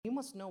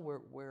must know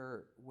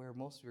where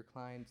most of your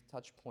client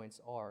touch points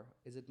are.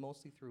 Is it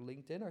mostly through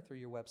LinkedIn or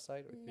through your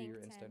website or through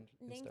your Insta?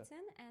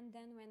 LinkedIn, and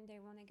then when they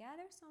want to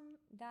gather some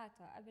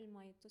data قبل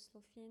ما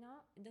يتصلوا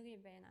فينا دغري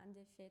بين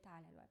عندي fit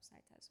على الويب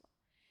as well.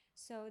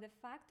 So the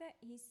fact that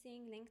he's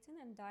seeing LinkedIn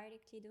and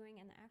directly doing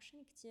an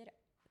action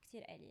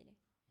كتير قليلة.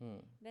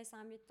 بس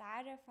عم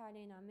يتعرف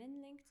علينا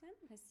من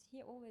LinkedIn بس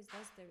he always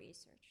does the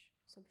research.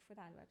 So بفوت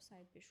على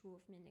الويب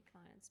بشوف مين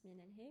الكلاينتس مين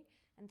الهيك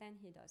and then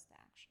he does the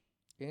action.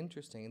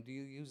 Interesting. And do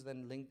you use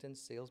then LinkedIn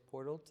sales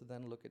portal to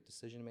then look at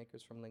decision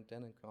makers from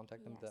LinkedIn and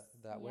contact them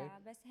that way? Yeah,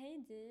 بس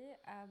هيدي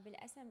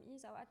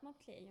بالSMEs أوقات ما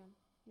بتلاقيهم.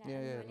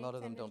 Yeah, a lot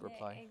of them don't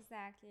reply.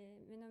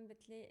 Exactly. منهم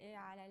بتلاقي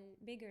على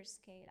bigger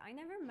scale. I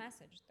never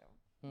message though.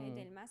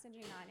 هيدي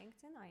المسجing على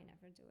LinkedIn I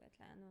never do it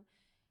لأنه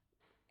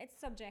it's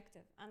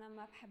subjective. أنا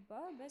ما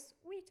بحبها بس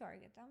we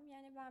target them.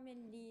 يعني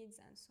بعمل leads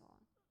and so on.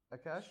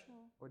 Akash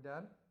or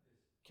Dan?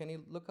 Can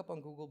you look up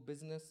on Google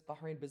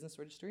Bahrain Business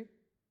Registry?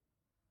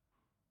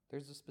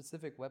 There's a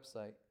specific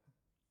website.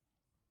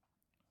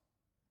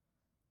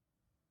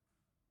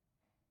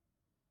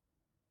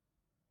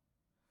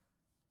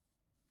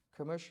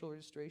 Commercial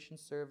registration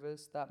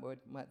service. That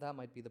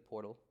might be the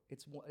portal.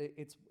 It's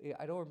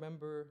I don't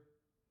remember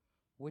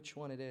which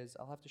one it is.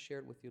 I'll have to share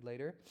it with you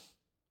later.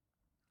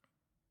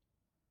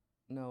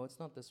 No, it's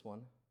not this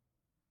one.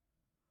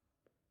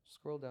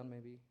 Scroll down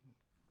maybe.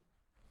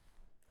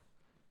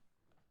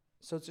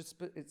 So I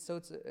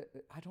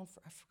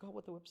forgot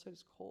what the website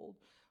is called,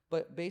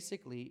 but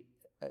basically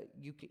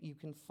you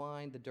can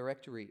find the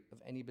directory of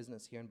any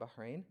business here in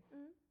Bahrain,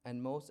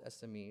 and most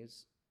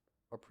SMEs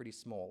are pretty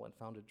small and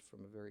founded from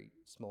a very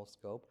small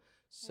scope.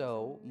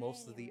 So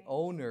most of the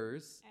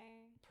owners'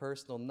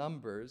 personal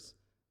numbers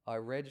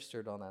are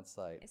registered on that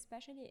site.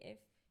 Especially if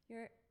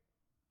you're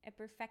a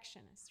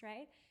perfectionist,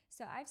 right?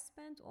 So I've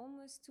spent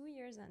almost 2.5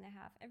 years.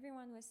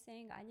 Everyone was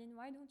saying, Aline,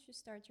 why don't you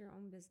start your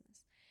own business?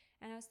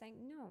 And I was like,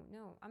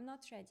 no, I'm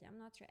not ready.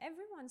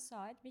 Everyone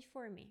saw it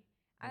before me.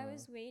 I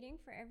was waiting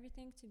for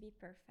everything to be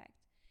perfect.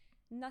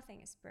 Nothing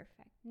is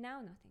perfect. Now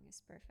nothing is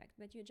perfect,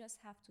 but you just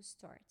have to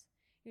start.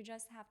 You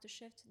just have to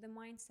shift the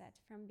mindset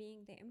from being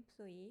the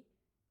employee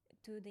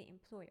to the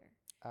employer.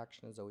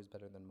 Action is always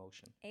better than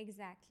motion.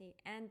 Exactly.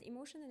 And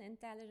emotional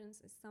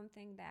intelligence is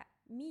something that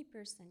me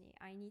personally,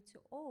 I need to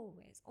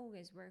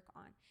always work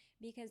on.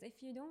 Because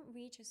if you don't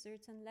reach a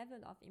certain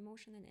level of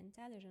emotional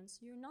intelligence,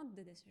 you're not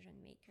the decision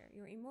maker.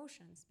 Your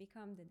emotions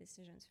become the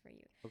decisions for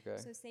you. Okay.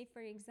 So say,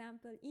 for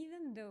example,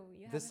 even though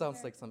you have This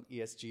sounds like some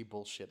ESG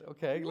bullshit.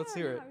 Okay, let's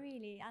hear it. No, not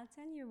really. I'll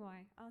tell you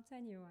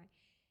why.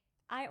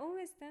 I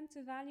always tend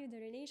to value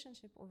the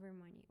relationship over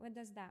money. What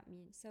does that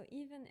mean? So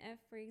even if,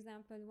 for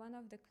example, one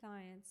of the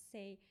clients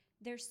say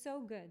they're so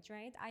good,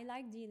 right? I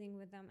like dealing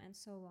with them and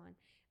so on.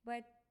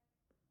 But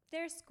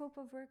their scope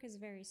of work is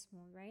very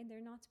small, right?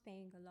 They're not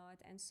paying a lot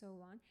and so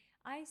on.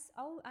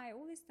 I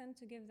always tend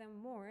to give them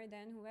more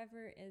than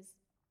whoever is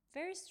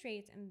very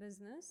straight in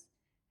business,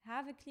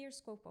 have a clear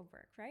scope of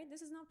work, right?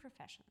 This is not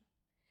professional.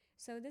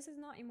 So this is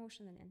not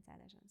emotional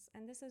intelligence.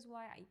 And this is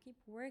why I keep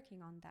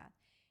working on that.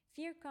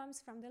 Fear comes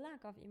from the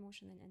lack of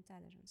emotional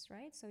intelligence,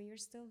 right? So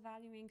you're still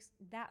valuing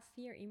that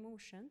fear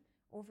emotion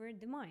over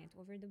the mind,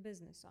 over the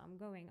business. So I'm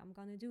going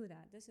to do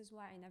that. This is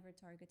why I never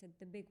targeted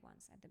the big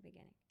ones at the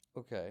beginning.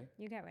 Okay.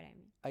 You get what I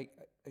mean? I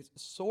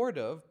sort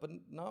of, but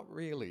not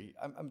really.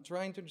 I'm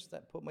trying to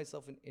understand, put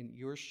myself in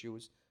your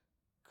shoes,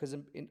 because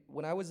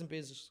when I was in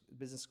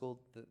business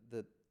school,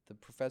 the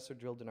professor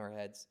drilled in our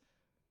heads,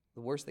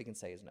 the worst they can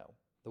say is no.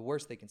 The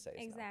worst they can say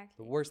is no.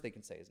 The worst they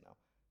can say is no.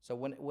 So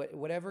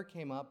whatever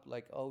came up,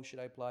 like, oh, should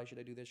I apply? Should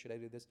I do this? Should I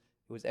do this?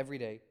 It was every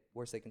day.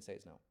 Worst they can say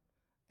is no.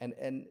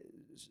 And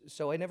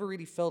so I never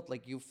really felt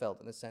like you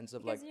felt, in the sense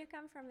of because you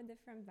come from a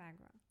different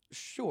background.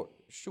 Sure.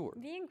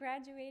 Being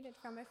graduated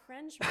from a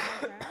French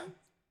background,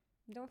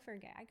 don't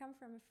forget, I come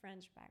from a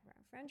French background.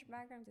 French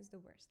background is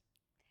the worst.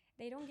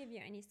 They don't give you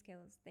any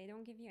skills. They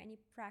don't give you any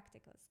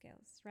practical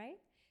skills, right?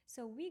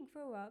 So we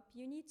grow up,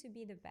 you need to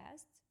be the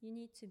best, you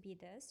need to be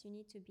this, you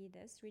need to be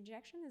this.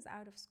 Rejection is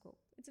out of scope.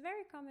 It's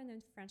very common in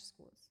French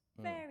schools,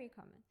 very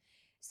common.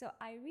 So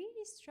I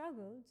really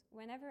struggled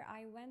whenever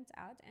I went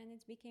out and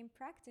it became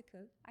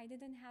practical. I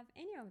didn't have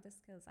any of the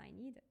skills I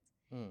needed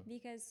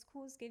because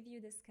schools give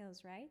you the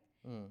skills, right?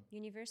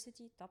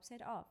 University tops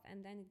it off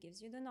and then it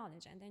gives you the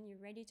knowledge and then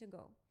you're ready to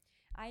go.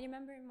 I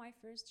remember in my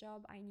first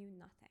job, I knew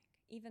nothing,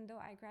 even though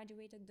I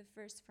graduated the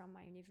first from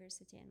my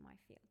university in my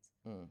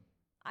field.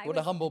 What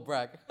a humble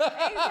brag.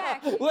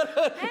 Exactly. what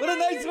a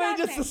nice way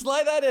just to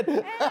slide that in.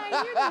 And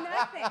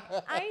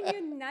I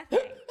knew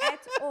nothing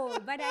at all.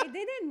 But I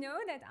didn't know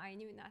that I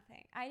knew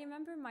nothing. I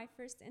remember my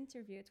first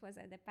interview, it was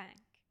at the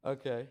bank.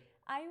 Okay.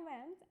 I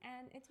went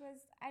and it was,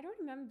 I don't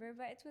remember,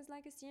 but it was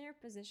like a senior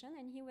position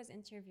and he was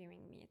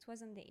interviewing me. It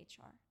wasn't the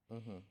HR.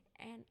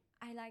 And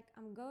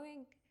I'm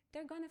going,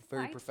 they're going to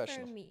fight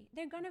for me.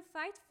 They're going to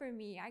fight for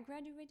me. I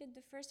graduated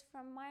the first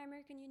from my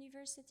American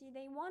university.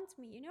 They want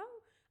me, you know?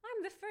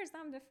 I'm the first.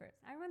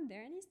 I went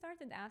there and he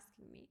started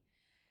asking me.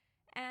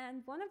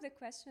 And one of the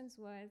questions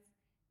was,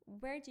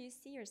 where do you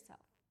see yourself?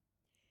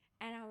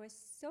 And I was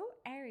so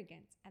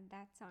arrogant at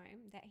that time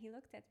that he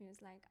looked at me and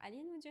was like,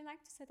 Aline, would you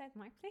like to sit at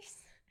my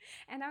place?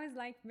 And I was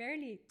like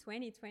barely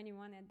 20,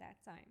 21 at that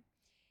time.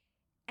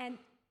 And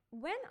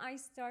when I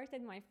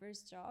started my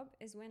first job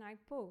is when I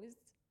paused.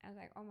 I was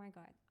like, oh my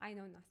God, I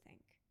know nothing.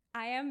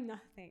 I am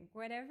nothing.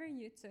 Whatever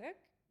you took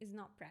is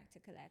not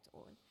practical at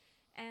all.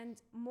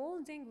 And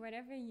molding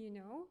whatever you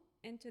know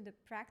into the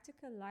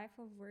practical life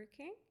of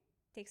working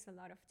takes a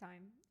lot of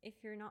time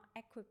if you're not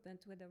equipped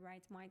with the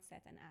right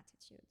mindset and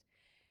attitude.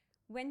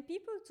 When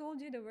people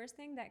told you the worst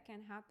thing that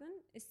can happen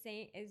is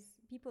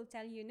people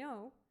tell you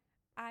no,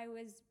 I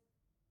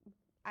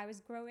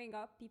was growing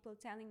up, people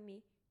telling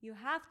me you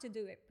have to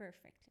do it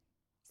perfectly.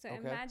 So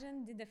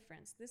imagine the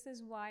difference. This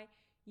is why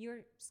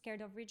you're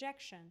scared of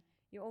rejection.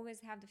 You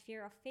always have the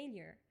fear of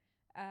failure.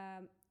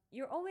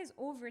 You're always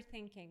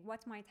overthinking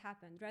what might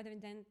happen rather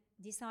than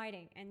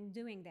deciding and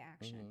doing the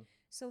action.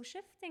 So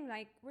shifting,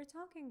 like we're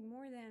talking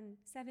more than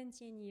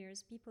 17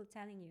 years, people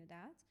telling you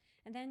that,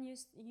 and then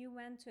you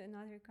went to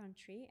another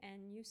country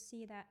and you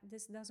see that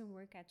this doesn't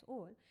work at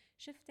all.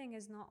 Shifting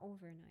is not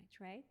overnight,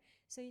 right?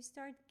 So you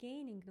start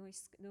gaining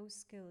those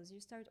skills.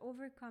 You start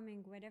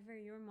overcoming whatever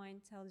your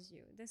mind tells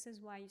you. This is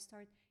why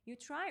you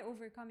try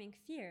overcoming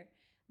fear,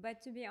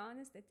 but to be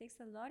honest, it takes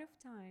a lot of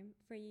time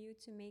for you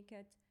to make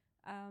it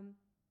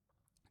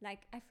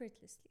like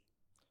effortlessly.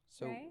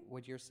 So right?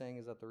 what you're saying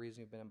is that the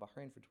reason you've been in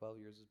Bahrain for 12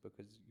 years is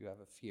because you have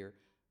a fear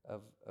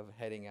of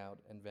heading out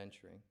and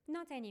venturing.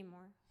 Not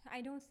anymore.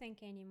 I don't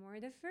think anymore.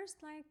 The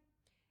first,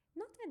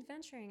 not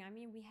adventuring. I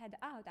mean, we head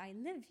out. I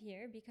live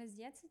here because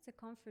yes, it's a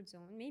comfort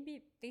zone.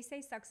 Maybe they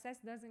say success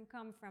doesn't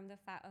come from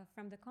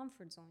the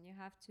comfort zone. You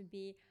have to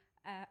be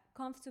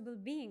comfortable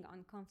being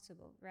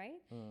uncomfortable,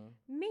 right?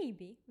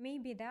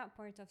 Maybe that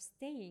part of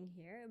staying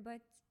here,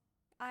 but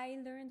I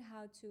learned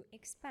how to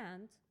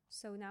expand.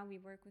 So now we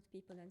work with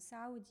people in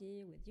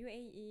Saudi, with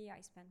UAE.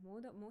 I spend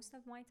most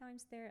of my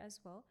times there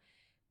as well.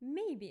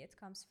 Maybe it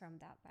comes from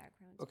that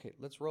background. Okay,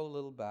 let's roll a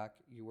little back.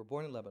 You were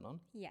born in Lebanon.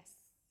 Yes.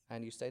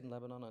 And you stayed in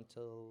Lebanon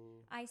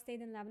until? I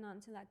stayed in Lebanon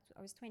until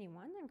I was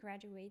 21 and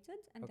graduated.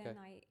 And then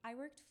I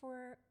worked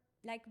for,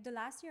 the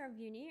last year of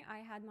uni, I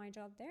had my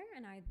job there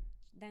and I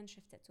then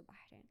shifted to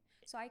Bahrain.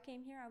 So I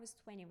came here, I was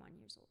 21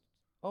 years old.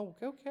 Oh,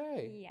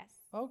 okay. Yes.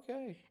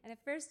 Okay. And the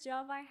first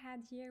job I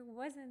had here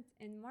wasn't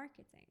in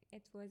marketing,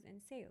 it was in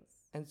sales.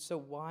 And so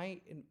why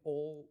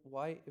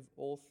of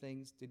all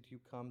things did you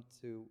come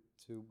to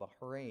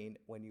Bahrain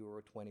when you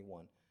were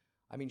 21?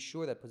 I mean,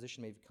 sure, that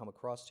position may have come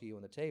across to you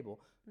on the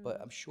table,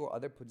 but I'm sure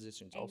other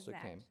positions also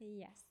came. Exactly,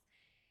 yes.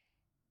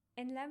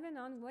 In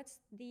Lebanon, what's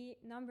the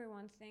number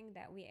one thing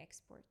that we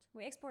export?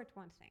 We export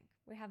one thing.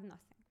 We have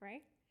nothing,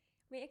 right?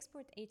 We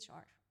export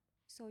HR.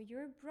 So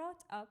you're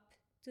brought up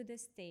to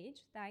this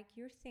stage, like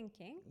you're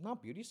thinking.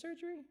 Not beauty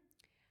surgery?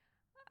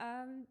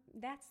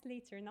 That's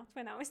later, not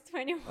when I was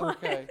 21.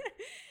 Okay.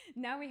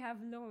 Now we have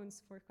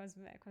loans for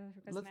cosmetic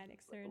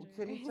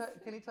surgery.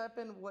 Can you type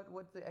in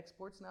what the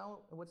exports now?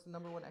 What's the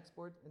number one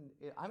export? And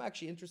I'm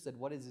actually interested.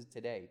 What is it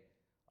today?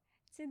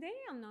 Today,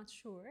 I'm not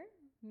sure.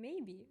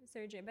 Maybe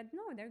surgery, but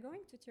no, they're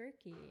going to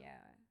Turkey,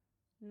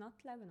 not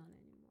Lebanon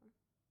anymore.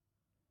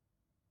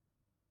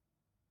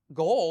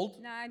 Gold?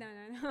 No.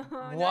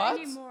 What? Not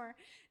anymore.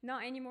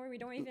 Not anymore. We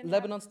don't even.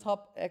 Lebanon's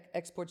top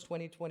exports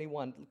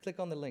 2021. Click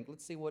on the link.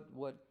 Let's see what.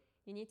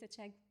 You need to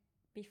check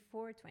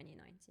before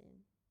 2019.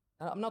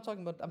 I'm not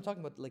talking about. I'm talking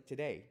about like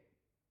today.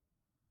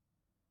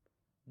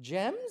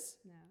 Gems?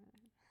 No.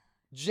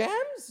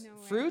 Gems?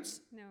 Nowhere. Fruits?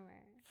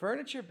 Nowhere.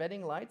 Furniture,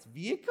 bedding, lights,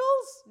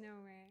 vehicles?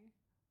 Nowhere.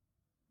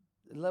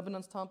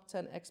 Lebanon's top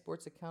 10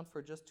 exports account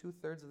for just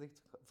 2/3 of the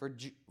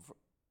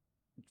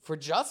for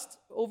just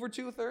over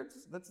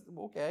 2/3. That's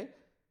okay.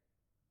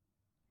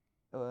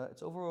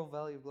 Its overall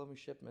value of global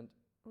shipment.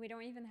 We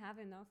don't even have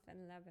enough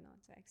in Lebanon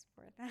to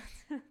export that.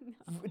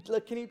 No.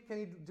 Like, can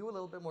you do a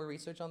little bit more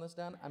research on this,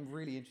 Dan? I'm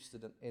really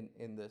interested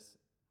in this.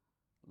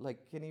 Like,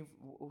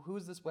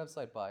 who's this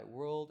website by?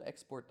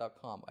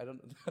 Worldexport.com. I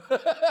don't know.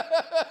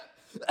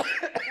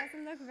 It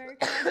doesn't look very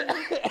credible.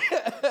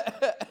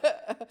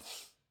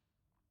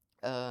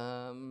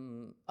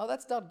 Oh,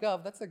 that's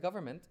 .gov. That's the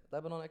government.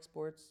 Lebanon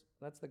exports.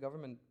 That's the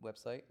government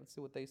website. Let's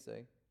see what they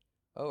say.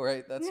 Oh,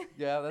 right. That makes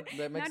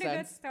sense. Not a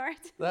good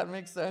start. That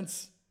makes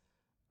sense.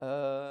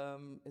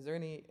 Is there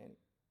any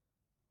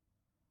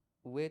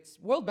which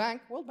World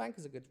Bank? World Bank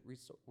is a good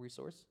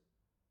resource.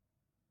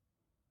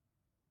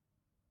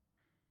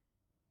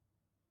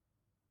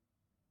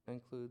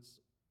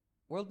 Includes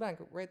World Bank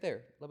right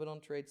there. Lebanon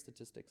trade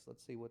statistics.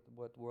 Let's see what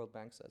World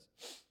Bank says.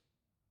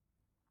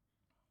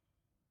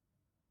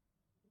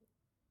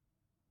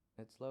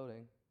 It's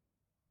loading.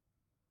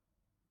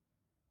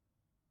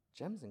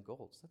 Gems and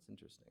golds. That's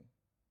interesting.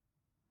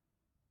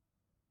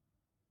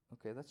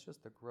 Okay, that's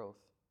just the growth.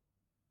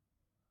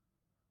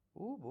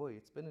 Oh boy,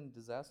 it's been in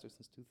disaster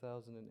since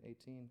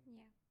 2018.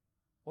 Yeah.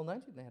 Well,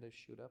 19 they had to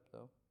shoot up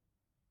though.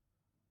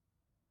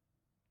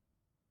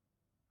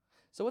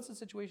 So what's the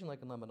situation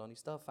like in Lebanon? You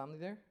still have family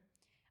there?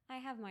 I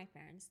have my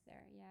parents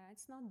there. Yeah,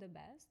 it's not the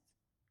best.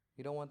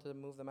 You don't want to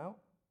move them out?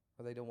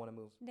 Or they don't want to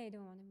move? They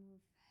don't want to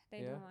move.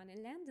 They Yeah. don't want it.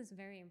 Land is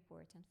very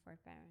important for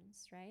parents,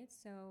 right?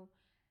 So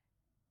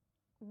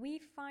we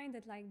find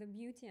that like the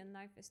beauty in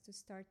life is to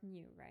start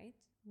new, right?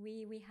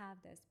 We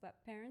have this,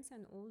 but parents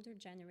and older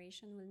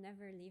generation will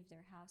never leave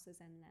their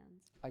houses and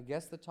land. I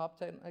guess the top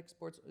 10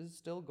 exports is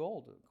still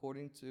gold,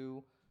 according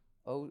to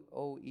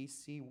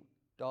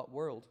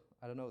OEC.world.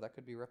 I don't know. That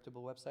could be a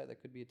reputable website.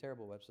 That could be a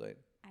terrible website.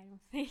 I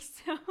don't think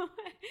so.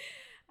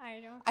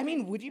 I don't. I mean,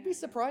 think would you so, be no.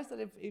 surprised that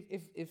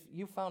if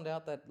you found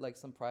out that like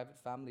some private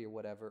family or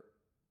whatever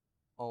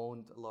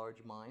owned a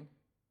large mine?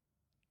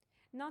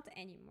 Not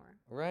anymore.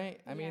 Right?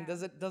 I mean,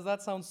 Yeah. does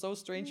that sound so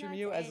strange from Not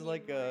you as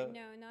like anymore. a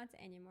No, not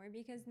anymore.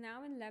 Because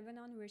now in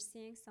Lebanon, we're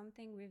seeing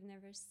something we've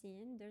never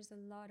seen. There's a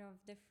lot of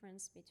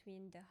difference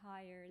between the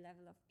higher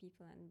level of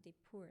people and the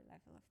poor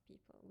level of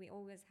people. We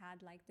always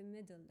had like the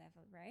middle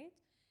level, right?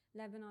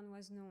 Lebanon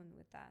was known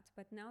with that.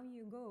 But now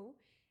you go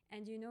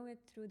and you know it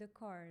through the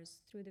cars,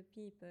 through the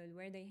people,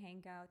 where they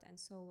hang out, and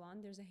so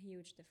on. There's a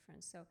huge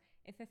difference. So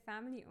if a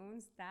family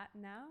owns that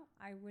now,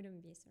 I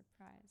wouldn't be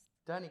surprised.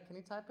 Danny, can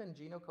you type in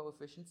Gino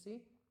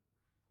coefficiency?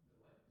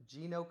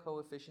 Gino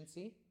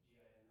coefficiency.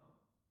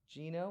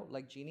 Gino,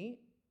 like genie,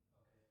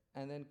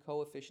 and then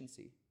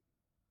coefficiency.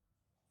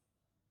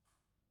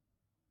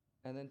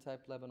 And then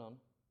type Lebanon.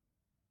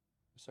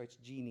 Sorry, it's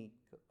Gini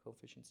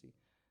coefficiency.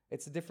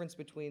 It's the difference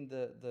between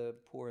the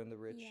poor and the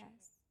rich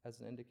Yes. as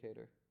an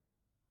indicator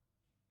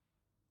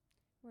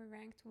We're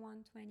ranked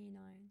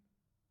 129.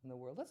 in the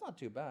world. That's not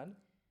too bad.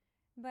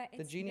 But The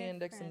it's Gini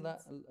index and that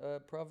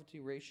different. poverty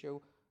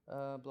ratio,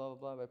 blah blah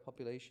blah by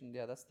population.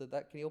 Yeah, that's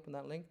that. Can you open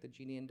that link? The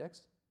Gini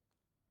index.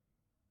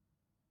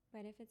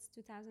 But if it's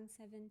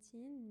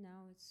 2017,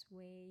 now it's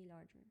way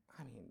larger.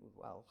 I mean,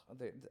 well,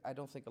 I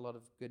don't think a lot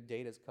of good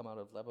data has come out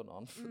of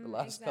Lebanon for the Mm,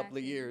 last couple of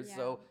exactly, years. yeah.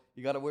 So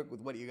you got to work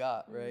with what you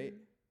got, right?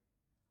 Mm.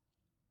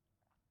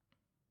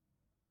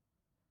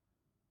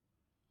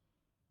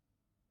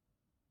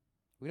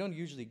 We don't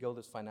usually go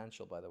this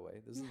financial, by the way.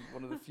 This is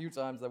one of the few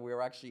times that we're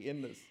actually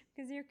in this.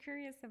 Because you're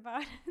curious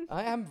about it.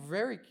 I am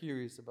very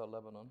curious about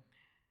Lebanon.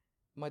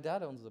 My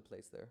dad owns a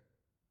place there,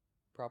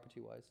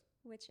 property-wise.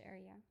 Which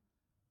area?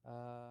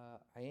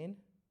 Ain.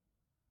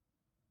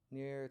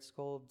 It's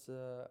called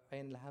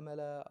Ain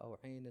al-Hamala or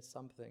Ain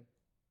something.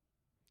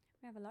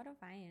 We have a lot of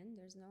Ayn.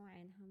 There's no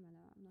Ayn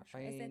Hamala. I'm not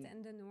sure. Is it Ain.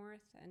 in the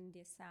north and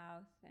the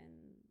south and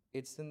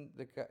It's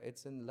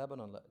in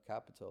Lebanon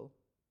capital,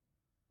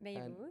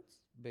 Beirut?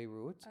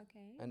 Beirut,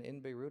 Okay. and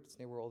in Beirut it's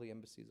near where all the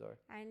embassies are.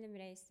 Ayn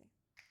Lemreise.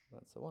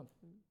 That's the one.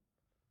 Mm.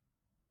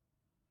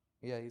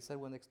 Yeah, he said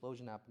when the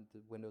explosion happened,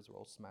 the windows were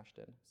all smashed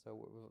in.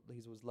 So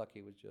he was lucky.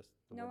 It was just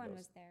the No windows. one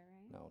was there,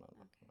 right? No.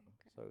 Okay, no.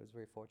 okay. So it was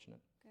very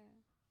fortunate. Good.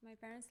 My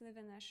parents live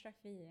in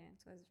Ashrafiyya.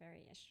 It was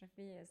very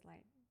Ashrafiyya is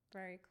like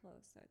very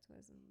close, so it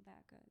wasn't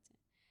that good.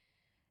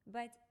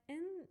 But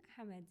in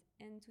Hamad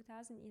in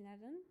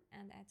 2011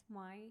 and at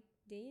my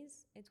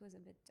days, it was a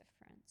bit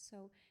different.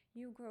 So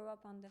you grow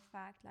up on the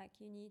fact like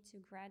you need to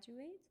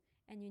graduate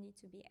and you need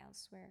to be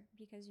elsewhere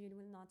because you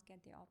will not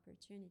get the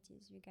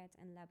opportunities you get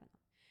in Lebanon.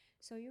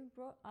 So you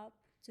grow up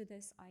to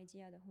this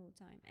idea the whole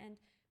time. And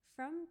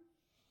from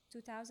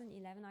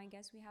 2011, I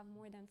guess we have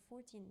more than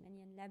 14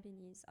 million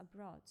Lebanese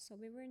abroad. So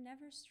we were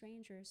never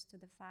strangers to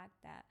the fact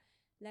that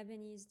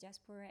Lebanese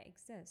diaspora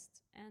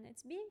exists and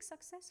it's being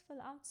successful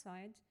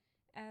outside.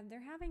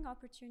 They're having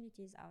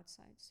opportunities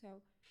outside.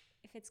 So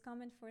if it's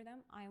common for them,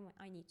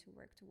 I need to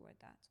work toward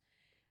that.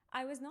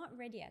 I was not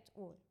ready at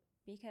all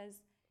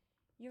because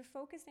you're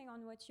focusing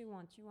on what you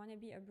want. You want to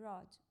be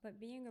abroad, but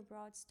being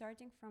abroad,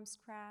 starting from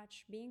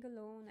scratch, being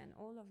alone and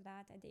all of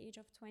that at the age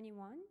of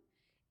 21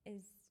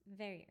 is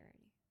very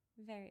early,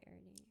 very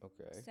early.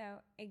 Okay. So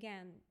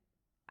again,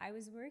 I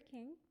was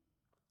working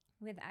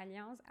with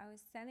Allianz. I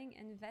was selling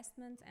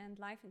investment and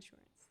life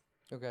insurance.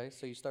 Okay,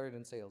 so you started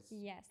in sales.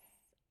 Yes.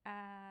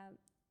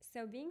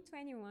 So being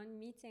 21,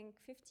 meeting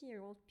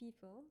 50-year-old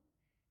people,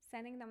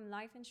 selling them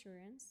life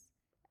insurance,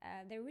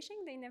 they're wishing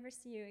they never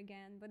see you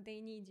again, but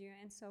they need you,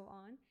 and so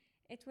on.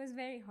 It was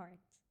very hard.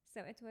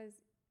 So it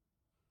was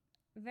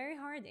very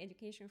hard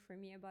education for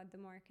me about the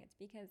market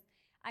because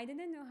I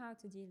didn't know how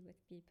to deal with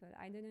people.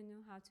 I didn't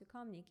know how to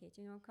communicate.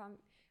 You know,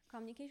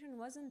 communication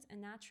wasn't a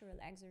natural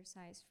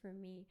exercise for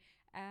me.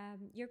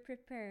 You're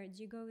prepared,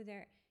 you go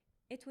there.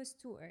 It was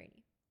too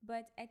early.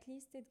 But at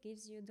least it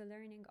gives you the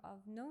learning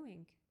of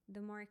knowing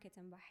the market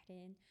in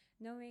Bahrain,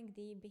 knowing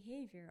the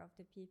behavior of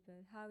the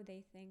people, how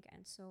they think,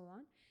 and so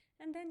on.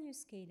 And then you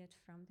scale it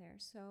from there.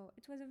 So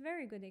it was a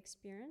very good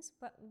experience.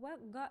 But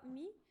what got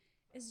me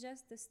is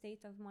just the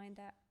state of mind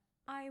that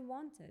I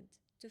wanted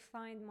to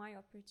find my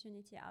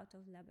opportunity out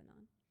of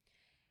Lebanon.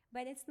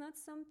 But it's not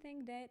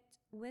something that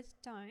with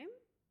time,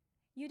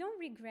 you don't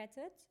regret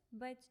it,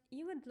 but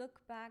you would look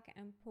back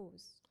and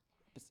pause.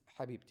 بس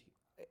حبيبتي,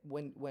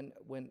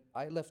 when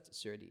I left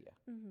Saudi,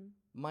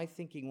 my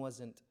thinking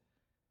wasn't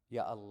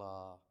يا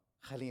الله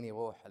خليني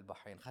اروح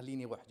البحرين,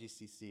 خليني اروح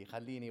GCC,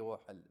 خليني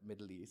اروح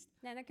الميدل ايست.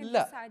 لأنك كنت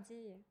لا.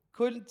 بالسعودية.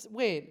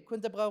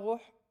 كنت ابغى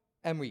اروح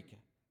امريكا,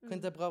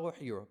 كنت ابغى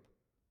اروح يوروب.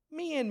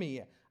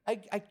 100%.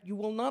 you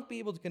will not be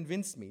able to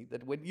convince me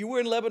that when you were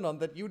in Lebanon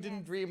that you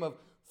didn't dream of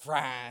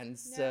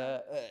France,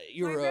 No. My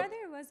Europe.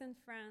 brother was in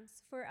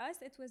France. For us,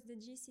 it was the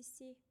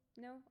GCC.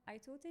 No, I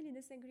totally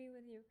disagree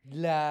with you.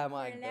 La, For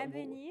my God.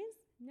 Lebanese,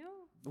 no.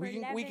 For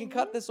We can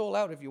cut Lebanese, this all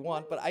out if you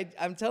want, but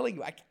I'm telling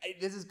you,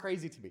 this is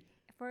crazy to me.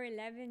 for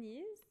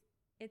Lebanese,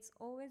 it's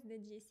always the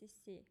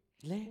GCC.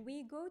 Le-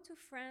 We go to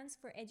France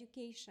for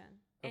education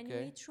and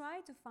Okay. we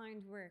try to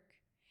find work.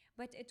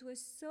 But it was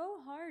so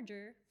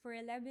harder for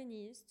a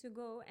Lebanese to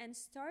go and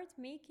start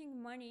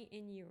making money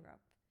in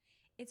Europe.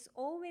 It's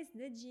always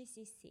the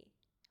GCC.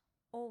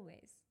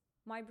 Always.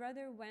 My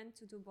brother went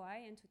to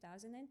Dubai in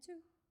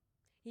 2002.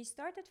 He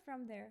started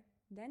from there,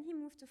 then he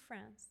moved to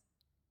France.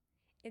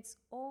 It's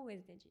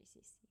always the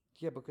GCC.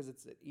 Yeah, because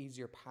it's an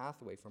easier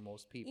pathway for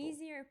most people.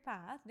 Easier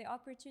path, the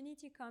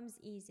opportunity comes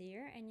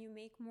easier and you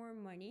make more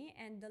money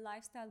and the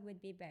lifestyle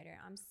would be better.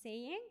 I'm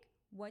saying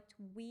what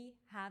we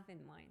have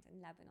in mind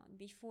in Lebanon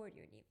before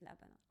you leave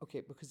Lebanon.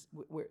 Okay, because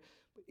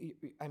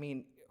I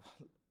mean,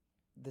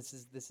 this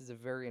is a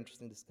very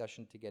interesting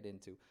discussion to get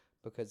into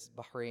because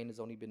Bahrain has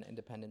only been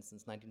independent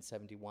since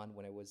 1971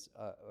 when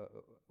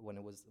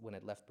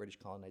it left British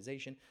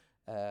colonization.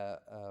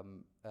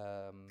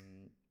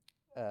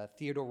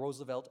 Theodore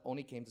Roosevelt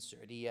only came to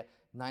Saudi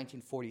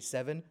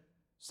 1947.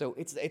 So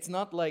it's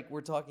not like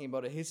we're talking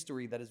about a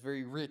history that is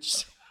very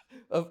rich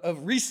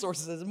of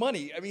resources as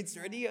money. I mean,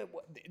 Saudi it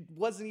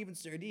wasn't even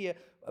Saudi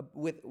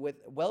with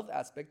wealth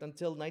aspect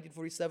until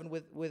 1947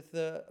 with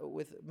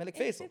Malik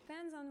It Faisal.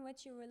 depends on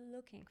what you were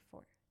looking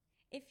for.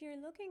 If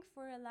you're looking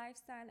for a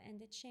lifestyle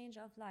and a change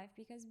of life,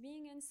 because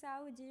being in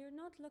Saudi, you're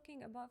not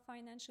looking about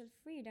financial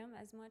freedom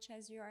as much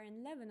as you are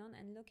in Lebanon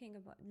and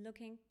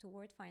looking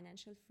toward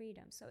financial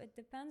freedom. So it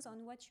depends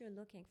on what you're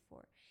looking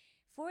for.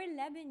 For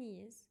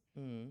Lebanese,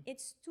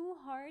 it's too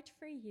hard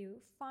for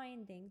you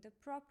finding the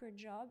proper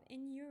job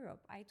in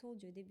Europe. I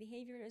told you the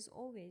behavior is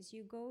always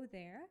you go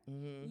there,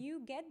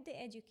 you get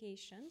the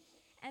education,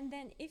 and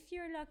then if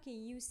you're lucky,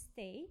 you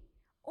stay.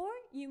 Or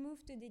you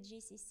move to the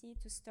GCC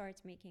to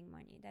start making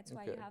money. That's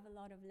why you have a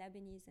lot of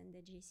Lebanese in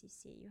the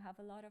GCC. You have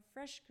a lot of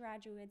fresh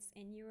graduates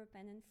in Europe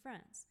and in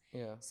France.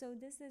 Yeah. So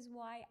this is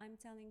why I'm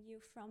telling you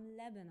from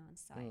Lebanon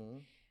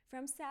side.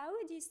 From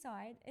Saudi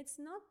side, it's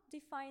not the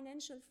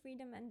financial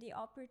freedom and the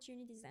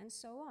opportunities and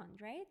so on,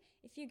 right?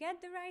 If you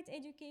get the right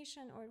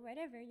education or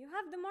whatever, you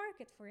have the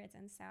market for it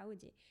in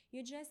Saudi.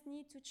 You just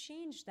need to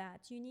change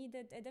that. You need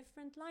a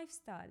different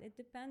lifestyle. It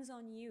depends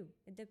on you.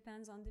 It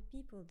depends on the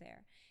people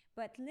there.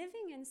 But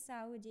living in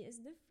Saudi is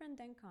different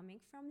than coming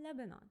from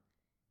Lebanon.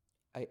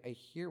 I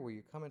hear where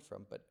you're coming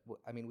from, but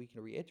I mean, we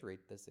can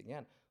reiterate this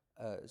again.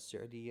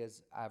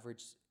 Saudi's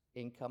average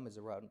income is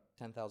around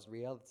 10,000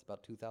 riyal. It's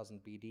about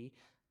 2,000 BD.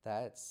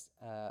 That's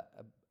a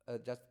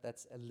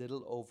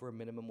little over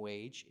minimum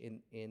wage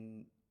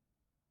in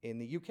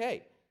the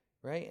UK,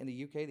 right? In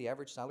the UK, the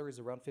average salary is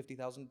around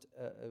 50,000,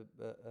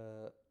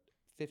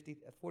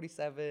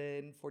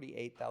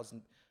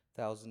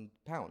 48,000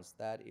 pounds.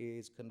 That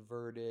is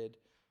converted,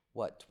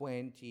 what,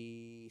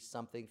 20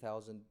 something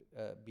thousand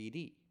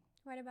BD.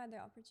 What about the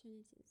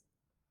opportunities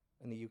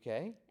In the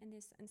UK?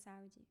 in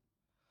Saudi?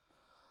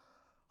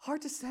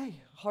 Hard to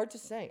say. Hard to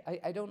say.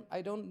 I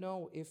don't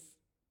know if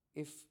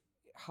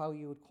how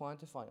you would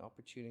quantify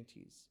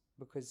opportunities,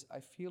 because I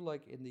feel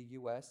like in the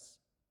US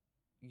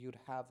you'd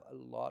have a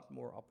lot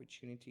more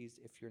opportunities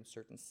if you're in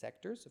certain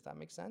sectors, if that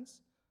makes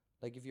sense.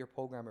 Like if you're a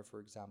programmer, for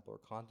example, or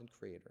content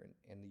creator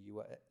in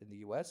the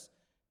US,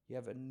 you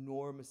have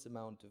enormous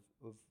amount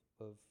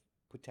of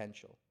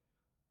potential,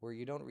 where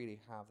you don't really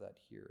have that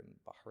here in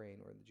Bahrain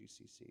or in the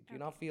GCC. Do you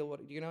not feel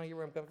do you know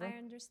where I'm coming from? I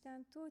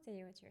understand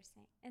totally what you're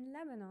saying. In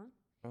Lebanon,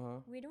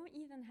 we don't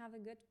even have a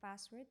good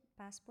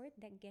passport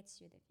that gets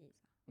you the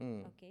visa.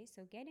 Okay,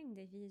 so getting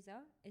the visa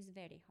is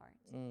very hard.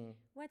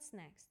 What's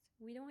next?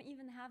 We don't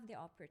even have the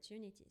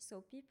opportunity.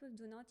 So people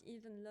do not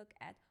even look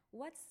at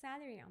what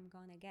salary I'm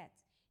gonna get.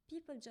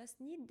 People just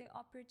need the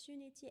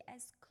opportunity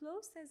as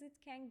close as it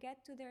can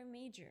get to their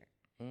major.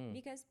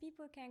 Because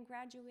people can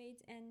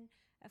graduate in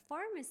a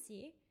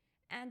pharmacy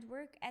and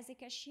work as a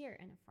cashier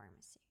in a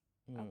pharmacy.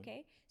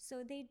 Okay,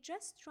 so they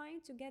just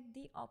trying to get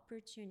the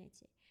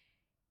opportunity.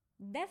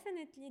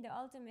 Definitely the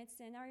ultimate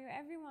scenario,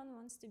 everyone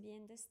wants to be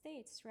in the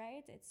States,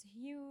 right? It's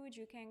huge,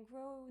 you can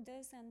grow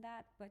this and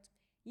that, but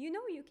you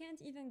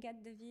can't even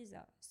get the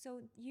visa.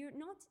 So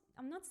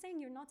I'm not saying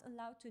you're not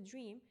allowed to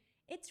dream,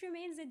 it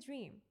remains a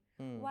dream.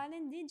 While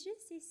in the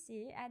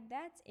GCC, at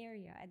that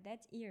area, at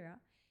that era,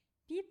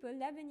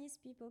 Lebanese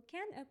people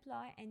can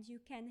apply and you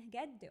can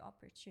get the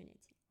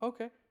opportunity.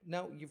 Okay.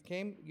 Now you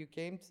came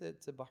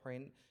to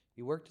Bahrain.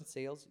 You worked in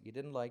sales. You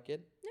didn't like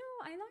it. No,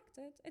 I liked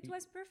it. It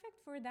was perfect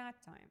for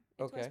that time.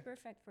 It was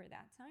perfect for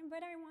that time.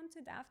 But I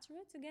wanted after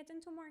it to get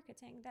into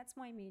marketing. That's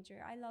my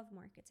major. I love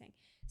marketing.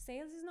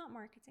 Sales is not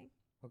marketing.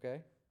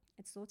 Okay.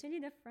 It's totally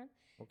different.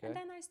 Okay. And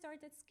then I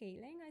started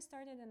scaling. I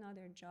started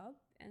another job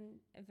in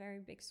a very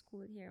big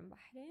school here in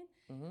Bahrain.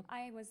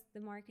 I was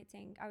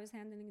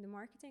handling the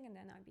marketing, and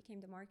then I became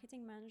the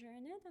marketing manager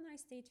in it, and I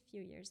stayed a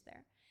few years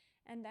there.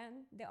 And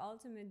then the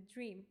ultimate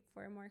dream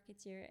for a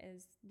marketeer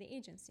is the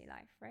agency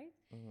life, right?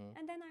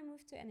 And then I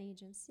moved to an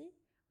agency.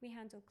 We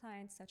handled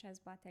clients such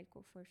as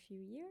Batelco for a few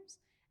years,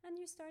 and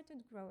you started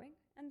growing.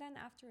 And then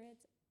after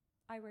it,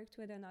 I worked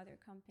with another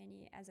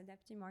company as a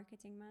deputy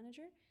marketing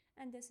manager.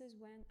 And this is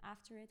when,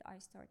 after it, I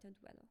started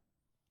Willow.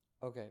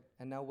 Okay,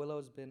 and now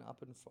Willow's been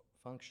up and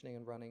functioning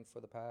and running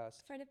for the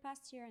past. For the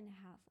past year and a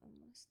half,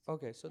 almost.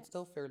 Okay, so it's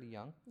still fairly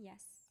young.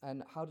 Yes.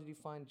 And how did you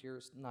find your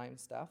 9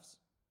 staffs?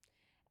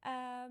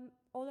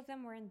 All of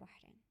them were in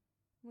Bahrain.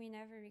 We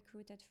never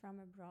recruited from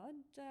abroad,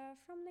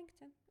 from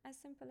LinkedIn, as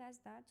simple as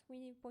that.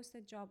 We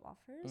posted job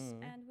offers,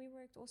 and we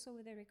worked also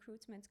with a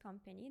recruitment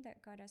company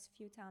that got us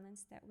few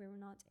talents that we were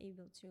not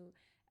able to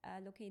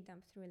locate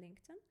them through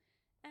LinkedIn.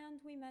 And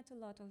we met a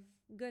lot of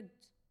good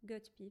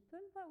people,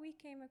 but we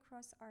came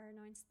across our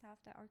 9 staff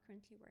that are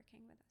currently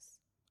working with us.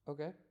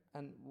 Okay,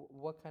 and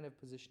what kind of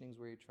positionings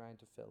were you trying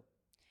to fill?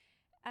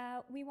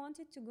 We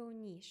wanted to go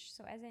niche.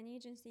 So as an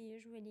agency,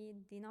 usually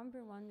the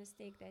number one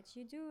mistake that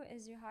you do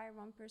is you hire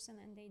one person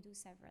and they do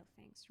several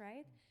things,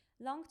 right?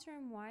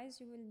 Long-term wise,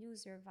 you will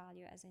lose your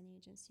value as an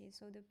agency.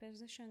 So the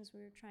positions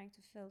we were trying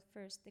to fill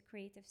first, the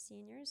creative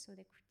seniors, so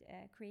the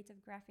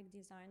creative graphic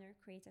designer,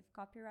 creative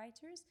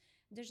copywriters,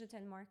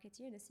 digital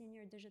marketeer, the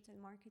senior digital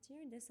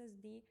marketeer. This is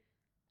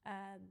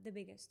the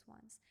biggest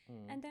ones.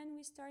 And then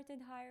we started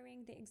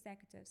hiring the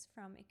executives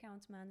from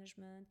account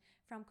management,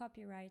 from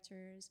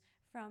copywriters,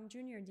 from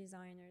junior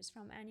designers,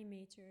 from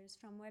animators,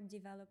 from web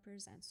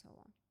developers, and so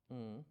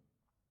on.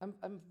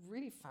 I'm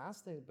really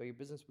fascinated by your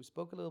business. We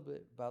spoke a little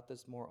bit about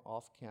this more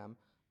off cam.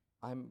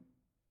 I'm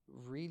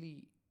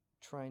really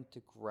trying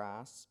to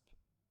grasp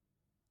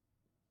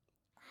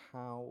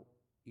how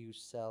you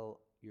sell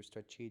your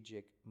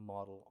strategic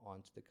model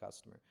onto the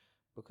customer,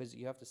 because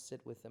you have to sit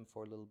with them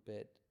for a little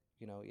bit.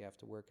 You know, you have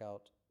to work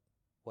out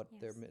what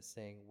they're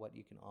missing, what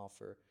you can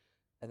offer,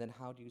 and then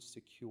how do you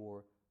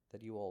secure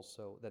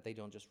that they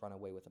don't just run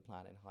away with a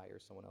plan and hire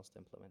someone else to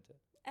implement it?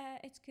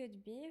 It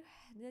could be.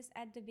 This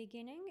at the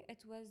beginning,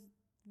 it was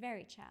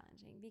very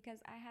challenging because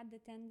I had the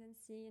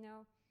tendency,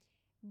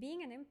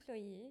 being an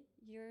employee,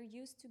 you're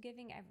used to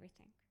giving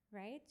everything,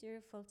 right? You're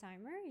a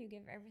full-timer, you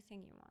give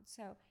everything you want.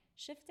 So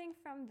shifting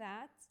from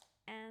that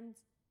and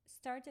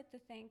started to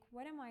think,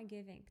 what am I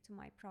giving to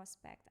my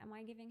prospect? Am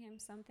I giving him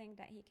something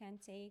that he can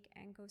take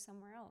and go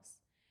somewhere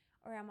else?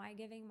 Or am I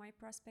giving my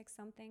prospect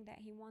something that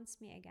he wants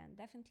me again?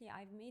 Definitely,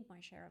 I've made my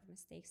share of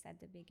mistakes at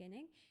the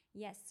beginning.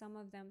 Yes, some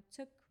of them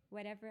took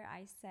whatever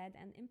I said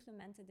and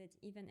implemented it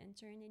even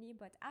internally.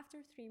 But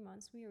after 3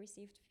 months, we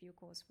received a few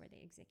calls for the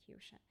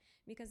execution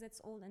because it's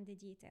all in the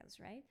details,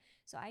 right?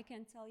 So I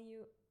can tell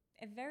you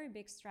a very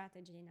big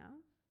strategy now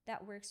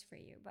that works for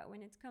you. But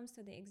when it comes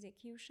to the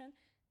execution,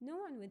 no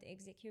one would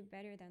execute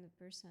better than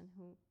the person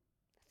who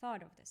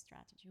thought of the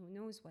strategy, who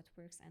knows what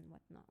works and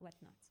what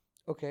not.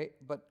 Okay,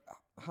 but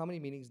how many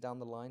meetings down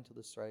the line till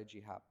the strategy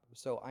happens?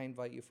 So I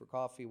invite you for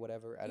coffee,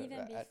 whatever.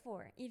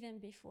 Even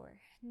before.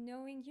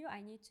 Knowing you,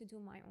 I need to do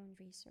my own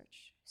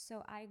research.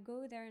 So I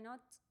go there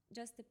not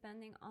just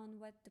depending on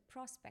what the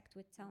prospect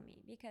would tell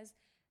me, because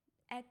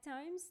at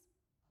times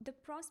the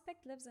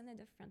prospect lives in a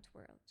different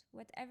world.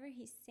 Whatever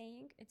he's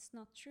saying, it's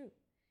not true.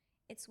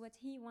 It's what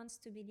he wants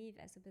to believe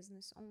as a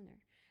business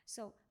owner.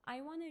 So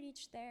I want to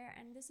reach there,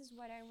 and this is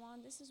what I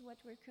want. This is what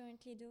we're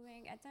currently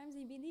doing. At times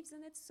he believes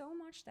in it so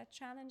much that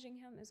challenging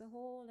him is a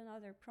whole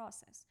another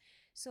process.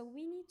 So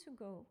we need to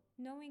go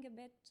knowing a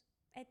bit,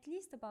 at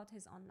least about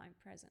his online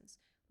presence,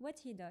 what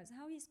he does,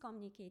 how he's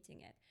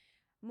communicating it.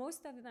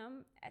 Most of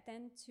them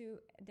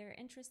they're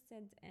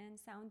interested in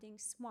sounding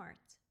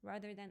smart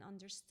rather than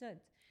understood.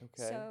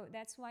 Okay. So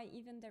that's why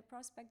even their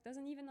prospect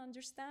doesn't even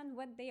understand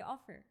what they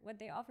offer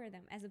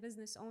them as a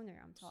business owner,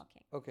 I'm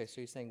talking. Okay,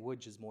 so you're saying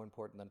Woods is more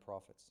important than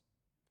profits?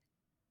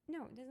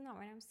 No, that's not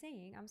what I'm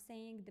saying. I'm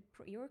saying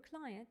your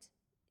client,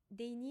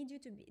 they need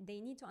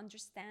to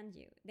understand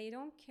you. They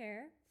don't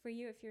care for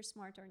you if you're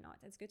smart or not.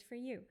 It's good for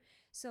you.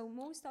 So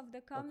most of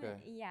the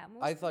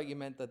I thought you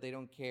meant that they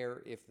don't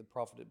care if the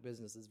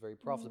business is very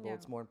profitable. No.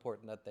 It's more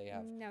important that they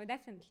have. No,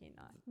 definitely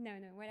not. No.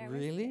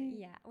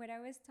 What I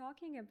was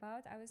talking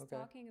about,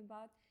 talking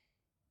about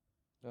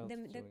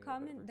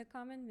the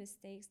common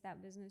mistakes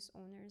that business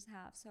owners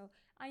have. So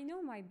I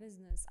know my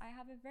business. I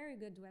have a very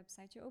good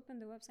website. You open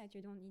the website,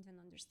 you don't even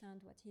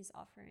understand what he's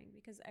offering,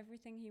 because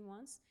everything he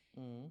wants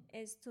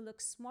is to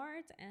look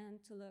smart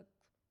and to look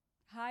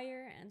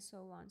higher and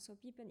so on. So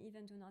people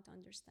even do not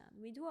understand.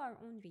 We do our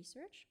own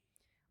research,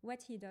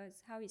 what he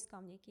does, how he's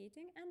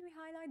communicating, and we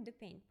highlight the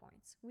pain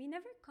points. We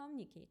never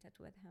communicated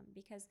with him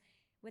because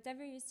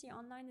whatever you see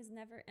online is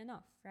never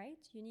enough, right?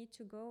 You need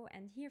to go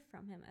and hear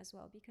from him as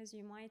well, because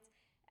you might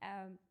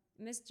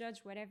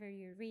misjudge whatever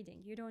you're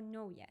reading. You don't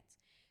know yet.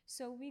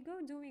 So we go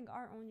doing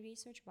our own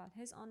research about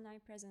his online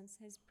presence,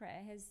 his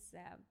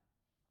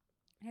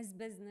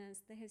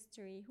business, the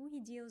history, who he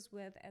deals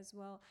with as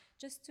well,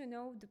 just to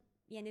know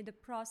the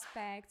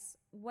prospects,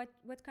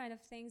 what kind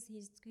of things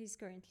he's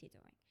currently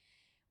doing.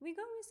 We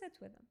go and sit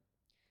with them.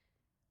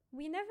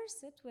 We never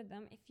sit with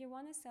them if you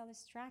want to sell a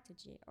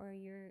strategy or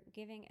you're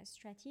giving a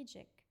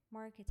strategic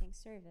marketing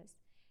service,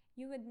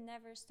 you would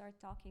never start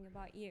talking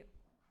about you.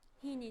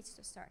 He needs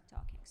to start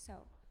talking. So,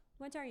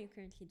 what are you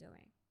currently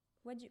doing?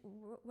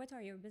 What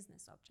are your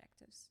business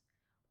objectives?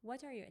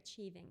 What are you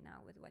achieving now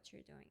with what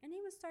you're doing? And he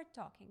will start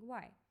talking.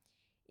 Why?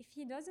 If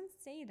he doesn't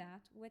say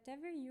that,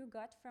 whatever you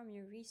got from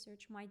your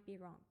research might be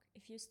wrong.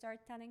 If you start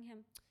telling him,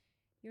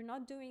 you're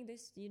not doing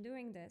this, you're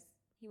doing this,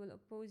 he will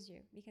oppose you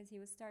because he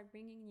will start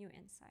bringing new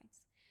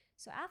insights.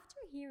 So after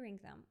hearing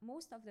them,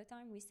 most of the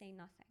time we say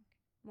nothing.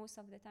 Most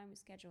of the time we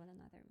schedule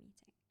another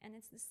meeting. And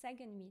it's the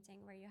second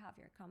meeting where you have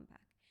your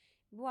comeback.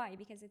 Why?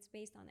 Because it's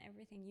based on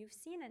everything you've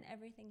seen and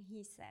everything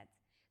he said.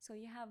 So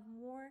you have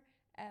more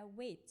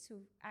weight to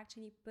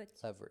actually put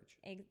Leverage.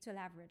 To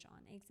leverage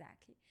on,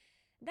 exactly.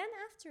 Then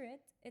after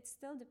it, it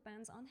still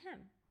depends on him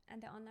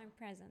and the online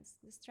presence.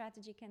 The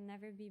strategy can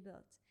never be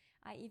built.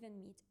 I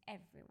even meet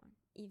everyone,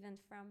 even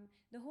from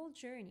the whole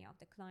journey of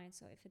the client.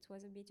 So if it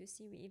was a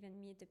B2C, we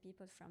even meet the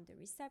people from the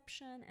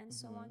reception and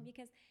so on,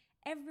 because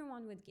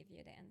everyone would give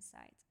you the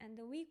insights and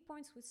the weak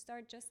points would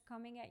start just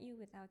coming at you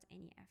without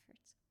any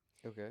effort.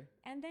 Okay.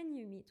 And then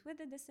you meet with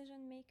the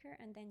decision maker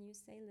and then you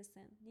say,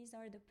 listen, these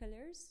are the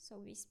pillars. So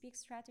we speak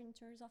strategy in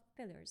terms of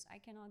pillars. I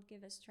cannot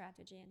give a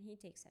strategy and he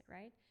takes it,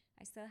 right?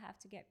 I still have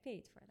to get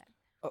paid for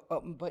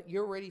that. But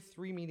you're already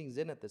 3 meetings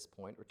in at this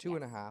point, or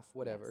 2.5,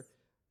 whatever, Yes.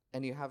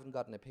 and you haven't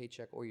gotten a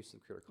paycheck or you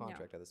secured a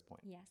contract at this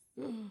point. Yes.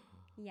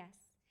 Yes.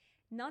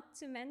 Not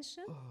to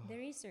mention the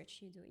research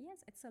you do.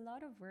 Yes, it's a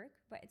lot of work,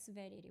 but it's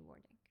very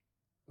rewarding.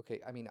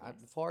 Okay, I mean, Yes.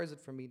 as far as it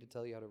for me to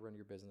tell you how to run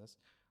your business,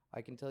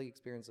 I can tell you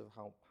experience of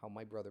how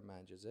my brother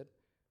manages it.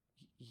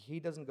 He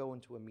doesn't go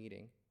into a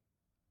meeting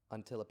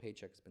until a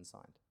paycheck has been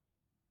signed.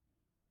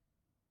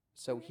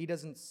 So he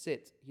doesn't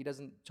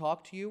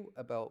talk to you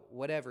about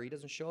whatever. He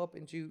doesn't show up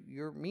into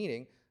your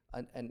meeting,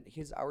 and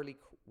his hourly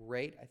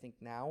rate, I think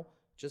now,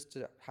 just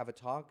to have a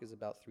talk, is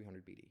about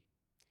 300 BD.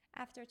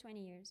 After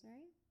 20 years,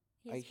 right?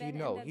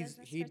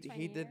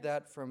 He did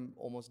that from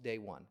almost day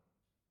one.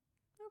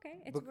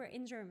 Okay, we're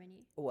in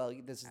Germany. Well,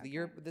 this is the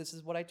year. This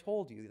is what I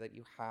told you, that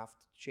you have to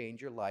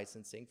change your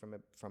licensing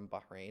from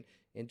Bahrain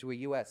into a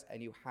U.S.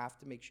 and you have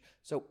to make sure.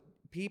 So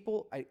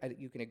people,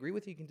 you can agree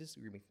with, you can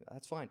disagree with me.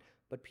 That's fine.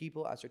 But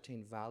people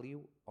ascertain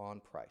value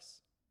on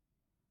price.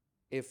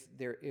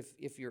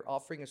 If you're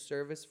offering a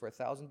service for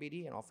 1,000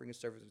 BD and offering a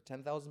service for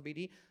 10,000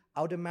 BD,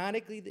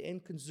 automatically the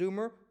end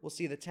consumer will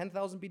see the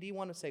 10,000 BD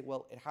one and say,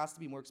 well, it has to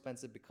be more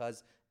expensive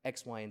because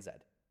X, Y, and Z.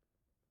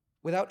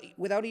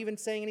 Without even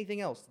saying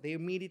anything else, they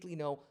immediately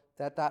know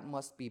that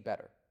must be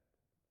better,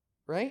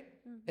 right?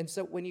 And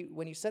so when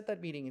you set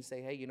that meeting and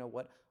say, hey, you know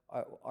what,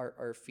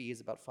 our fee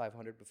is about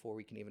 500 before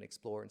we can even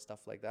explore and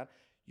stuff like that,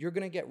 you're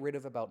going to get rid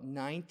of about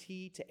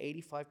 90 to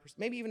 85%,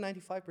 maybe even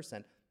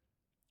 95%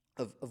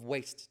 of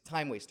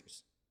time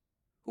wasters,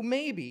 who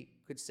maybe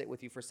could sit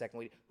with you for a second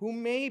week, who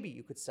maybe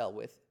you could sell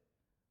with,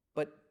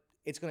 but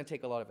it's going to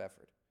take a lot of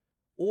effort.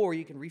 Or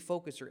you can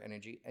refocus your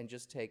energy and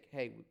just take,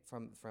 hey,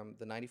 from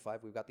the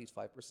 95, we've got these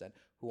 5%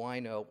 who I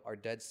know are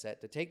dead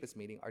set to take this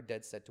meeting, are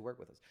dead set to work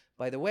with us.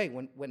 By the way,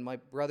 when my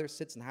brother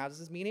sits and has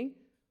this meeting,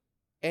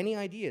 any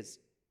ideas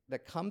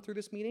that come through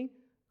this meeting,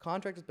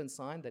 contract has been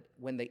signed that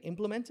when they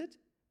implement it,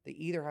 they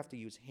either have to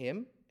use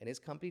him and his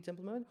company to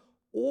implement it,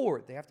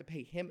 or they have to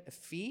pay him a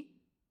fee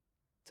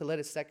to let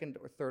a second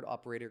or third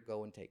operator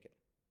go and take it.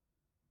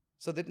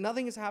 So that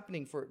nothing is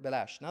happening for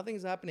balash. Nothing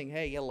is happening,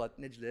 hey, yalla,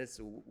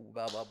 nijlis,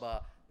 blah, blah, blah.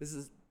 This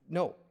is,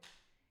 no.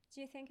 Do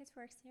you think it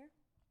works here?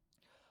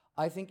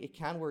 I think it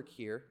can work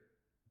here,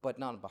 but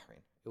not in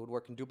Bahrain. It would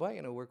work in Dubai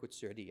and it would work with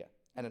Saudiya.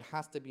 And it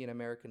has to be an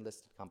American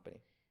listed company.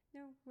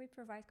 No, we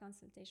provide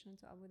consultation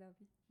to Abu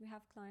Dhabi. We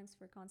have clients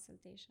for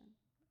consultation.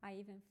 I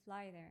even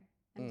fly there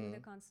and do the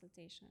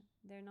consultation.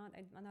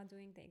 I'm not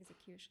doing the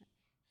execution.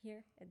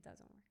 Here, it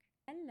doesn't work.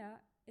 Allah,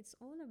 it's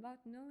all about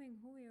knowing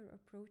who you're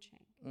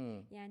approaching.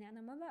 يعني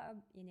أنا ما بقى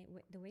يعني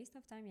the waste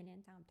of time اللي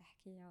أنت عم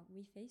تحكيها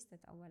we faced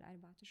it أول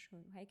 4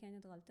 أشهر وهي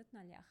كانت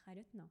غلطتنا اللي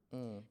أخرتنا.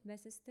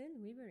 بس still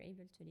we were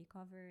able to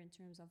recover in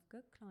terms of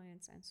good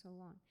clients and so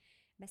on.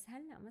 بس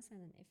هلا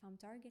مثلا if I'm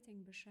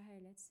targeting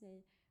بالشهر let's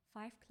say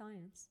 5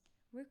 clients,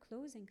 we're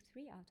closing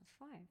 3 out of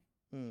 5.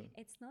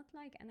 It's not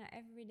like أنا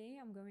every day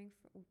I'm going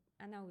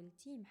أنا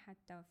والteam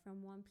حتى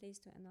from one place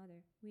to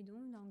another. We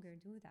no longer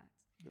do that.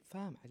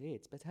 Fam,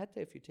 عليك. But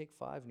حتى if you take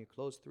 5 and you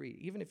close 3,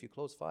 even if you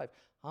close 5,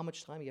 how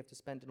much time you have to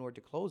spend in order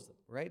to close them,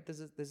 right?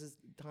 This is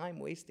time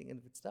wasting in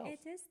itself.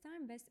 It is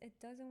time, but it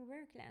doesn't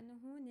work لأنه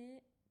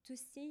هون to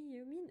see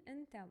you مين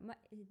أنت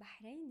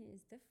البحريني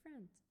is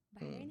different.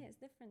 Bahraini is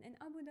different. In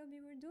Abu Dhabi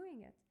we're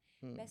doing it.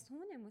 بس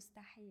هون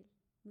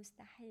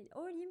مستحيل.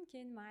 أو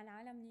يمكن مع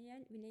العالم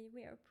اللي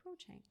we're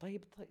approaching.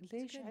 طيب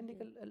ليش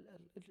عندك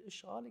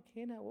الإشغالك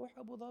هنا وروح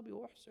أبو ظبي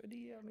وروح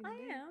السعودية؟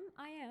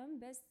 I am,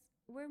 but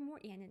we're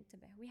more يعني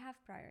انتبه. We have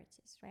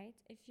priorities, right?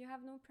 If you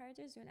have no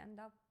priorities, you'll end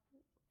up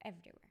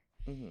everywhere.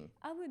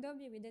 Abu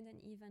Dhabi, we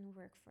didn't even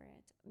work for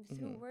it.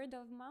 Through word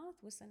of mouth,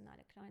 وصلنا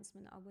لclients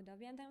من Abu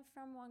Dhabi, and then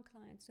from one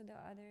client to the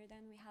other,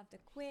 then we have the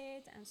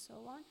Kuwait and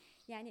so on.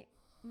 يعني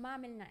ما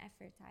عملنا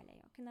effort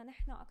عليه. كنا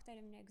نحن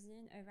أكتر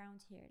مركزين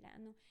around here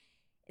لأنه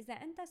إذا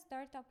أنت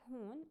ستارت اب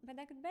هون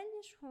بدك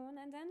تبلش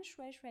هون and then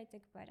شوي شوي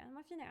تكبر. أنا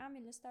ما فيني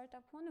أعمل الستارت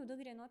اب هون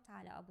ودغري نط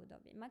على أبو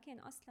ظبي. ما كان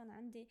أصلا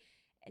عندي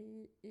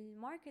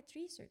الماركت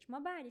ريسيرش، ما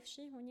بعرف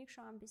شيء هونيك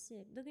شو عم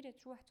بيصير، دغري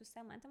تروح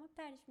تسمع أنت ما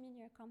بتعرف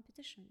مين your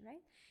competition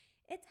right.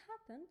 it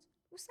happened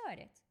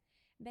وصارت.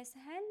 بس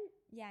هل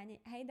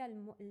يعني هيدا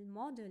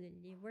الموديل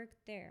اللي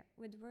worked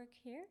there would work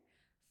here؟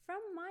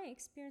 from my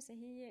experience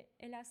هي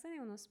إلى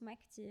سنة ونص ما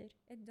كتير.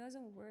 it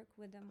doesn't work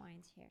with the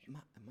mind here.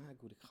 ما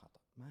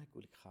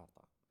أقولك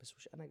خطأ بس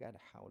وش أنا قاعد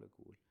أحاول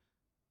أقول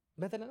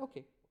مثلا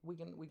okay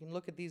we can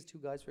look at these two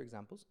guys for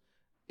examples.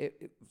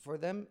 For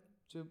them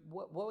to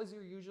what was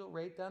your usual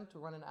rate then to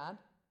run an ad?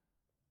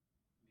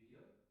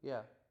 Video?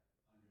 Yeah.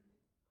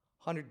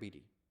 100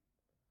 BD.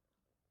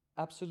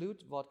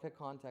 Absolute Vodka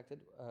contacted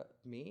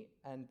me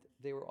and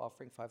they were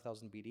offering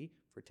 5,000 BD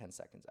for 10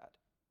 seconds ad.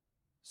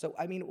 So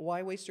I mean,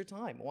 why waste your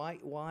time?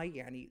 Why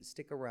يعني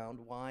stick around?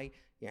 Why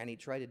يعني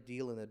try to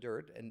deal in the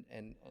dirt?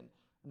 And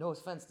no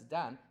offense to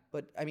Dan,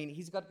 but I mean,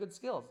 he's got good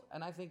skills,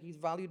 and I think he's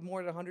valued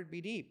more than 100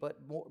 BD, but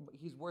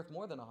he's worth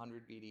more than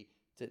 100 BD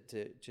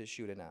to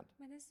shoot an ad.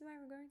 But this is why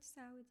we're going to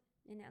Saudi.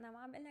 يعني أنا ما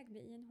عم بقول لك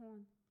باقيين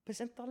هون.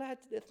 بس أنت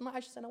طلعت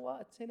 12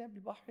 سنوات هنا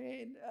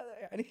بالبحرين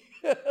يعني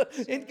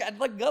أنت قاعد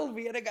تضق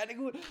قلبي أنا قاعد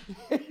أقول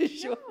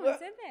شو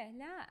انتبه.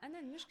 لا أنا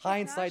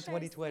المشكلة hindsight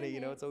 2020 you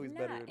know it's always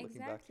better looking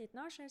back. Exactly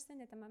 12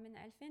 سنة تمام من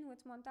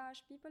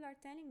 2018 people are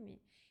telling me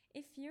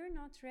if you're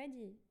not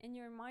ready in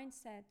your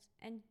mindset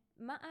and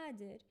ما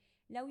قادر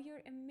لو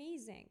you're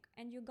amazing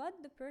and you got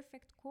the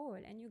perfect call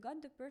and you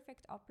got the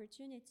perfect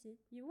opportunity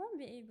you won't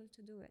be able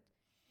to do it.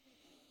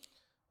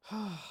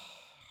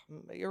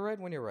 You're right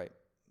when you're right.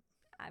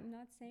 I'm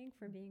not saying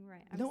for being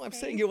right. I'm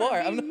saying you are.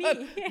 I'm not.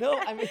 No,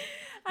 I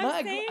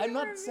mean, I'm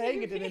not saying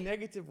it in a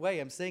negative way.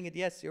 I'm saying it.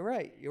 Yes, you're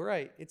right. You're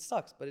right. It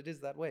sucks, but it is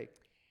that way.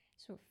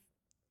 So,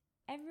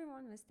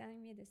 everyone was telling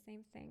me the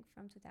same thing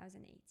from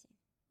 2018.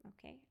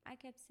 Okay, I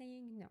kept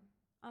saying no.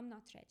 I'm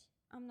not ready.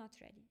 I'm not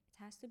ready. It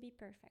has to be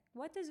perfect.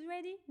 What is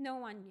ready? No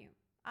one knew.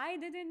 I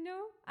didn't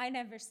know. I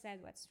never said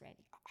what's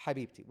ready.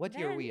 Habibti, what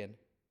year are we in?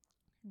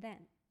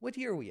 Then. What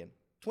year are we in?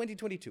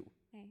 2022.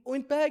 Hey.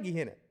 وين باقي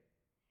هنا?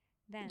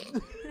 Then.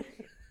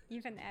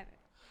 Even ever.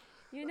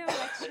 You know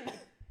what changed?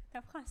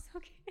 طب خلاص,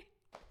 okay.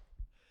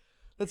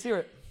 Let's hear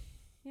it.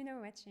 You know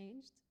what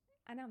changed?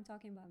 And I'm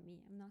talking about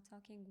me. I'm not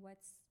talking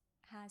what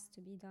has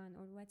to be done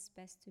or what's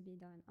best to be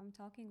done. I'm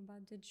talking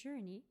about the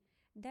journey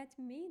that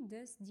made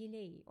this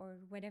delay or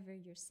whatever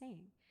you're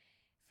saying.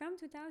 From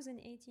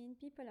 2018,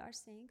 people are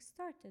saying,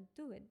 start it,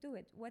 do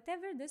it,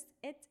 whatever this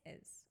it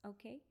is,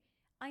 okay?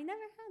 I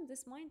never had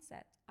this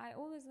mindset. I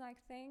always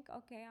think,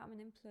 okay, I'm an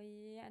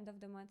employee, end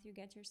of the month you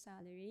get your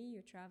salary,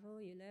 you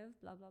travel, you live,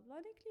 blah, blah, blah,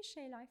 the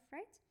cliche life,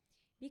 right?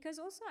 Because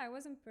also I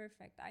wasn't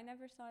perfect. I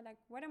never thought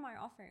what am I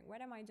offering?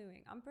 What am I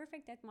doing? I'm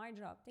perfect at my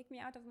job. Take me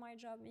out of my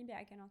job, maybe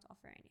I cannot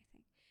offer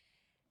anything.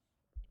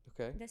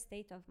 Okay. The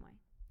state of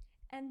mind.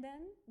 And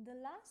then the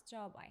last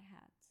job I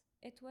had,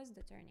 it was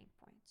the turning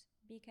point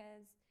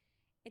because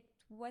it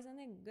wasn't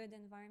a good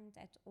environment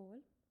at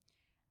all.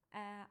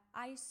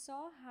 I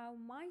saw how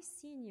my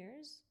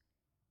seniors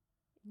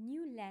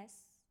knew less,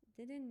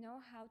 didn't know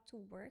how to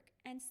work,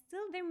 and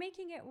still they're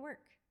making it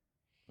work.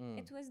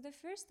 It was the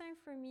first time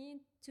for me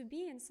to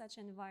be in such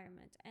an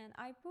environment. And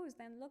I paused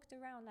and looked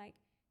around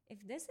if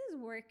this is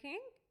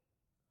working,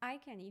 I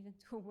can even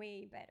do way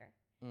better.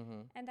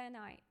 Mm-hmm. And then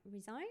I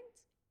resigned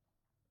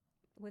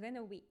within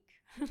a week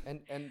and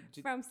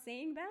from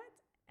saying that.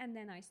 And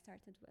then I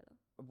started Willow.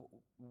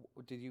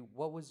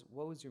 What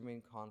was your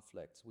main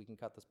conflict? We can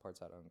cut this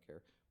parts out, I don't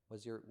care.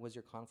 Was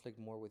your conflict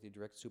more with your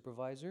direct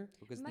supervisor?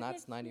 Because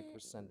that's 90% of the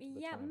time.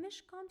 Yeah,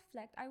 مش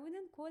conflict. I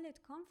wouldn't call it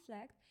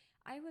conflict.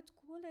 I would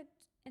call it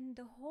in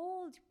the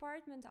whole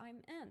department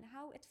I'm in,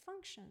 how it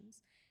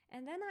functions.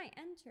 And then I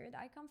entered,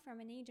 I come from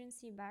an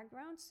agency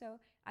background, so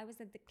I was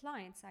at the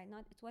client side,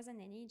 it wasn't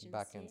an agency.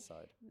 Back end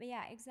side. But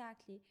yeah,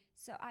 exactly.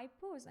 So I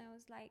paused and I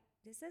was like,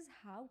 this is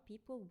how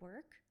people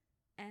work.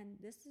 And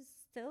this is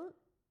still,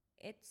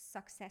 it's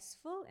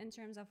successful in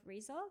terms of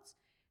results.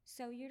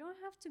 So you don't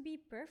have to be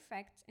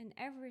perfect in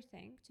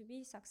everything to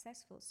be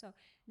successful. So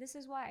this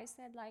is why I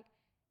said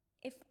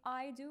if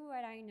I do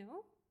what I know,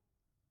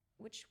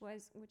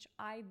 which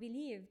I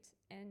believed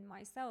in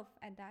myself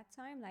at that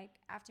time,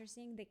 after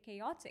seeing the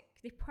chaotic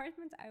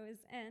department I was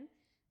in,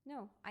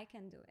 no, I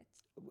can do it.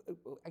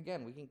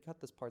 Again, we can cut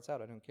this parts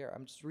out. I don't care.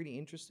 I'm just really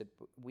interested.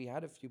 We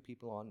had a few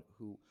people on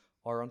who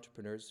are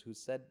entrepreneurs who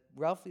said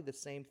roughly the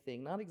same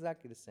thing, not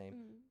exactly the same,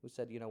 who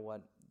said, you know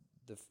what,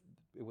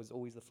 it was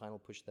always the final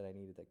push that I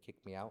needed that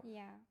kicked me out.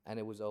 Yeah. And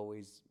it was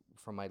always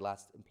from my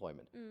last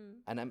employment.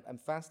 And I'm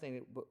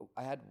fascinated.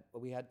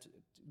 We had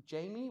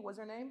Jamie, was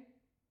her name?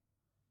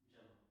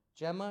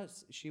 Gemma,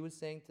 she was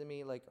saying to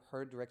me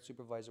her direct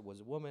supervisor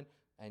was a woman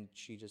and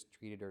she just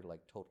treated her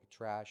like total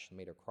trash and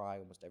made her cry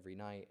almost every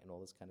night and all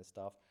this kind of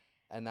stuff.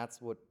 And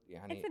that's what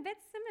it's a bit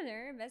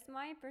similar, but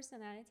my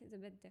personality is a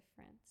bit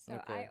different. So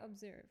okay.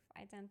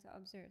 I tend to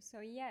observe. So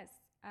yes,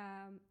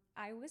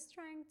 I was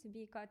trying to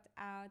be cut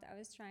out. I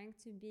was trying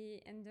to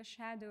be in the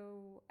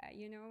shadow,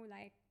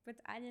 put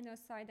Aline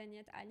aside, and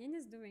yet Aline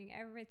is doing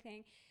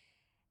everything.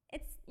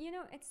 It's,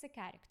 it's a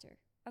character.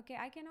 Okay,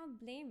 I cannot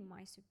blame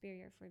my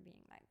superior for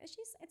being like this.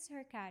 It's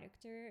her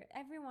character.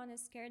 Everyone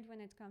is scared when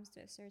it comes to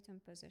a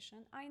certain position.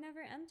 I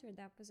never entered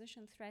that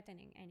position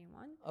threatening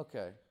anyone.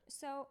 Okay.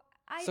 So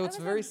So I it's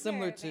was very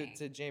similar observing.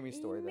 to Jamie's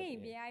story. Then,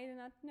 Maybe, yeah. I do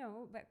not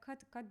know, but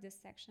cut this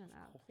section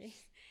out,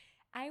 please.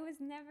 I was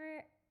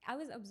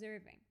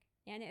observing.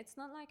 And it's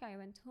not like I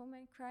went home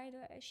and cried.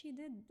 She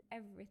did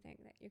everything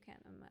that you can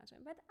imagine.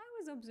 But I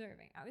was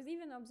observing. I was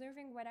even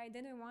observing what I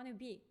didn't want to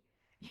be.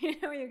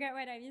 You get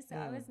what I mean? So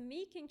I was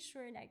making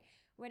sure, like,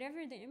 whatever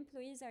the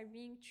employees are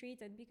being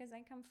treated, because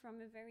I come from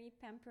a very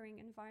pampering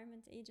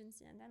environment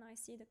agency, and then I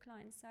see the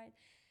client side.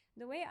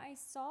 The way I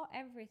saw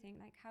everything,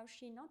 like how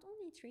she not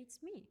only treats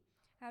me,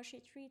 how she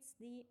treats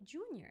the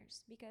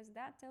juniors, because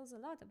that tells a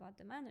lot about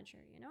the manager,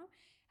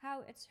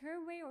 how it's her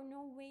way or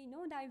no way,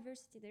 no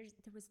diversity. There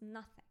was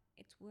nothing.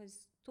 It was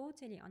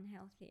totally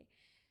unhealthy.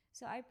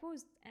 So I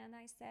paused and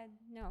I said,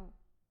 no,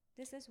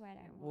 this is what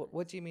I want.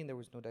 What do you mean there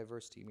was no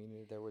diversity? You mean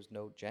there was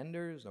no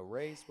genders, no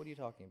race? What are you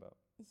talking about?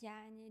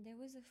 يعني there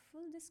was a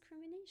full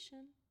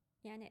discrimination.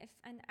 يعني if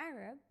an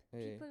Arab,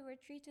 people were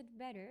treated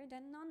better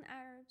than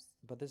non-Arabs.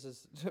 But this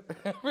is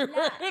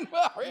everywhere in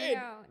Bahrain.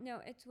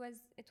 No, it was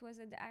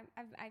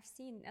I've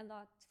seen a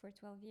lot for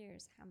 12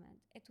 years, Hamad.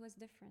 It was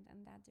different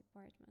in that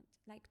department,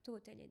 like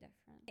totally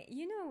different.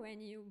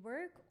 When you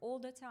work all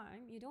the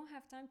time, you don't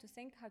have time to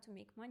think how to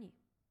make money.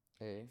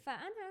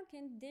 فأنا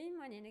كنت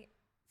دايما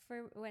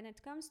for when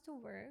it comes to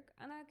work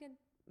أنا كنت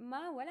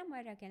ما ولا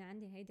مرة كان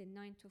عندي هيدا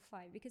 9 to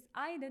 5 because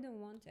I didn't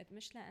want it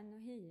مش لأنه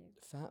هي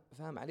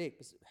فاهم عليك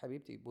بس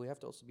حبيبتي we have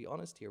to also be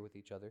honest here with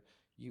each other.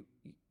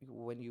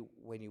 When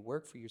you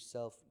work for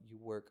yourself, you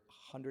work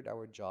a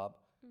 100-hour job,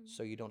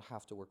 so you don't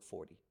have to work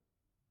 40.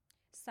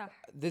 صح.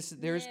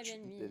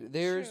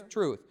 There's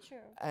truth.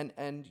 True.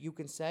 And you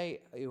can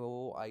say,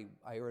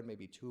 I earn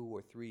maybe 2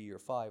 or 3 or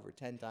 5 or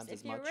 10 times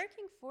as much. If you're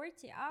working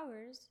 40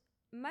 hours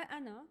ما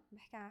أنا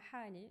بحكي على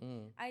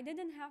حالي I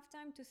didn't have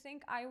time to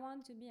think I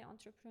want to be an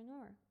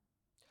entrepreneur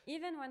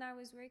even when I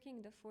was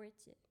working the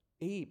 40.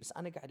 بس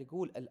أنا قاعد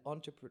أقول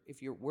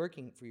if you're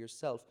working for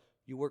yourself,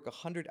 you work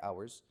 100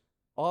 hours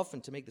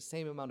often to make the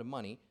same amount of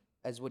money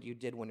as what you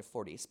did when you're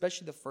 40,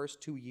 especially the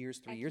first 2 years,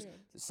 3 years.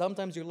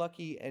 Sometimes you're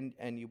lucky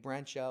and you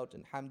branch out,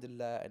 and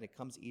alhamdulillah, and it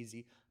comes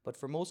easy. But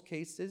for most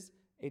cases,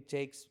 it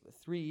takes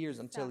 3 years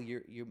until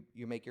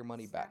you make your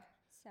money back.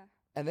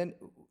 And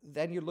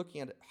then you're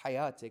looking at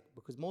hayatik,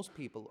 because most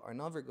people are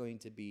never going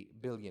to be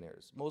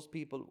billionaires. Most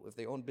people, if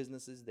they own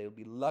businesses, they'll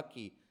be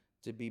lucky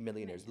to be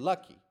millionaires.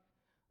 Lucky.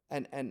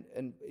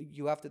 And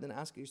you have to then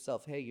ask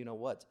yourself, hey, you know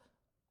what?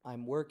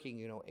 I'm working,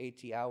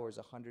 80 hours,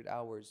 100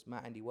 hours. ما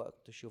عندي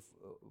وقت تشوف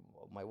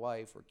my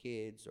wife or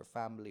kids or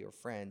family or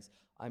friends.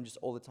 I'm just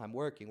all the time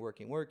working.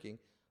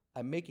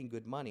 I'm making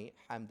good money,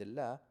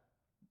 alhamdulillah.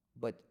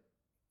 But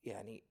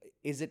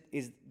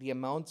is the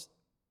amount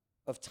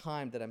of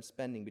time that I'm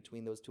spending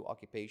between those two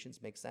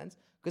occupations make sense?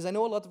 Because I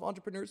know a lot of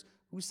entrepreneurs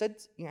who said,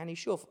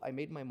 شوف, I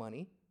made my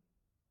money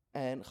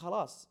and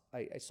خلاص,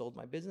 I sold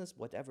my business,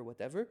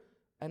 whatever,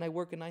 and I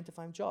work a 9 to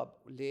 5 job.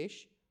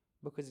 ليش?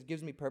 Because it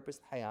gives me purpose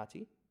in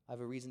حياتي. I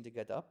have a reason to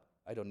get up.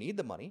 I don't need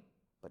the money,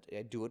 but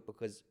I do it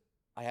because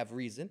I have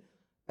reason.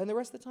 And the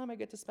rest of the time I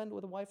get to spend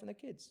with the wife and the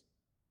kids.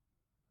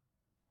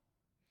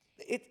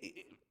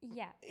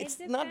 It's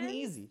not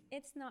easy.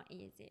 It's not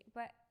easy,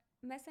 but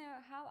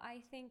مثلا how I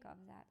think of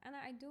that, and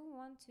I do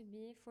want to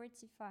be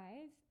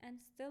 45 and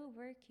still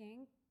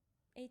working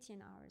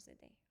 18 hours a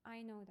day.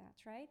 I know that,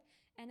 right?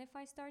 And if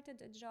I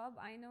started a job,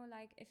 I know,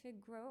 like, if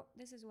it grow,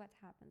 this is what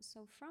happens.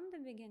 So from the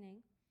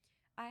beginning,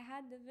 I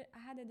had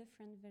a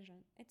different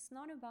vision. It's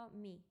not about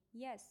me.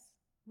 Yes,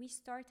 we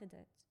started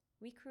it,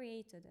 we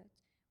created it.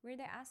 We're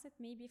the asset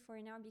maybe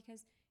for now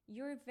because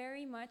you're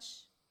very much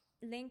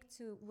linked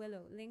to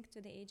Willow, linked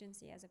to the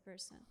agency as a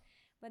person.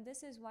 But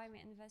this is why we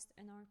invest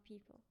in our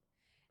people.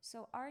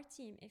 So our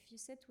team, if you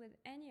sit with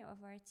any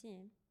of our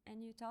team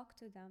and you talk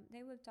to them,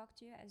 they will talk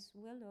to you as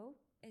Willow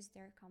is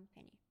their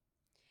company.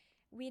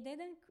 We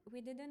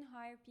didn't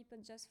hire people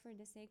just for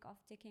the sake of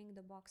ticking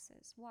the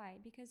boxes. Why?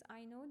 Because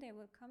I know there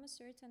will come a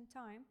certain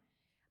time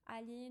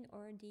Aline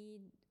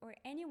or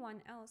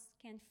anyone else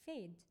can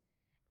fade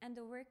and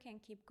the work can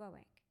keep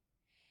going.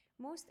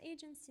 Most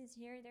agencies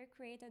here, they're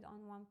created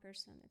on one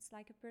person. It's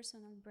like a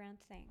personal brand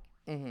thing.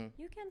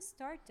 You can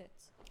start it.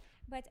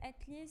 But at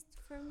least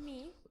for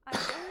me, I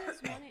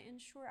always want to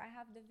ensure I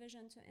have the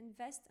vision to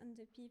invest in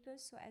the people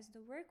so as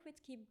the work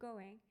would keep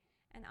going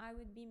and I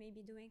would be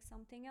maybe doing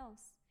something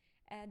else.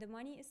 The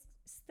money is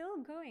still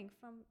going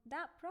from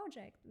that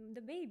project,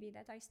 the baby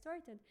that I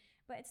started,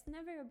 but it's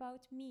never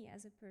about me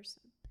as a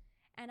person.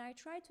 And I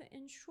try to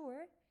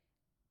ensure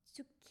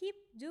to keep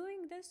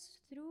doing this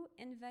through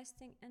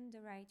investing in the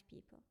right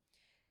people.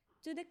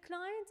 To the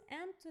client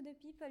and to the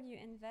people you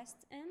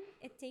invest in,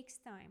 it takes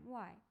time.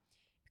 Why?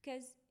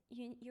 Because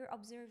you're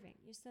observing,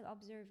 you're still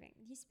observing.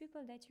 These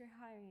people that you're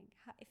hiring,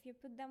 if you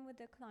put them with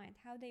the client,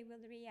 how they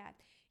will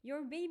react.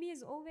 Your baby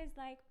is always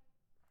like,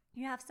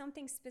 you have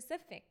something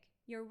specific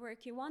your work.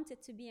 You want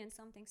it to be in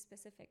something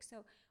specific. So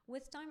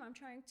with time, I'm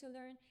trying to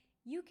learn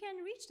you can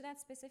reach that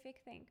specific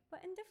thing, but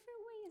in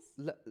different ways.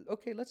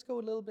 Okay, let's go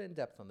a little bit in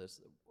depth on this.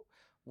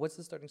 What's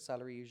the starting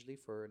salary usually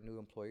for a new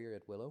employer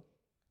at Willow?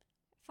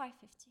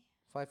 550.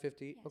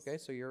 550. Yes. Okay,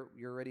 so you're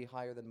already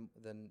higher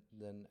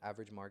than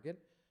average market.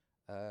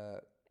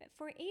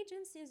 For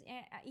agencies,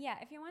 yeah,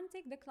 if you want to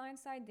take the client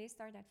side, they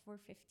start at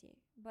 450.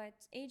 But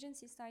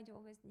agency side, you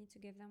always need to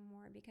give them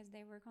more because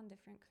they work on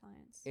different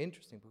clients.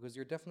 Interesting, because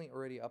you're definitely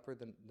already upper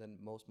than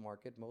most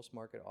market. Most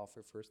market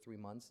offer first 3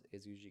 months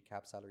is usually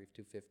cap salary of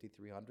 250,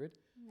 300.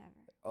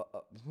 Never.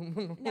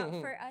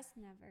 No, for us,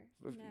 never.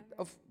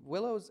 Never.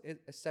 Willow's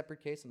a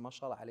separate case, and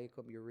mashallah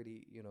alaikum, you're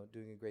really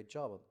doing a great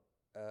job.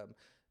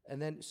 And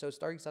then, so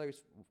starting salary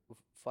is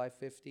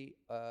 550.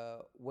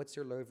 What's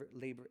your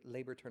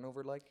labor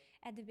turnover like?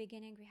 At the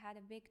beginning, we had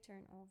a big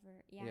turnover.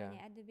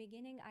 Yeah. At the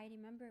beginning, I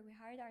remember we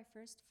hired our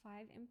first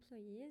 5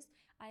 employees.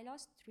 I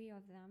lost 3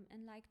 of them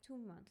in like 2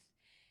 months.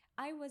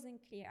 I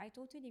wasn't clear. I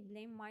totally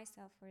blame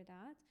myself for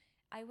that.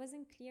 I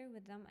wasn't clear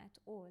with them at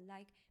all.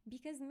 Like,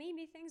 because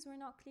maybe things were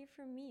not clear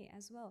for me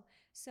as well.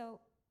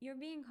 So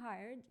you're being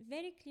hired,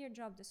 very clear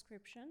job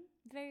description,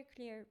 very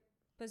clear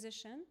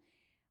position,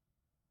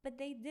 but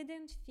they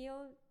didn't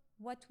feel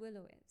what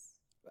Willow is.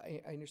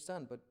 I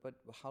understand, but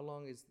how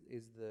long is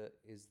the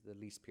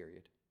lease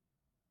period?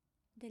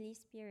 The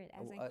lease period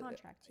as a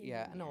contract.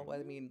 Yeah, no,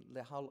 I mean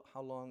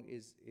how long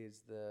is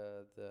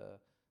the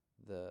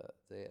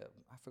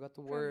I forgot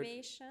the word.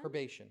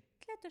 Probation.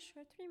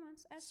 3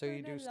 months. So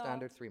you do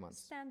standard 3 months.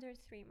 Standard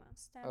 3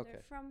 months.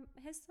 Standard from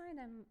his side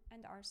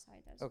and our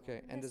side as well.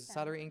 Okay, and does the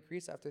salary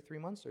increase after 3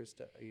 months, or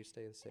you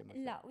stay the same?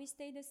 لا, we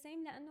stay the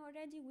same. لأنه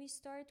already we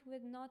start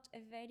with not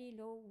a very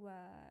low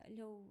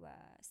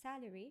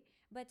salary,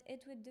 but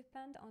it would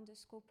depend on the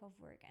scope of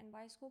work. And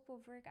by scope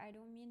of work, I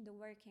don't mean the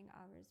working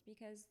hours,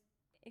 because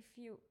if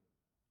you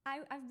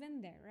I've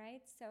been there,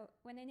 right? So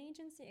when an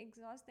agency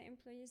exhausts the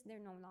employees, they're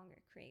no longer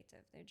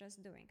creative. They're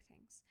just doing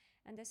things.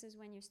 And this is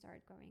when you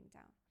start going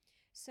down.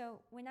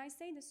 So when I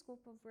say the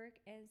scope of work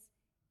is,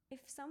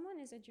 if someone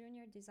is a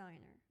junior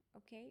designer,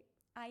 okay,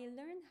 I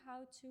learn how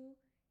to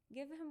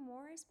give him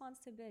more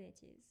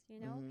responsibilities,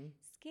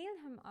 scale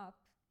him up.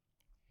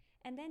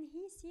 And then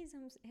he sees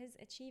his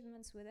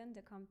achievements within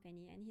the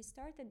company, and he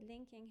started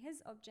linking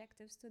his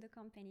objectives to the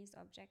company's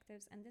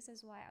objectives. And this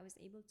is why I was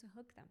able to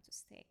hook them to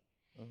stay.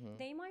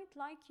 They might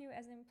like you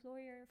as an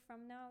employer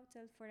from now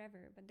till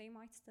forever, but they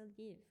might still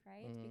leave,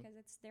 right? Because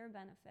it's their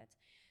benefit.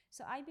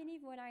 So I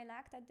believe what I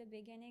lacked at the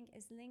beginning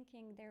is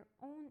linking their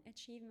own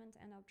achievement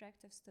and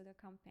objectives to the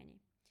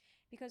company.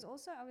 Because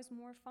also I was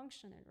more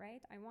functional,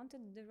 right? I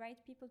wanted the right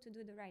people to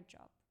do the right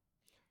job.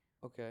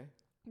 Okay.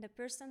 The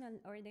personal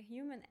or the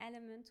human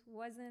element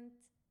wasn't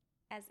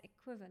as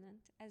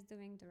equivalent as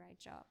doing the right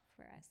job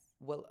for us.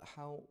 Well,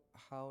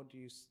 how do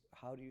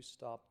you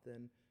stop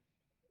then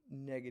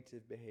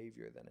negative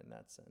behavior then in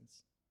that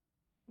sense?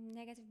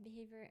 Negative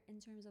behavior in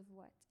terms of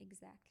what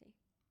exactly?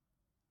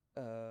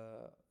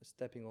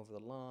 Stepping over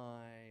the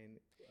line,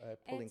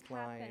 pulling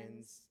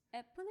clients.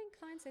 Pulling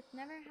clients, it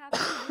never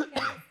happens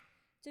because,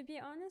 to be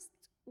honest,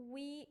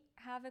 we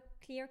have a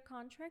clear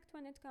contract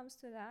when it comes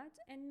to that,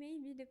 and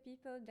maybe the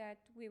people that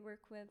we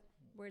work with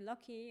were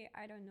lucky.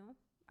 I don't know.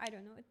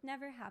 It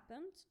never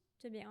happened,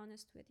 to be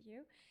honest with you.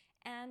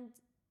 And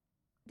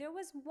there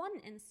was one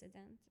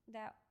incident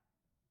that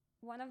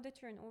one of the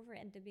turnover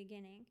at the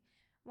beginning,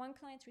 one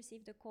client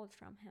received a call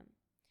from him.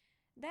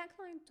 That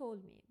client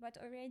told me, but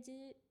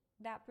already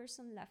that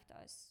person left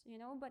us,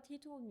 but he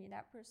told me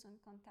that person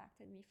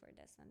contacted me for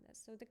this and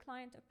this. So the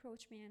client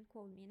approached me and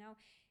called me. Now,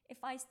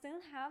 if I still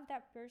have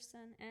that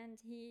person and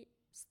he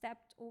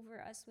stepped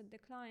over us with the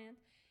client,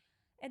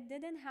 it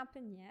didn't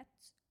happen yet.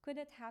 Could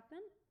it happen?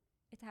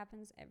 It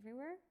happens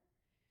everywhere.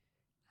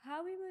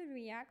 How we will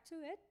react to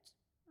it,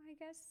 I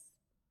guess,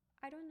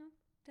 I don't know.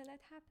 Till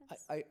it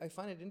happens. I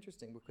find it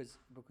interesting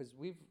because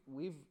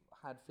we've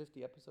had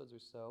 50 episodes or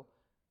so,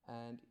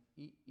 and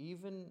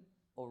even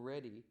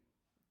already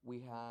we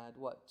had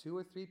 2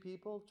 or 3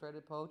 people try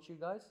to poach you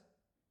guys.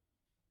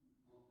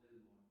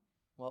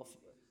 Well,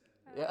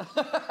 yeah.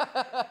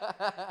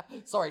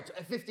 Sorry,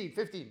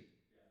 15.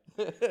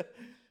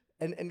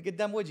 and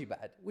قدام وجهي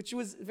بعد, which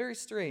was very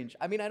strange.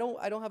 I mean, I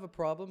don't have a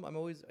problem. I'm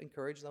always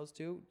encouraging those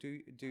two.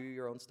 Do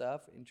your own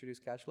stuff, introduce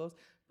cash flows.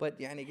 But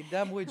يعني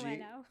قدام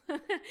وجهي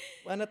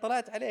وأنا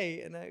طلعت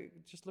عليه and I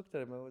just looked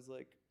at him. I was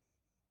like,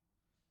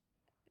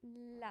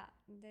 لا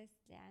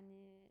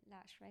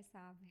لا شوي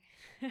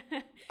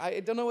صعبة. I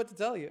don't know what to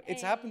tell you.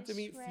 It's happened to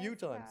me a few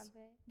times.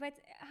 But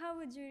how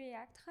would you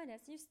react?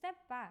 خلاص, you step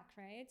back,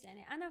 right?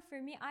 يعني أنا for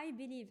me, I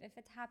believe if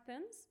it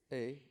happens,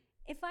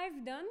 if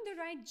I've done the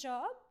right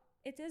job,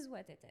 it is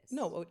what it is.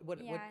 No,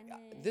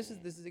 this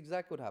is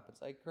exactly what happens.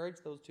 I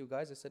encouraged those 2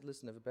 guys. I said,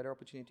 listen, if a better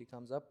opportunity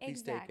comes up,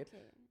 please take it.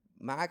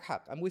 معك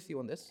حق. I'm with you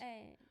on this.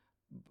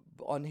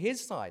 On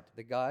his side,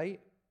 the guy,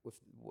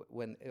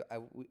 when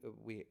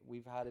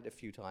we've had it a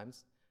few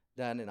times,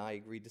 Dan and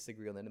I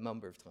disagree on it a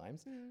number of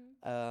times.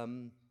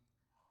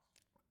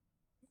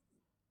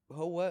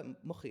 هو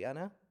مخي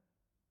أنا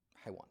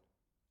حيوان.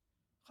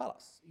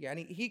 خلاص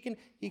يعني he can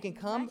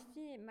ما come.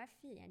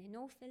 في يعني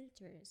no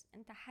filters.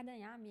 انت حدا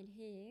يعمل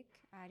هيك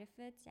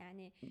عرفت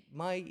يعني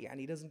ما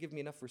يعني he doesn't give me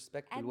enough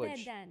respect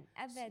بالوجه.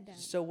 ابدا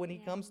So when he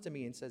comes to me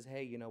يعني and says,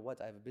 hey, you know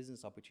what, I have a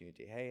business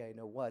opportunity. Hey, I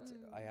know what,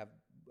 I have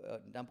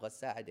نبغى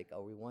نساعدك,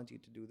 or we want you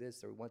to do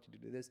this, or we want you to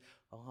do this.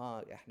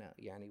 احنا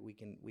يعني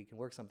we can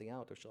work something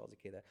out or شغل زي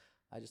كده.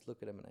 I just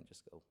look at him and I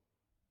just go,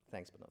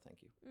 thanks but no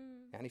thank you.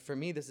 يعني for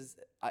me this is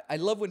I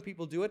love when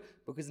people do it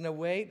because in a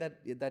way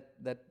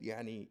that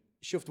يعني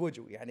شفت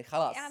وجهه يعني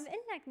خلاص. عم بقول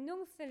لك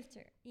no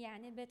filter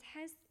يعني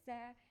بتحس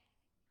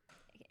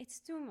it's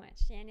too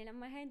much يعني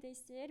لما هيدا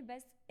يصير.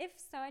 بس if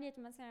صارت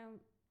مثلا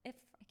if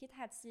أكيد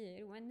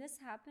حتصير when this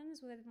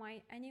happens with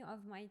any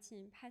of my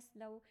team بحس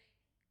لو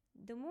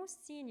the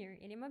most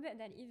senior اللي ما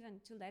بقدر even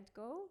to let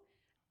go,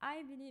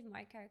 I believe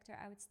my character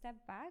I would step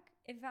back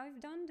if I've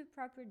done the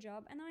proper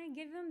job and I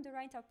give him the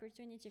right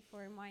opportunity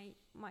for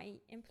my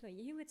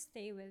employee, he would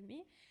stay with me.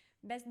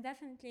 But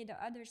definitely the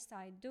other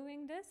side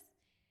doing this,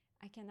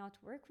 I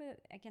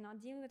cannot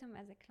deal with him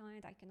as a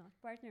client, I cannot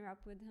partner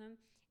up with him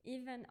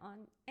even on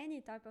any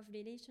type of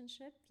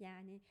relationship.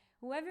 يعني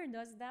whoever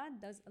does that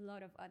does a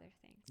lot of other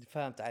things.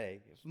 فهمت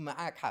علي,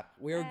 معك حق,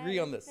 we agree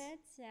on this.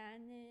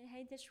 يعني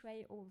هيدا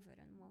شوي over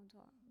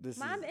الموضوع. This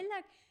ما عم is بقول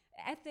لك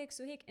ethics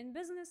وهيك in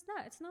business.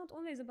 لا, it's not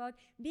always about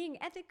being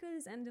ethical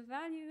and the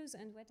values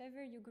and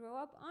whatever you grow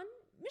up on.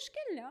 مش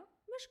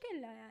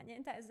كلها يعني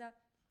انت اذا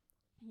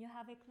you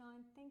have a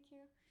client, thank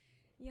you,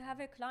 you have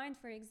a client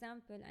for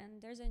example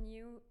and there's a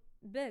new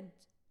bid.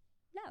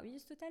 لا, we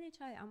used to tell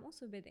each other I'm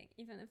also bidding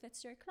even if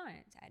it's your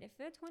client.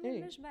 عرفت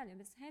هون مش بالي.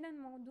 بس هذا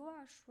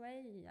الموضوع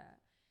شوي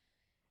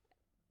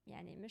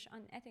يعني مش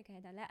unethical,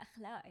 هذا لا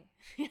أخلاقي.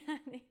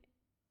 يعني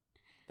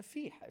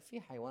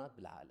في حيوانات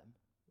بالعالم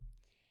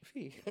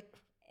في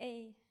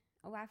ايه,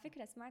 وعلى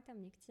فكرة سمعتها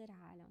من كتير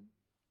عالم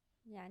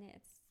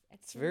يعني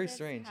it's very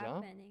strange,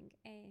 happening.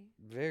 ايه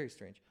very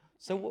strange.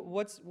 So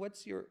what's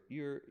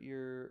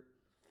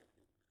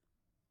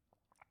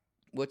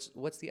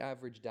what's the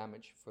average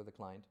damage for the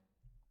client?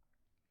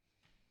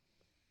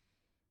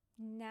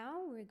 Now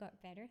we got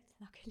better,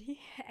 luckily.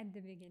 At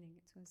the beginning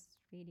it was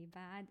really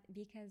bad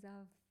because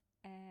of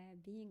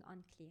being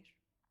unclear.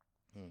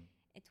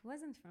 It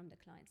wasn't from the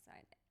client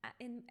side.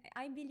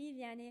 I believe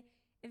يعني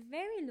a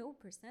very low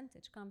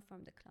percentage come from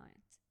the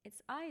client.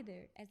 It's either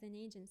as an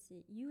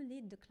agency you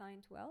lead the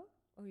client well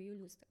or you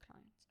lose the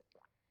client.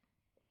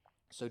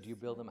 So do you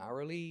bill them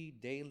hourly,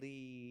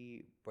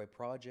 daily, by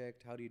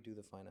project? How do you do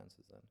the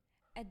finances then?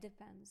 It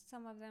depends.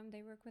 Some of them,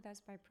 they work with us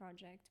by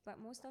project, but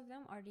most of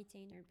them are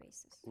retainer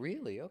basis.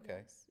 Really?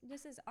 Okay. Yes.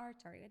 This is our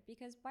target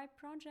because by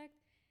project...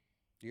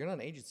 You're not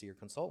an agency, you're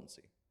a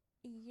consultancy.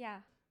 Yeah.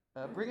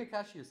 Bring a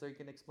cashier so you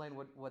can explain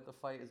what the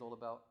fight is all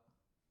about.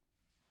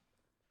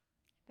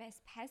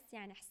 بس بحس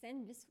يعني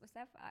حسين بس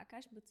وصفقة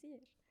كاش بطير.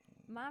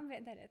 ما عم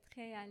بقدر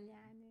أتخيل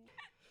يعني.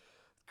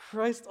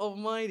 Christ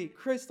Almighty.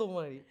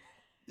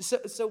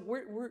 So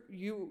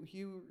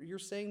you're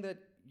saying that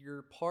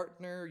your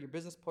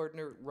business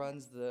partner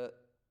runs the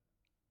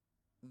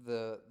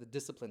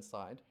discipline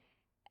side.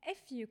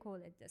 If you call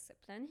it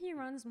discipline, he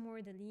runs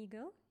more the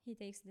legal. He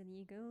takes the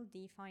legal,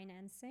 the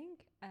financing,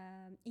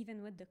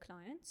 even with the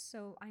client. So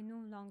I no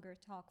longer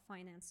talk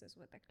finances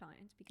with the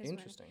client because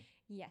interesting.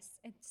 Yes,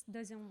 it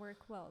doesn't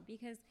work well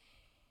because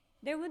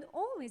there would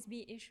always be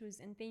issues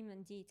in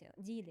payment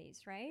delays,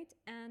 right?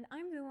 And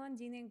I'm the one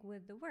dealing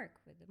with the work,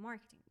 with the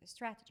marketing, the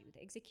strategy, with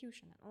the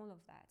execution, and all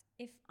of that.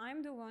 If I'm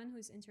the one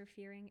who's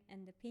interfering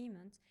in the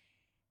payment,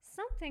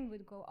 something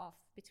would go off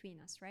between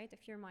us, right?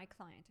 If you're my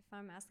client, if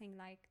I'm asking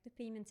like the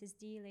payment is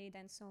delayed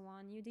and so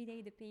on, you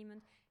delay the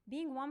payment.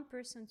 Being one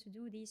person to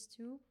do these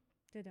two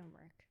didn't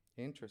work.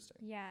 Interesting.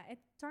 Yeah,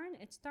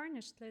 it's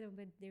tarnished a little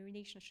bit the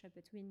relationship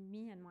between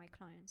me and my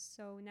clients.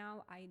 So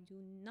now I do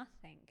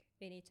nothing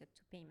related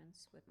to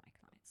payments with my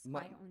clients.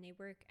 I only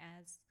work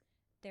as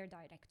their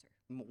director.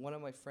 One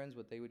of my friends,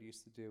 what they would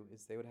used to do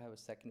is they would have a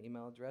second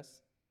email address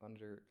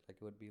under, like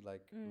it would be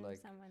like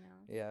someone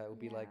else. Yeah, it would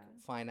be like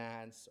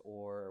finance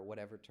or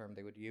whatever term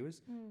they would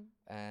use,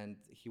 and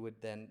he would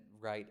then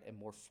write a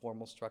more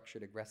formal,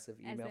 structured, aggressive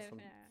email from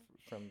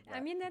that. I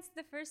mean, that's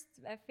the first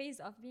phase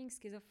of being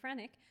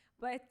schizophrenic,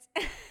 but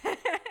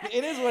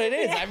it is what it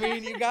is. I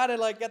mean, you gotta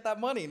like get that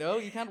money, no?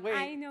 You can't wait.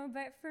 I know,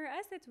 but for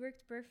us it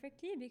worked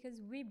perfectly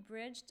because we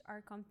bridged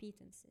our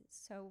competencies.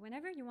 So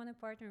whenever you want to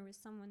partner with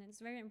someone, it's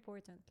very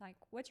important, like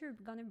what you're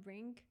gonna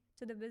bring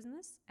to the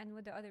business and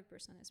what the other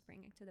person is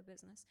bringing to the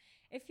business.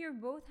 If you're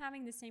both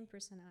having the same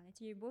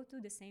personality, you both do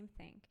the same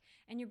thing,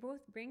 and you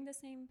both bring the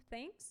same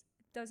things,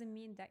 it doesn't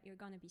mean that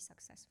you're gonna be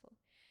successful.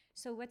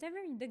 So whatever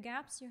the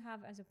gaps you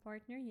have as a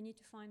partner, you need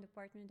to find a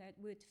partner that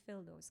would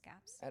fill those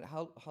gaps. And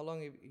how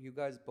long have you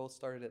guys both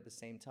started at the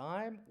same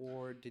time,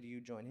 or did you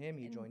join him,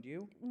 he joined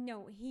you?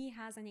 No, he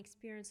has an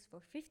experience for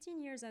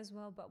 15 years as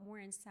well, but more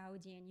in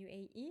Saudi and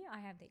UAE. I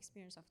have the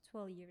experience of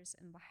 12 years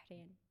in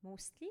Bahrain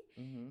mostly,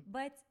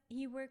 but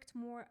he worked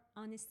more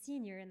on a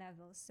senior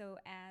level, so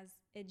as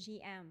a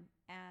GM,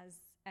 as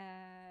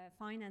a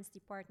finance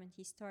department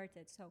he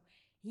started. So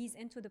he's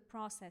into the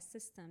process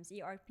systems,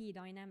 ERP,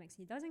 Dynamics.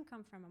 He doesn't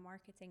come from a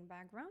marketing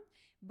background,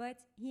 but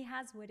he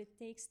has what it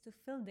takes to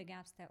fill the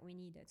gaps that we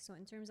needed. So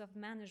in terms of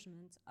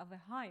management, of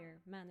a higher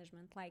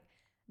management, like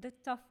the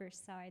tougher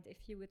side, if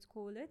you would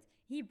call it,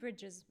 he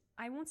bridges,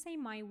 I won't say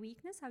my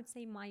weakness, I would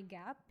say my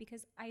gap,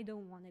 because I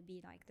don't want to be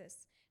like this.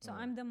 So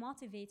I'm the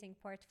motivating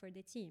part for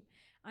the team.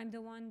 I'm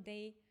the one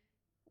they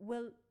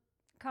will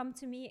come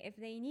to me if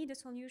they need a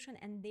solution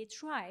and they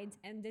tried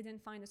and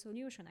didn't find a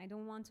solution. I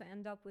don't want to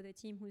end up with a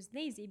team who's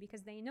lazy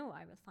because they know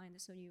I will find a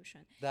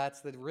solution. That's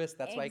the risk.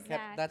 That's why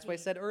that's why I Exactly.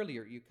 said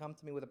earlier, you come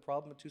to me with a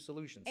problem with two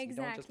solutions. You don't just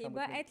Exactly. come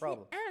But with me with at a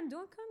problem. and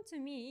don't come to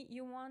me,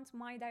 you want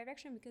my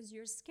direction because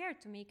you're scared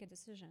to make a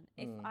decision.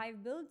 If I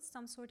build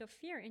some sort of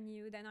fear in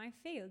you, then I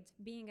failed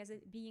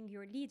being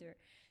your leader.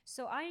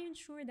 So I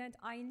ensure that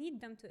I lead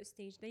them to a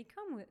stage. They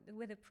come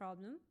with a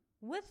problem,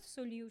 with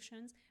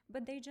solutions,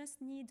 but they just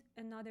need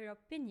another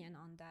opinion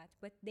on that.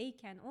 But they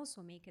can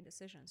also make a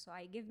decision. So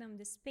I give them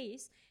the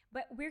space,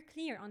 but we're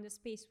clear on the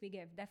space we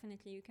give.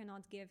 Definitely, you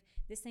cannot give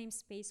the same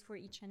space for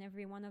each and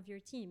every one of your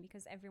team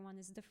because everyone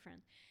is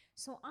different.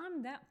 So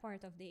I'm that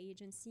part of the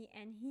agency,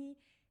 and he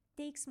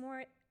takes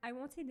more, I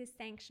won't say the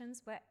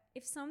sanctions, but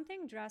if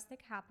something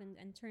drastic happened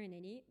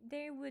internally,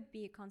 there would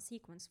be a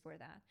consequence for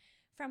that.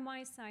 From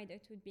my side,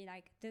 it would be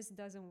like, this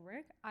doesn't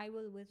work, I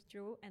will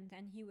withdraw, and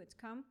then he would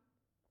come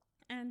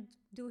and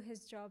do his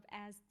job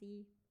as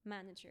the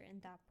manager in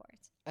that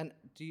part. And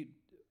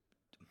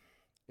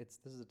this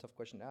is a tough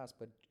question to ask,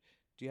 but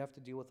do you have to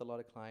deal with a lot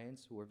of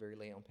clients who are very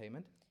late on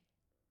payment?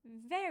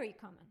 Very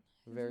common.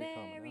 Very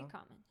common, huh?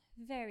 Common.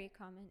 Very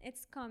common.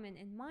 It's common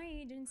in my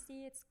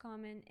agency. It's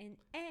common in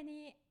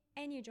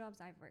any jobs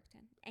I've worked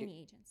in,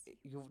 any agency.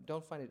 You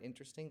don't find it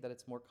interesting that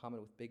it's more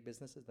common with big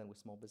businesses than with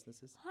small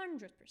businesses?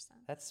 100%.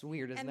 That's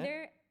weird, isn't And it?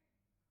 they're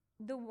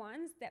the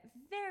ones that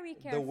very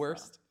careful. The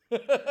worst.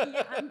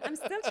 Yeah, I'm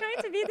still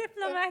trying to be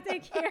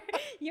diplomatic here.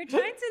 You're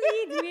trying to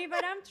lead me,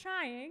 but I'm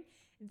trying.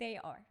 They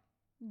are.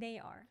 They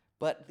are.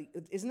 But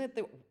isn't it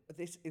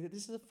this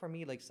is for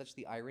me like such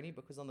the irony,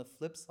 because on the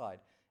flip side,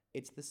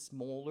 it's the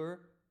smaller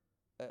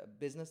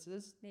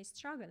businesses. They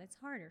struggle. It's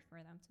harder for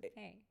them to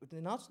pay.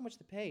 Not so much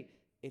to pay,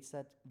 it's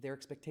that their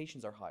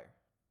expectations are higher.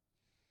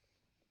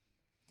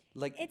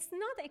 Like It's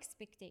not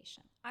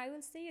expectation. I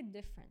will say it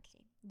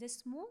differently. The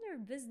smaller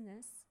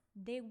business,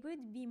 there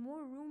would be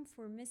more room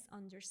for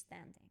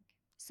misunderstanding.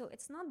 So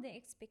it's not the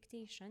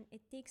expectation.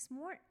 It takes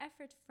more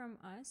effort from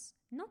us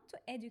not to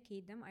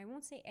educate them. I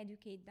won't say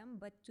educate them,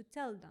 but to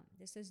tell them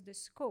this is the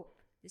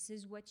scope. This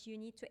is what you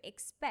need to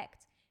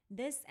expect.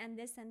 This and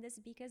this and this,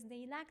 because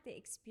they lack the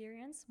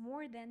experience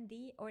more than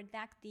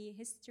lack the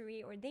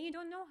history, or they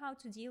don't know how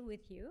to deal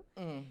with you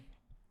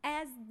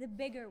as the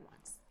bigger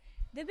ones.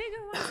 The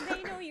bigger ones,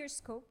 they know your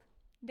scope.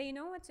 They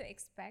know what to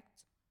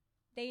expect.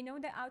 They know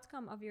the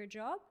outcome of your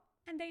job,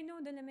 and they know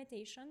the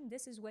limitation.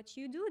 This is what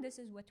you do. This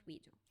is what we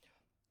do.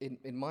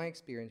 in my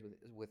experience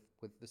with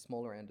the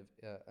smaller end of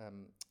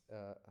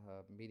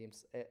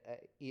mediums,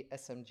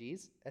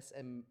 SMGs,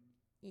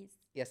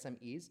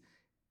 SMEs,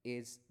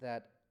 is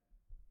that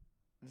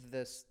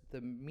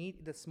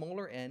the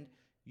smaller end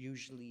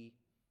usually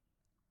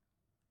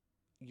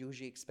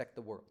expect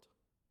the world.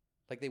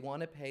 Like they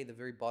want to pay the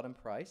very bottom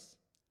price,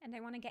 And they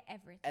want to get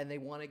everything. and they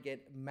want to get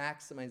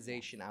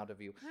maximization out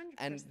of you. 100%.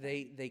 And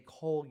they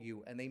call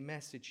you and they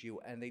message you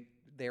and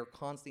they're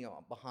constantly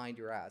behind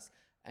your ass.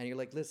 And you're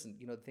like, listen,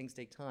 things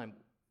take time.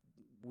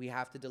 We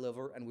have to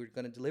deliver, and we're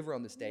going to deliver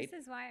on this date.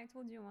 This is why I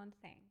told you one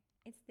thing.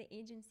 It's the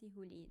agency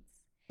who leads.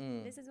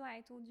 This is why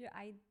I told you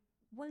I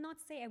will not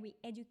say we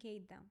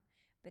educate them,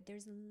 but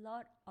there's a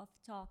lot of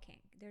talking.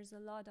 There's a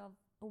lot of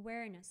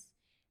awareness.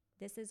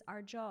 This is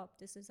our job.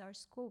 This is our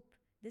scope.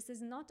 This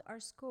is not our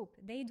scope.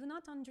 They do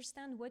not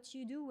understand what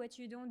you do, what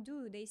you don't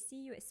do. They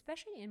see you,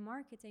 especially in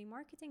marketing.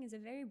 Marketing is a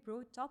very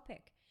broad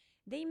topic.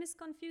 They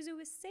misconfuse you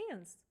with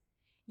sales.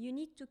 You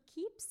need to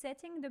keep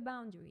setting the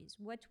boundaries,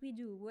 what we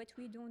do, what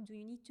we don't do.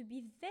 You need to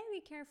be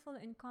very careful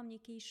in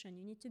communication.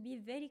 You need to be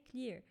very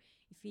clear.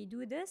 If we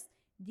do this,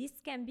 this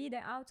can be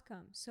the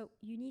outcome. So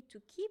you need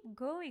to keep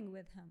going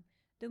with him.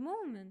 The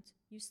moment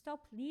you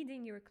stop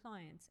leading your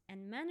client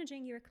and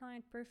managing your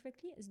client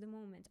perfectly is the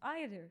moment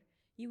either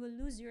you will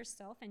lose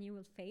yourself and you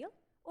will fail,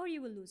 or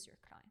you will lose your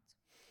client.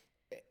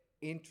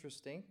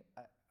 Interesting.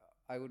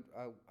 I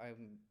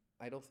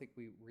don't think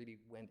we really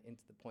went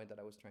into the point that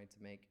I was trying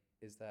to make,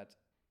 is that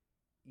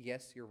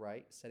yes, you're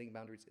right, setting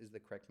boundaries is the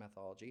correct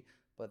methodology,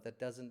 but that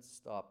doesn't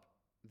stop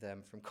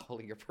them from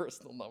calling your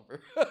personal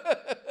number.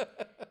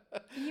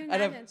 You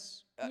And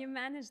you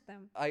manage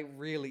them. I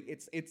really, you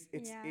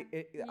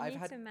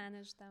need to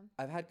manage them.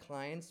 I've had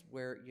clients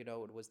where,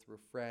 it was through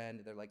a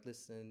friend. They're like,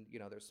 listen,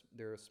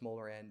 they're a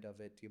smaller end of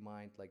it. Do you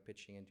mind like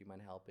pitching in? Do you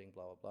mind helping?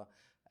 Blah, blah, blah.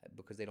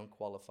 Because they don't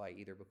qualify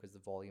either because the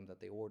volume that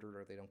they ordered,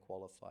 or they don't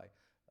qualify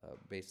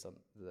based on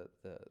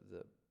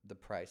the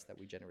price that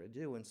we generally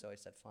do. And so I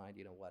said, fine,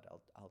 you know what?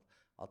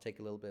 I'll take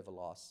a little bit of a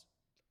loss.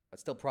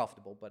 It's still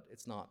profitable, but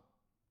it's not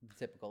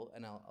typical,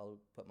 and I'll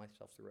put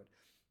myself through it.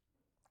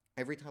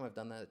 Every time I've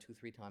done that 2,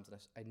 3 times, and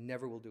I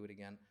never will do it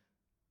again,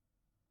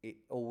 it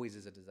always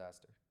is a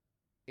disaster.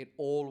 It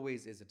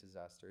always is a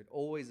disaster. It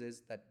always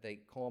is that they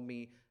call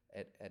me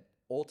at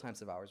all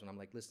times of hours when I'm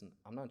like, listen,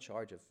 I'm not in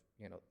charge of,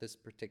 this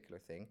particular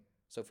thing.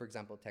 So for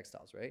example,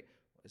 textiles, right?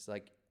 It's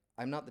like,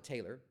 I'm not the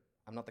tailor,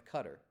 I'm not the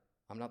cutter,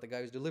 I'm not the guy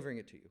who's delivering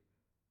it to you,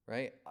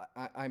 right?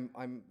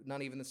 I'm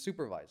not even the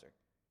supervisor.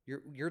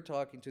 You're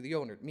talking to the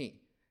owner,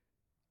 me.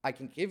 I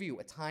can give you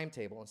a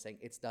timetable and saying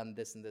it's done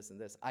this and this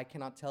and this. I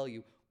cannot tell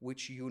you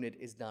which unit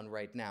is done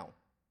right now.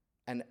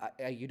 And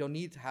you don't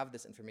need to have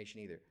this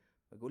information either.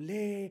 بقول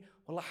ليه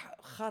والله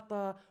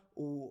خطأ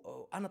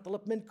وأنا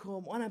طلبت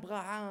منكم وأنا أبغى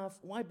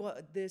أعرف why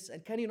bought this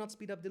and can you not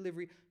speed up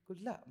delivery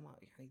قلت لا ما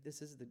يعني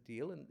this is the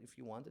deal and if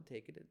you want to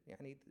take it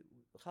يعني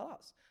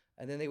خلاص.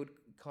 And then they would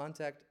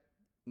contact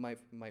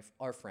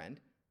our friend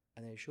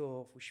and they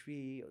شوف وش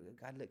فيه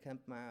قاعد لك كامب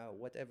مع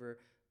whatever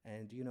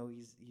and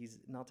he's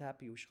not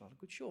happy وش قال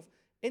قلت شوف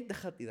أنت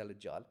دخلتني ذا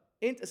الرجال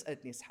أنت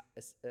سألتني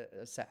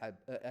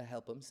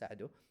help him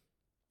ساعده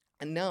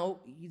and now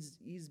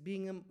he's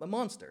being a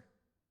monster.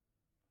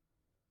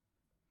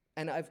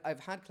 And I've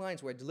had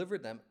clients where I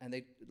delivered them and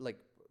they like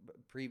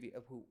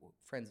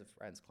friends of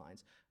friends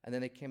clients, and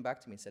then they came back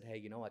to me and said, hey,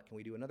 you know what, can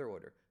we do another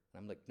order?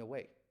 And I'm like, no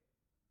way.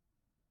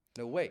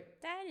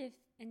 That if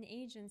in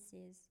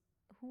agencies,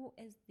 who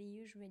is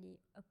usually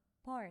a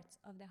part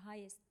of the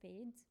highest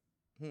paid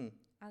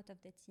out of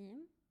the team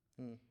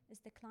is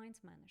the client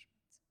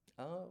management.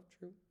 Oh,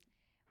 true.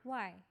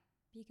 Why?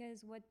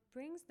 Because what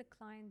brings the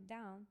client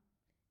down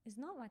is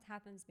not what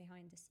happens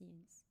behind the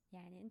scenes.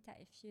 يعني أنت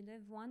if you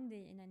live one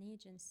day in an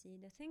agency,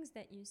 the things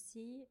that you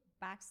see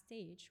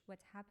backstage, what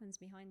happens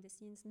behind the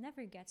scenes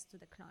never gets to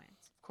the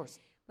client. Of course.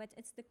 But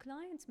it's the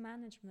client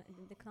management,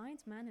 the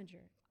client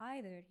manager.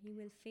 Either he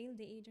will fail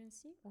the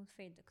agency or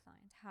fail the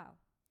client. How?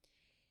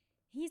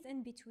 He's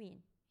in between.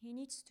 He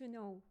needs to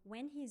know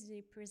when he's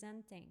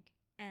representing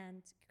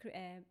and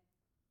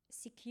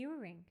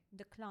securing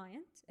the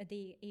client,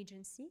 the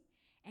agency,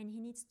 and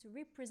he needs to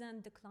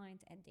represent the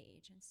client at the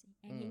agency.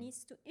 And he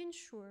needs to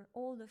ensure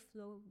all the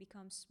flow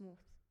becomes smooth.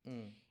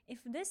 If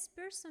this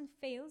person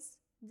fails,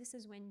 this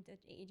is when the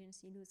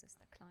agency loses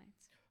the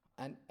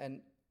client.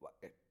 And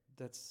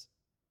that's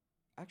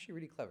actually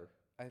really clever.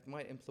 I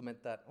might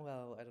implement that.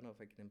 Well, I don't know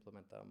if I can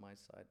implement that on my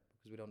side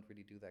because we don't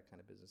really do that kind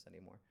of business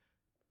anymore.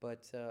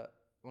 But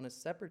on a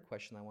separate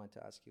question, I wanted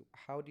to ask you,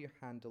 how do you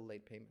handle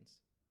late payments?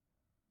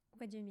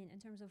 What do you mean in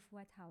terms of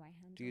how I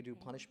handle Do you do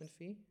payments? punishment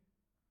fee?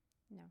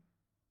 No.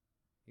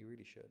 You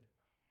really should.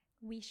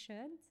 We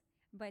should,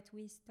 but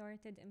we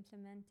started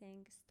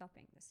implementing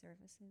stopping the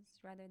services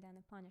rather than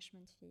a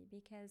punishment fee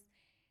because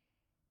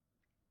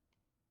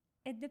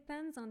it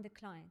depends on the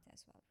client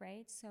as well,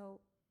 right?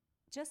 So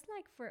just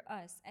like for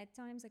us, at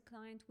times a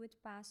client would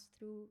pass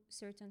through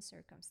certain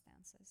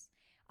circumstances.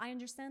 I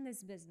understand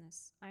this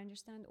business. I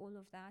understand all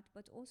of that,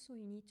 but also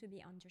you need to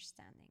be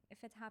understanding.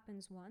 If it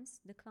happens once,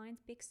 the client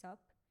picks up,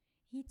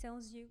 he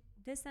tells you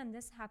this and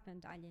this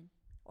happened, Aline,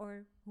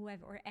 or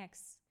whoever, or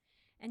X.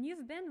 And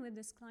you've been with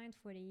this client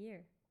for a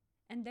year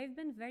and they've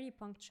been very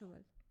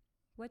punctual.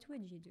 What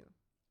would you do?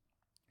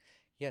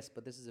 Yes,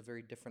 but this is a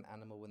very different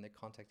animal when they're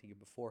contacting you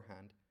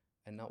beforehand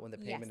and not when the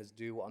payment Yes. is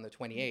due on the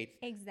 28th.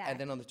 Exactly. And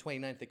then on the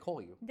 29th, they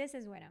call you. This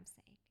is what I'm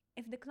saying.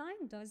 If the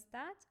client does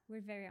that,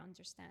 we're very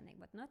understanding,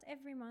 but not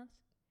every month.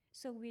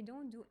 So we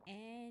don't do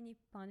any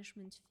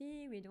punishment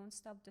fee, we don't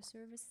stop the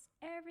service,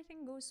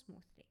 everything goes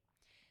smoothly.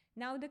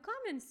 Now, the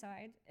common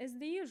side is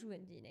the usual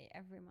delay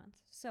every month.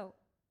 So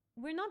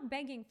we're not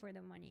begging for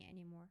the money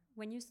anymore.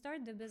 When you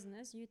start the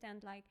business, you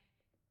tend like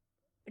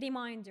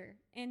reminder,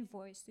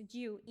 invoice,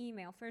 due,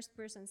 email, first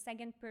person,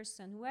 second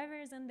person, whoever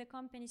is in the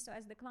company. So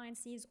as the client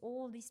sees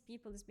all these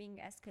people is being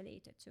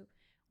escalated to,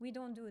 we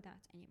don't do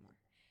that anymore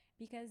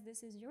because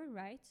this is your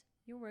right.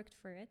 You worked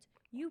for it.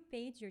 You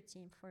paid your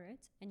team for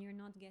it and you're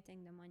not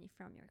getting the money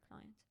from your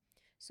client.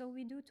 So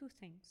we do two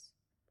things.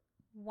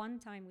 One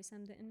time we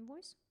send the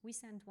invoice, we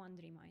send one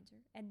reminder.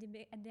 At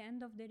the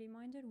end of the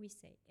reminder, we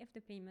say, if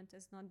the payment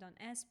is not done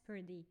as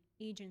per the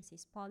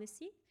agency's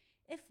policy,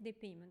 if the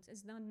payment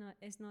is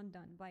not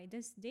done by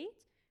this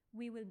date,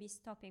 we will be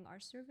stopping our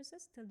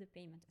services till the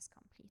payment is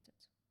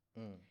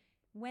completed.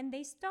 When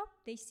they stop,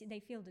 they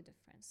feel the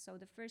difference. So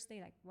the first day,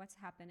 like, what's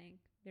happening?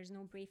 There's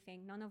no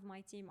briefing. None of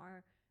my team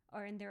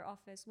are in their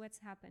office. What's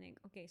happening?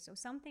 Okay, so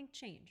something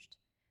changed.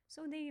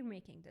 So they're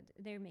making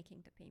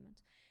the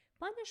payment.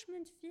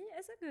 Punishment fee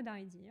is a good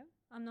idea.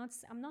 I'm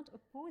not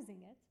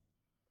opposing it.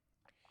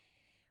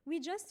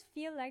 We just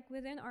feel like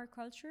within our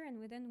culture and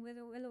within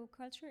Willow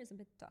culture is a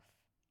bit tough.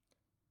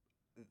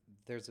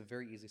 There's a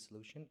very easy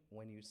solution.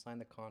 When you sign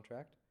the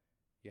contract,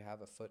 you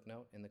have a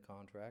footnote in the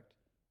contract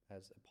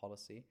as a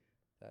policy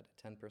that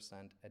a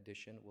 10%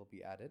 addition will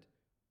be added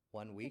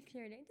 1 week.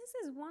 This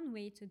is one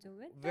way to do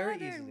it. Very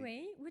the other easily.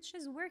 way, which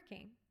is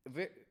working,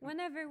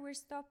 whenever we're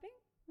stopping,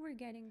 we're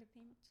getting the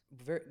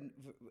payment.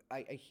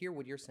 I hear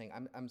what you're saying.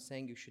 I'm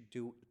saying you should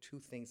do two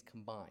things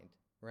combined,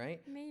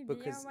 right? Maybe,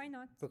 because, why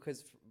not?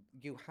 Because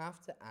you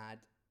have to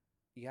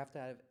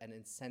have an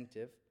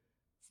incentive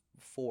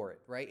for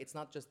it, right? It's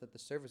not just that the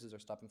services are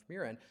stopping from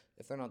your end.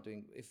 If they're not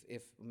doing,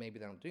 if maybe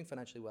they're not doing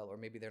financially well, or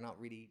maybe they're not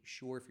really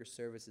sure if your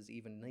service is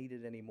even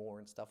needed anymore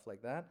and stuff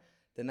like that,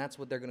 then that's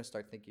what they're going to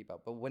start thinking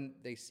about. But when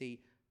they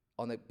see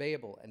on the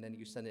payable, and then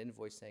you send an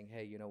invoice saying,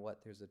 hey, you know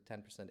what, there's a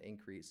 10%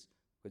 increase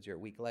because you're a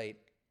week late.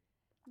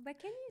 But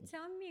can you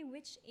tell me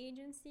which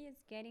agency is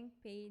getting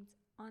paid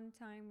on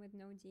time with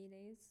no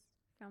delays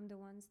from the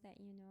ones that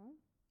you know?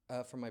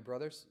 From my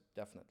brothers,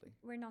 definitely.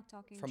 We're not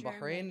talking From Germany.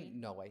 Bahrain,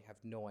 no, I have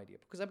no idea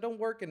because I don't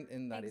work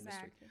in that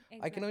industry. Exactly.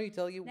 I can only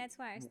tell you. That's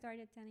why I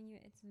started telling you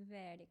it's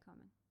very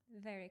common.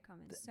 Very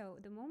common. So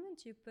the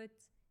moment you put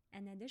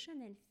an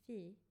additional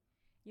fee,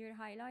 you're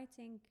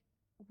highlighting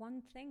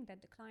one thing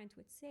that the client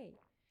would say.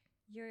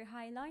 You're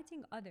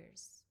highlighting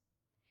others.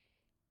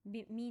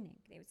 Meaning,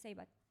 they would say,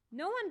 but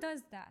no one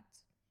does that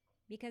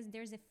because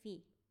there's a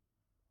fee.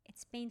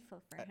 It's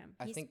painful for him.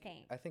 He's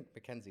paying. I think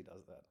Mackenzie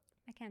does that.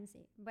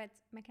 Mackenzie, but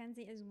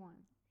Mackenzie is one.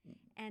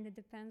 And it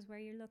depends where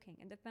you're looking.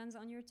 It depends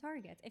on your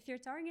target. If you're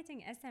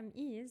targeting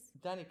SMEs,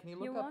 Danny, can you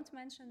look you up? won't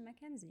mention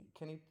Mackenzie.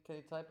 Can you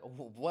type?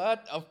 Oh,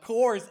 what? Of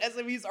course,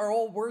 SMEs are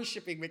all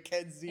worshiping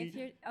Mackenzie. If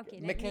you're okay,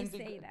 let Mackenzie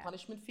me say that.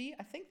 Punishment fee?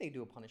 I think they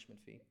do a punishment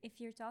fee. If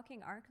you're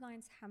talking our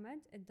clients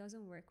Hamad, it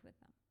doesn't work with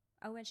them.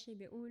 أول شيء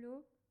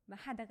بيقولوا ما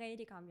حدا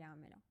غيرك عم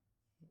بيعملها.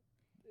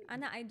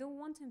 I don't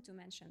want him to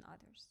mention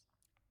others.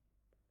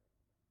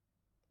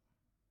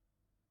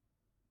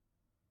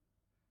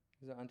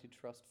 These are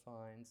antitrust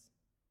fines.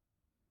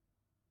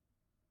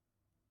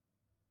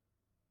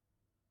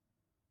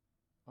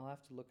 I'll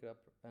have to look it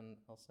up and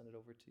I'll send it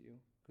over to you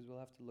because we'll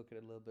have to look at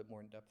it a little bit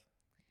more in depth.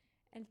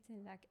 قلت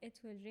لك it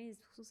will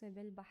raise خصوصا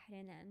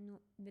بالبحرين لأنه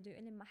بده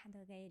يقول ما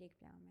حدا غيرك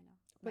بيعملها.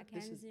 But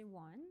this is Mackenzie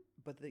one.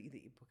 But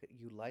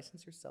you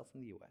license yourself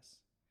in the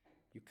U.S.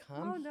 You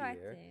come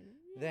here,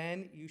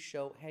 then you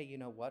show, hey, you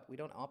know what? We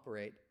don't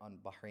operate on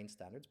Bahrain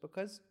standards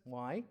because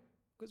why?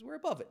 Because we're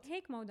above it.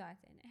 هيك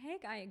موضوعتين.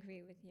 هيك I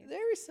agree with you.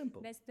 Very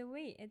simple. But the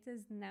way it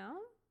is now,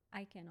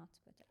 I cannot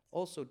put it.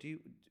 Also,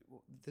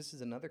 this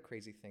is another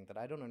crazy thing that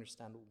I don't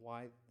understand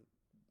why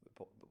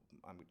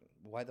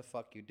the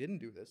fuck you didn't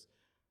do this.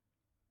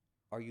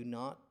 Are you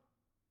not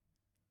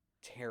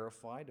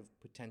terrified of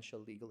potential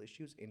legal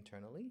issues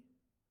internally?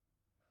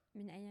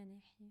 من أي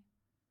ناحية؟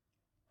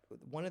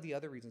 One of the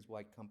other reasons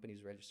why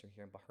companies register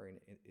here in Bahrain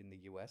in the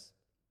US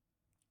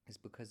is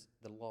because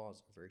the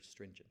laws are very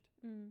stringent.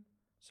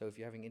 So if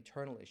you're having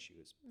internal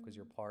issues because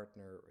your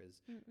partner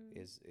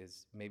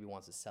is maybe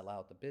wants to sell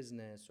out the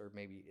business or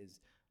maybe is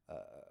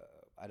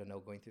I don't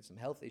know, going through some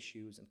health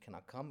issues and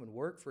cannot come and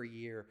work for a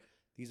year,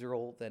 these are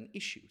all then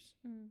issues.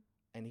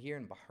 And here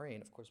in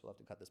Bahrain, of course, we'll have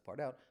to cut this part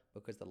out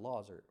because the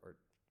laws are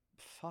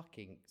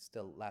fucking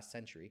still last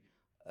century.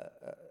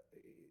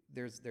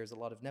 There's a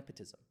lot of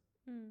nepotism.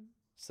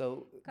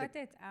 So cut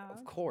it out.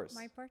 Of course.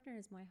 My partner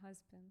is my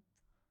husband.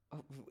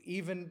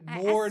 Even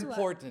more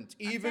important.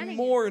 Even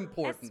more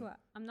important. أسوأ.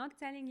 I'm not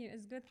telling you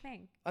it's a good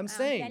thing. I'm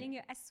saying. I'm telling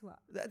you أسوأ.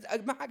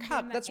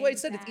 That's why I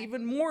said it's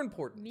even more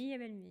important.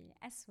 100%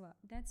 أسوأ.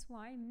 That's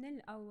why من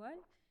الأول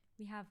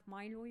we have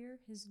my lawyer,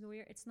 his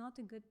lawyer. It's not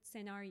a good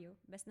scenario.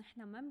 بس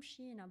نحن ما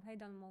مشينا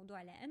بهيدا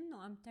الموضوع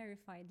لأنه I'm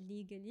terrified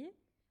legally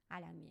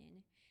على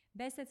مين.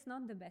 بس it's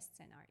not the best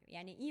scenario.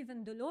 يعني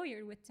even the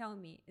lawyer would tell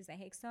me إذا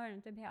هيك صار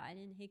انتبهي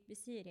قالين هيك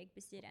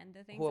بصير and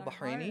the things هو are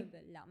بحريني؟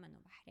 horrible. لا منه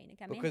بحريني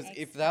كمان. Because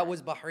if that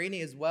was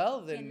Bahraini as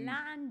well, then كان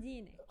لعن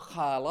ديني.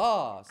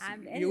 خلاص.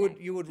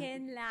 You would.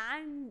 كان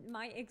لعن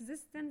my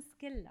existence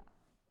كلها.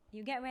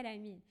 You get what I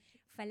mean?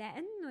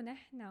 فلأنه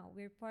نحن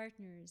we're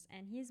partners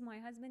and he's my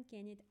husband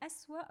كانت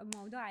أسوأ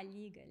بموضوع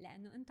الليجل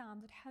لأنه أنت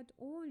عم بتحط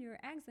all your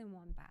eggs in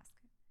one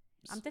basket.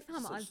 عم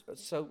تفهم قصدي.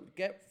 So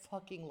get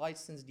fucking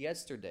licensed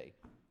yesterday.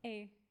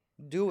 إيه.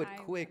 Do it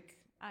quick.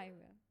 I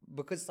will.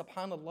 Because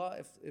subhanallah,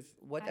 if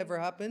whatever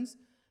happens,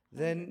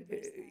 then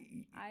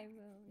I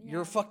will. Yeah.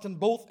 You're fucked on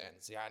both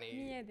ends. يعني.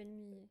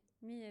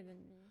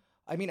 100%.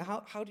 I mean,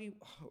 how do you?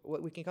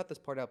 We can cut this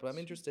part out, but I'm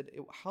interested.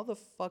 How the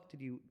fuck do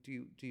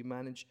you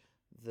manage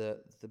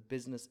the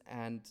business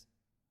and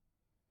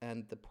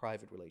the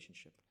private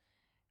relationship?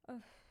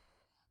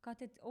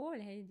 Cut it all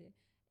هيدي.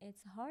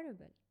 It's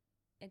horrible.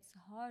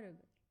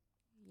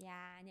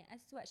 يعني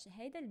أسوأ شيء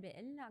هيدا اللي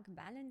بيقول لك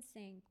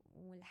balancing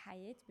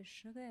والحياة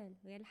بالشغل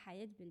غير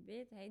الحياة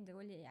بالبيت هيدا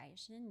هو اللي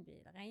عايشين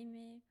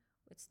بالغيمة.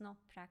 It's not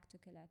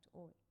practical at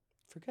all.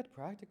 Forget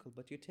practical,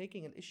 but you're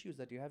taking an issues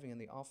that you're having in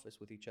the office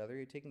with each other.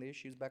 You're taking the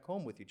issues back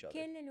home with each other.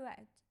 كل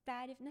الوقت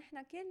تعرف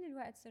نحن كل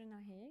الوقت صرنا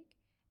هيك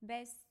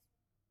بس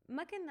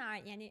ما كنا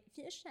يعني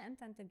في اشياء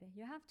انت انتبه.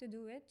 You have to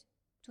do it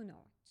to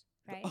know it.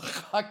 Right?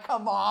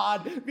 Come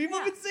on. People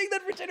have been saying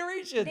that for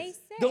generations. They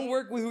say, don't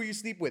work with who you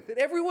sleep with. And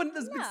everyone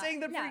has been saying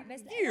that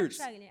for years.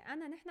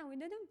 أنا نحن we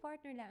didn't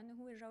partner لأنه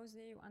هو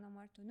جوزي وأنا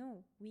مرته.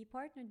 No. We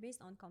partnered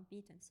based on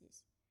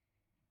competencies.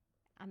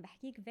 عم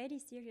بحكيك very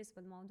serious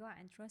بالموضوع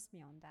and trust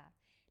me on that.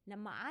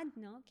 لما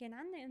قعدنا كان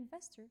عندنا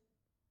investor.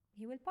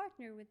 He will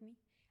partner with me.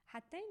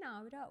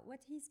 حطينا أوراق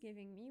what he's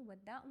giving me,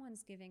 what that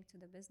one's giving to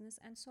the business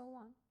and so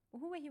on.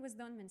 وهو he was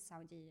done من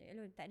السعودية.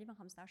 له تقريبا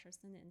 15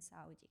 سنة in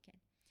Saudi كان.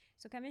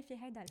 سو كمان في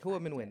هيدا هو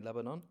من الفاكتور. وين؟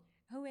 لبنان؟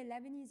 هو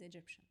Lebanese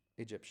Egyptian.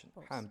 Egyptian. Both.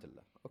 الحمد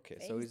لله. Okay,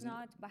 so He's he's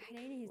not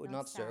Bahraini, he's not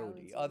not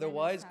Saudi. Saudi.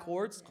 Otherwise, ولا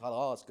courts, Saudi.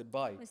 خلاص,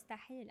 goodbye.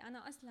 مستحيل.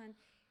 أنا أصلاً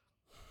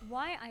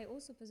why I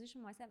also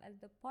position myself as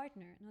the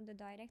partner not the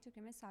director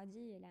كمان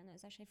سعودية، لأنه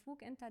إذا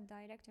شايفوك أنت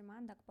الدايركتور ما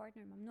عندك partner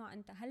ممنوع،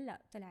 أنت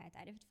هلأ طلعت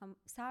عرفت،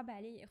 فصعب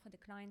علي أخذ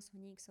clients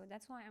هنيك. So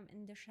that's why I'm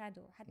in the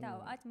shadow. حتى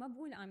أوقات ما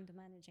بقول I'm the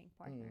managing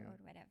partner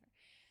or whatever.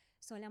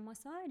 So لما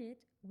صارت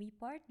we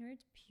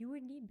partnered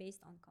purely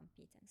based on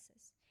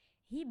competences.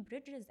 He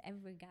bridges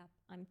every gap.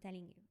 I'm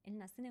telling you.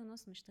 إلنا سنة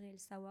ونص نشتغل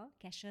سوا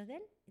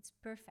كشغل. It's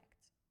perfect.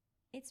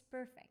 It's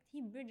perfect.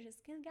 He bridges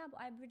skill gap.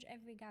 I bridge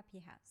every gap he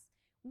has.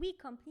 We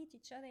complete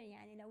each other.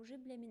 يعني لو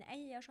جيب لي من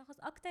أي شخص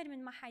أكتر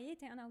من ما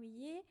حياتي أنا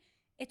وياه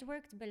it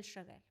worked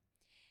بالشغل.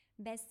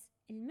 بس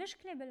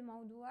المشكلة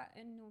بالموضوع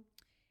إنه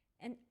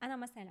أنا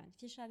مثلا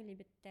في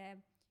شغلة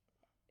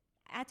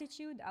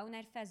attitude أو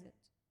نرفزت،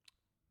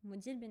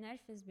 مدير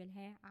بنرفز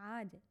بالهي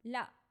عادي،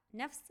 لا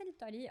نفس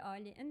الطريقة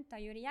اللي انت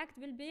يورياكت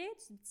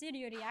بالبيت بتصير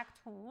يورياكت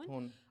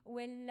هون.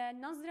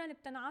 والنظرة اللي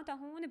بتنعطى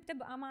هون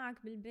بتبقى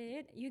معك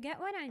بالبيت. you get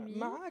what I mean؟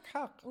 معك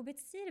حق.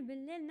 وبتصير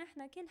بالليل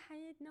نحن كل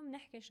حياتنا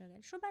بنحكي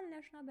شغل. شو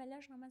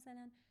بلشنا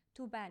مثلا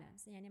to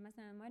balance. يعني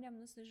مثلا مرة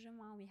بنص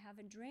الجمعة we have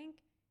a drink،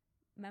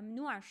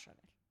 ممنوع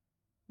الشغل،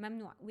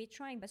 ممنوع. we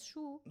trying بس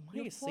شو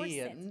ما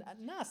هي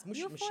الناس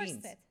مش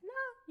machines.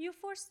 لا you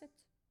force it.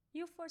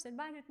 You force it.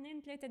 بعد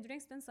 2-3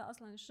 درينكس تنسى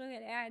أصلاً الشغل،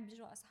 قاعد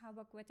بيجوا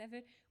أصحابك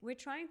whatever. We're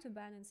trying to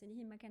balance اللي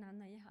هي ما كان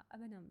عنا إياها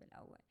أبداً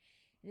بالأول.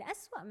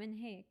 الأسوأ من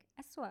هيك،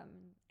 أسوأ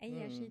من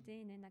أي شيء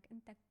تاني، إنك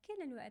أنت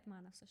كل الوقت مع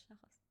نفس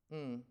الشخص.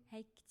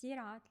 هي كتير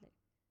عاطلة.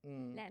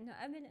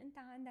 لأنه قبل أنت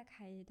عندك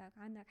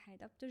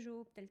حياتك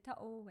بتجوا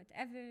بتلتقوا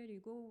whatever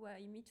you go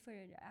you meet for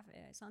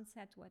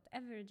sunset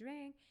whatever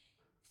drink.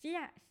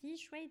 في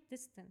شوية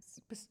distance.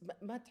 بس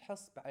ما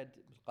تحس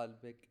بعد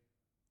بقلبك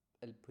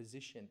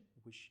البوزيشن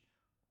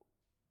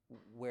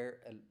where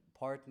a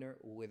partner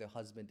or the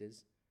husband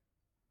is,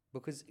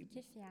 because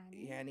كيف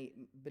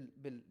يعني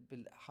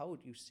بال how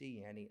do you see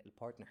يعني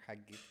البارتنر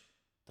حقك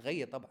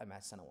تغير طبعا مع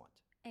السنوات.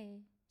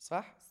 ايه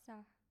صح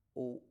صح.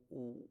 و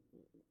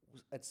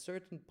at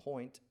certain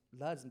point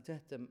لازم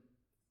تهتم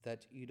that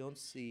you don't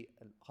see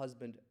a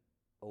husband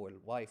or a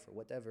wife or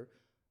whatever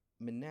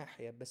من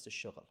ناحية بس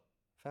الشغل.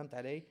 فهمت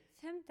علي؟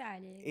 فهمت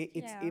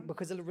عليك.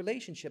 Because the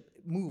relationship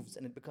moves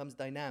and it becomes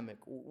dynamic.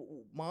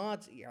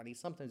 يعني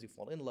sometimes you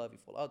fall in love, you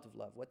fall out of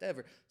love,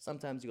 whatever.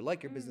 Sometimes you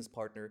like your business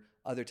partner,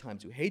 other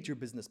times you hate your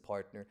business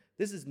partner.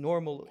 This is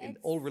normal in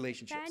all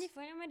relationships. تعرف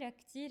ولا مرة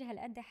كتير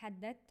هالقد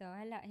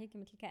حددته هلا هيك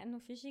مثل كأنه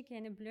في شيء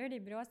كان بلوري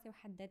براسي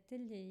وحددت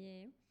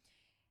لي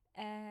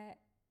اياه.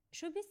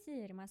 شو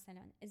بيصير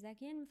مثلا إذا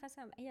كان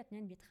مثلا أي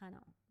اثنين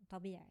بيتخانقوا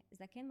طبيعي،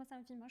 إذا كان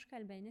مثلا في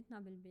مشكلة بيناتنا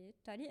بالبيت،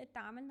 طريقة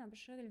تعاملنا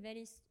بالشغل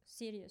very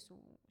serious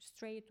و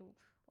straight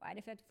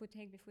وعرفت بفوت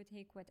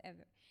هيك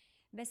whatever.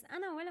 بس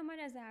أنا ولا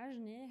مرة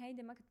زعجني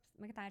هيدا ما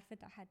كنت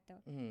عرفتها حتى.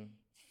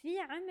 في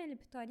عمل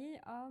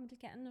بطريقة مثل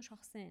كأنه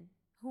شخصين.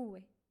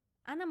 هو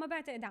أنا ما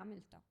بعتقد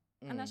عملتها.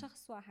 أنا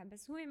شخص واحد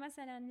بس هو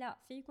مثلا لا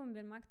فيكم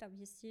بالمكتب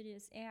هي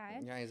سيريس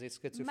قاعد يعني زي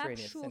سكيزوفرينيا ما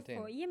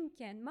بشوفه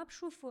يمكن ما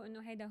بشوفه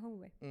إنه هيدا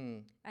هو.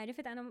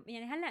 عرفت أنا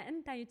يعني هلا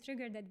أنت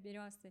يتريجردت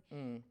براسي.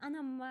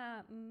 أنا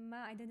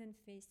ما I didn't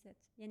face it.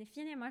 يعني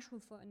فيني ما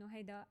أشوفه إنه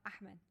هيدا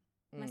أحمد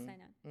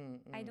مثلا.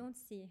 I don't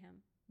see him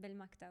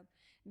بالمكتب.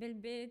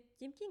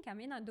 بالبيت يمكن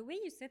كمان the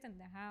way you sit in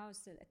the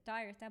house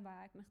التاير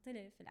تبعك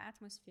مختلف،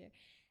 الاتموسفير.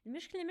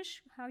 المشكلة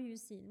مش how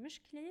you see،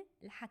 المشكلة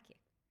الحكي.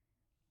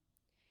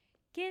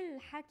 كل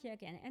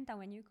حكيك يعني أنت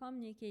when you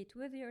communicate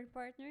with your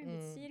partner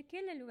بتصير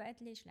كل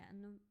الوقت. ليش؟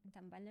 لأنه أنت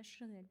مبلش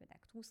شغل،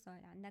 بدك توصل،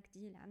 عندك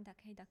ديل، عندك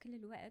هيدا كل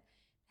الوقت،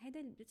 هيدا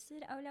اللي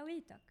بتصير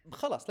أولويتك.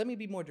 خلاص let me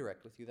be more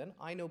direct with you then.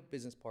 I know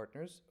business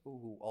partners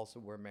who also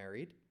were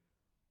married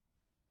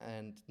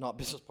and not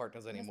business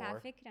partners anymore. بس على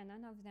فكرة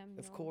none of them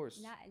know. Of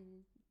course. لا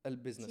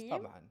البزنس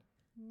طبعا.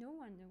 No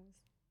one knows.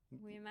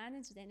 we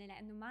manage يعني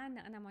لأنه ما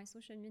عنا أنا my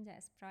social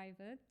media is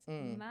private.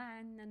 ما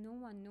عنا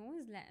no one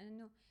knows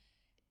لأنه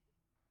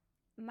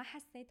ما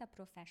حسيتها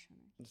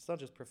professional. It's not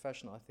just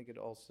professional. I think it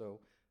also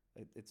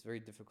it's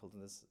very difficult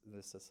in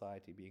this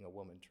society being a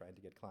woman trying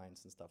to get clients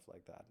and stuff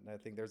like that. And I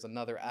think there's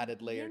another added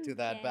layer to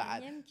that bad.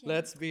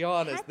 Let's be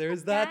honest,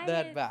 there's that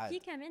bad. في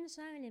كمان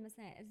شغله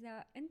مثلا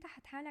اذا انت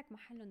حط حالك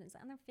محلهم،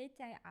 اذا انا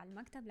فايته على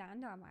المكتب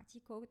لعنده عم اعطيه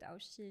كوت او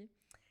شيء،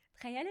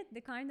 تخيلت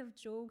the kind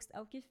of jokes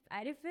او كيف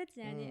عرفت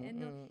يعني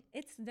انه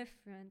it's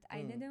different. I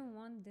didn't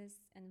want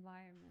this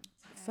environment.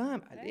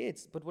 فاهم عليك.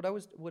 But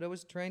what I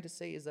was trying to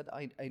say is that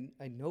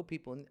I know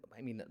people.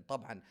 I mean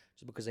طبعا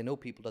just because I know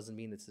people doesn't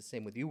mean it's the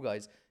same with you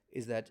guys.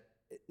 Is that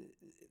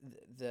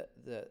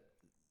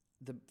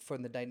the from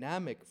the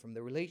dynamic from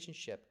the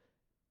relationship,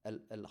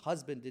 a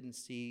husband didn't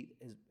see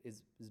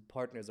his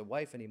partner as a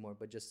wife anymore,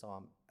 but just saw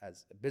him as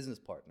a business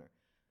partner.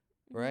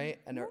 Right?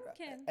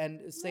 And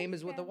same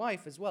as with the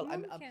wife as well.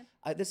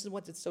 This is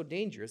what it's so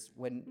dangerous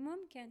when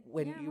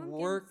you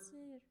work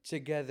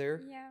together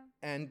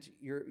and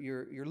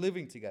you're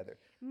living together.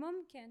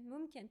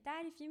 ممكن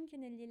تعرف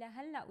يمكن اللي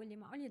لهلا واللي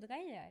معقول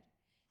يتغير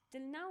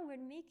till now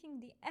we're making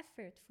the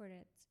effort for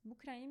it.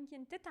 بكرة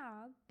يمكن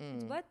تتعب Mm.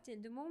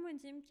 تبطل. The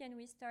moment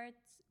يمكن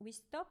we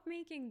stop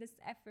making this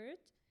effort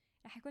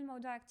رح يكون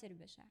الموضوع كتير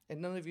بشع.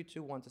 And none of you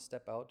two want to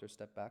step out or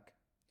step back?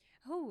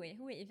 هو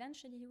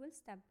eventually he will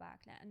step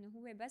back لأنه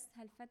هو بس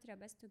هالفترة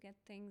بس to get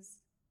things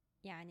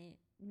يعني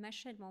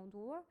نمشي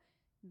الموضوع.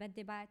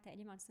 بدي بعد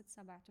تقريبا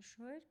 6-7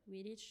 أشهر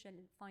we reach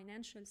ال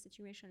financial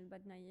situation اللي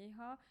بدنا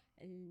إياها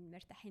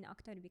مرتاحين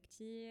أكتر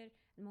بكتير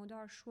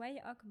الموضوع شوي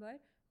أكبر.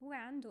 هو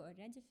عنده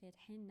already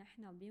فاتحين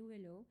نحنا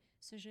بولو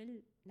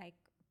سجل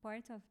like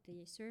part of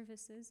the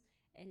services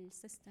ال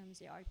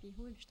systems ERP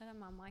هو اللي بيشتغل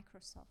مع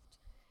مايكروسوفت.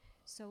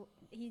 So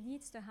he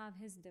needs to have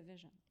his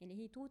division اللي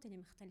هي totally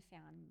مختلفة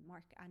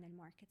عن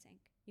الماركتينج.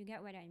 You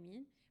get what I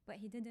mean? But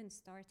he didn't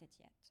start it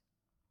yet.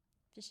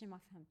 في شي ما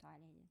فهمتوا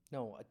علي.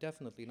 No,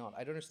 definitely not.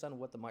 I don't understand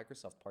what the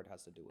Microsoft part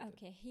has to do with it.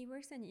 Okay, he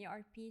works in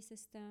ERP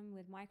system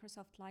with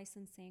Microsoft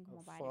licensing.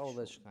 For all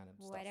this kind of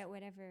stuff.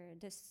 Whatever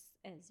this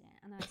is.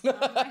 Yeah. And it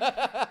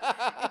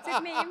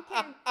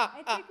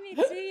took me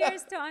 2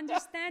 years to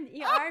understand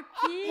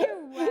ERP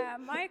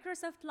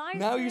Microsoft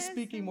license. Now you're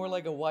speaking more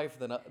like a wife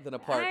than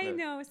a partner. I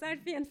know. صار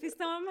في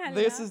انفصام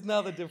هلا. This is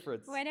now the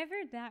difference. Whatever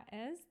that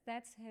is,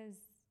 that's his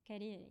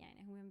career.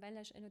 يعني هو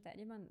مبلش له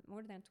تقريبا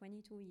more than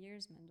 22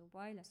 years من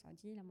دبي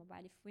لسعودية لما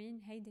بعرف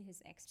وين هيدي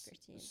his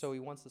expertise. So he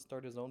wants to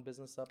start his own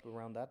business up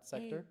around that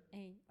sector?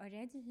 ايه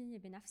already هي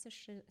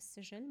بنفس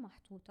السجل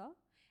محطوطة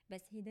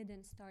بس he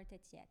didn't start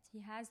it yet.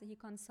 He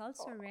consults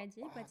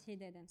already but he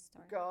didn't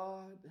start.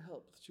 God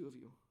help the two of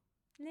you.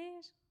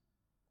 ليش؟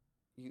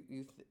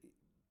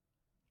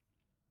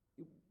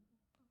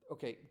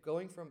 Okay,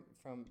 going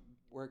from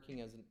working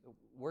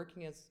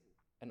as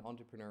an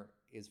entrepreneur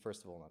is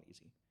first of all not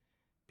easy.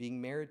 Being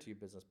married to your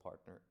business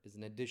partner is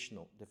an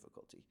additional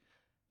difficulty.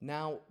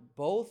 Now,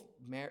 both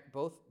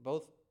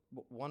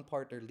one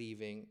partner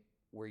leaving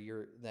where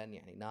you're then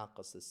يعني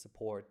ناقص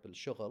support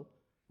بالشغل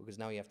because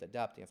now you have to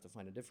adapt, you have to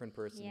find a different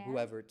person,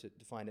 whoever to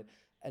define it,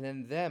 and then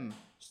them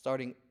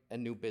starting a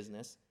new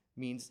business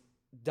means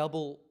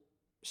double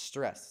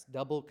stress,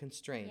 double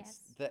constraints.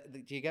 Yes.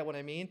 Do you get what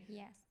I mean?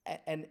 Yes.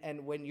 And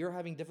when you're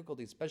having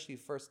difficulties, especially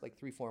first like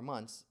 3-4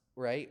 months,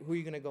 right? Who are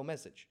you going to go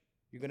message?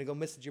 You're going to go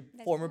message your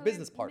former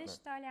business partner. مش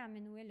طالع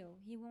من Willow.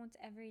 He won't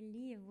ever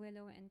leave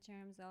Willow in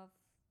terms of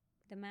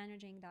the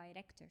managing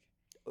director.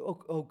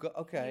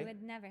 Okay. He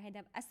would never.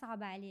 هيدا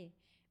أصعب عليه.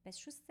 بس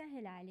شو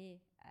السهل عليه؟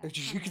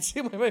 You can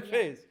see my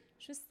face.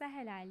 شو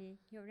السهل عليه?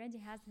 He already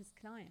has his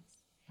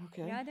clients.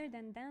 Okay. Rather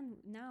than them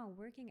now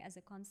working as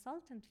a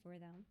consultant for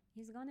them,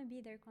 he's gonna be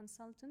their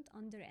consultant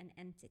under an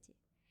entity.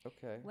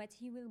 Okay. What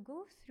he will go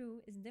through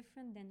is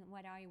different than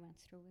what I went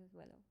through with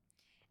Willow.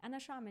 أنا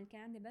شو عمل؟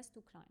 كان عندي بس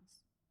 2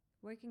 clients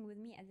working with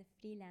me as a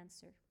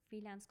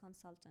freelance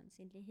consultants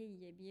اللي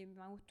هي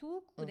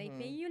بيموتوك و they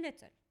pay you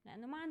little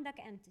لأنه ما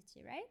عندك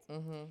entity, right?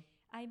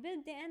 I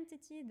built the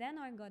entity, then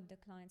I got the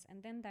clients,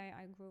 and then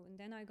I grew, and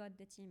then I got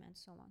the team, and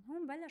so on. هو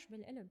مبلش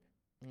بالقلب.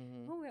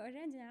 هو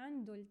already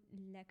عنده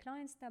ال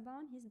clients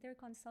تبعون, he's their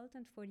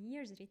consultant for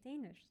years,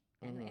 retainers.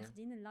 لأنه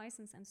أخذين ال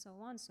license and so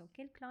on. So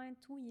كل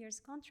client 2 years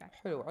contract.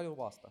 حلو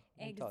الواسطة.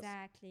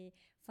 Exactly.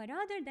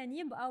 Rather than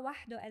يبقى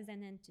وحده as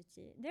an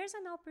entity, there's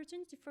an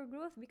opportunity for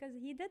growth because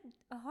he did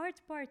a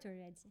hard part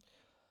already.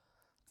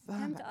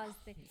 فهمت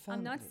قصدي.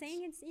 I'm not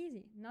saying it's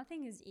easy.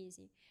 Nothing is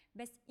easy.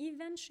 But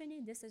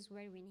eventually this is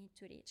where we need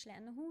to reach.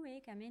 لأنه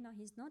هو كمان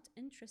he's not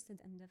interested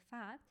in the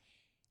fact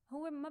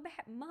هو ما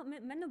بحب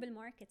منه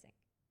بالماركتينج.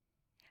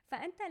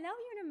 فأنت لو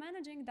you're a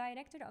managing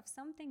director of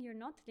something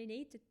you're not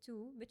related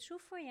to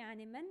بتشوفه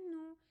يعني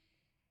منه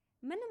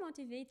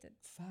motivated.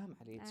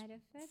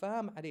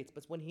 فاهم عليك.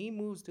 But when he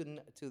moves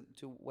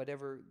to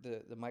whatever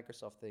the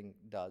Microsoft thing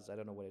does, I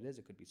don't know what it is.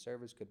 It could be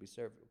service,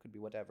 could be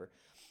whatever.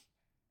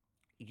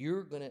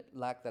 You're going to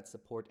lack that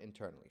support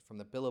internally, from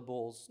the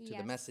billables to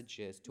the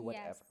messages to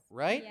whatever,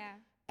 right?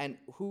 Yeah. And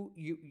who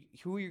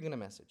are you going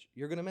to message?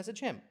 You're going to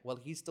message him. Well,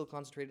 he's still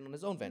concentrating on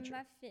his own venture.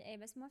 ما في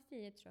بس ما في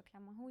يترك.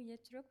 لما هو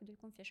يترك بده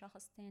يكون في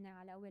شخص تاني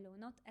على Willow,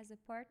 not as a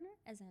partner,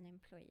 as an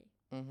employee.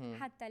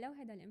 حتى لو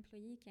هذا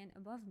الامبلويي كان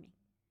above me.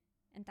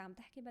 انت عم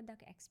تحكي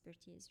بدك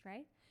expertise,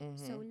 right?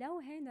 So لو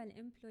هذا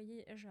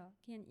الامبلويي اجا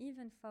كان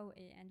even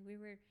فوقي and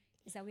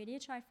إذا we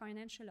reach our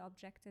financial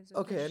objectives.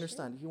 Okay, I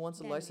understand. He wants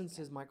to license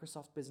his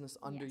Microsoft business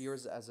under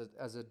yours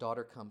as a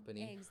daughter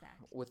company.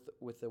 Exactly.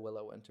 With the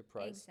Willow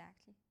Enterprise.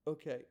 Exactly.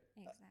 Okay.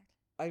 Exactly.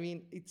 I mean,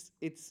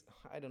 it's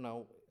I don't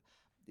know.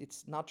 It's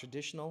not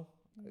traditional.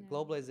 No.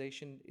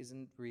 Globalization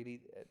isn't really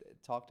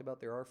talked about.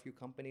 There are a few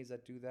companies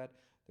that do that.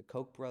 The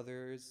Koch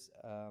brothers.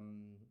 I'm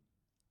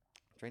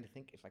trying to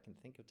think if I can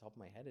think off the top of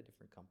my head a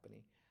different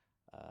company.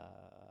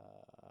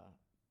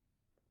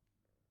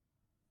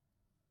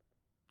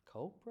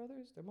 Koch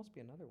brothers? There must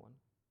be another one.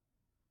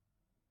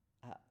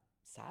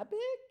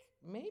 Sabic?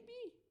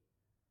 Maybe?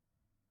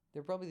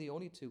 They're probably the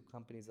only 2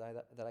 companies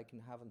that I can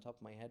have on top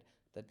of my head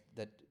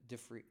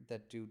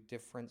that do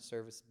different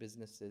service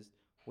businesses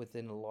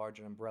within a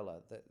larger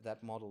umbrella.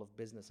 That model of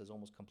business has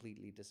almost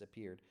completely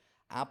disappeared.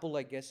 Apple,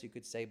 I guess you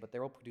could say, but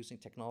they're all producing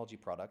technology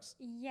products.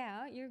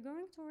 Yeah, you're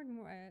going toward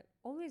more,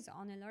 always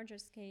on a larger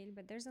scale,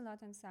 but there's a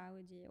lot in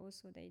Saudi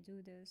also, they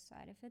do this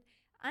side of it.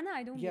 Anna,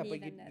 I don't Yeah,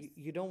 believe but in this.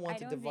 you don't want I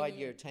to don't divide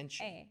your believe,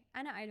 attention.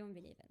 Anna, I don't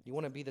believe in You this.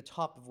 want to be the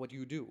top of what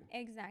you do.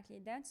 Exactly.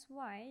 That's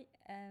why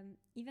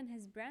even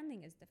his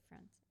branding is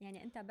different.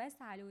 يعني أنت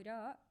بس على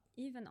الوراق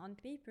even on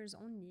papers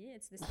only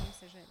it's the same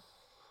سجل.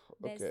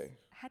 بس Okay.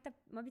 حتى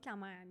ما بيطلع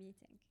معي على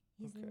meeting.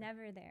 He's Okay.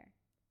 never there.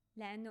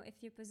 لأنه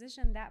if you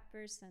position that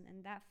person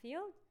in that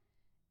field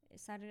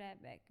صار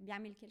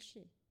بيعمل كل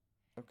شيء.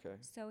 Okay.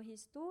 So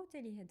he's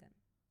totally hidden.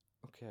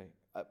 Okay.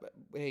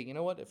 Hey, you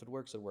know what? If it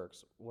works, it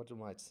works. What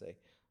am I to say?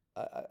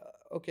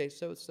 Okay.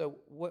 So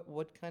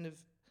what kind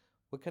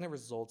of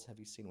results have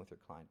you seen with your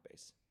client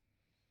base?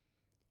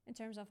 In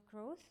terms of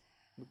growth,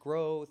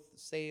 Growth,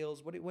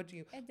 sales. What do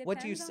you it what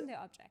do you depends on say?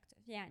 the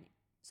objective. يعني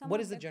some What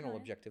of is the general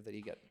client- objective that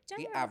you get? The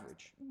General-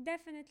 average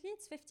Definitely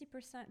it's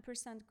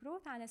 50%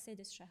 growth على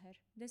سادس شهر.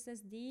 This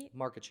is the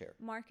market share.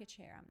 market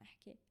share عم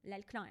نحكي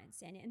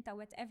للclients. يعني أنت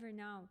whatever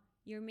now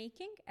you're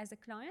making as a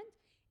client,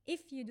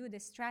 if you do the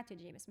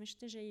strategy بس مش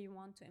تجي you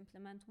want to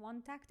implement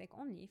one tactic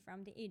only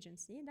from the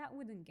agency, that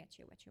wouldn't get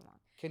you what you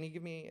want. Can you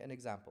give me an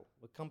example?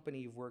 A company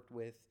you've worked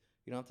with,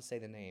 you don't have to say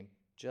the name,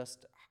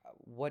 just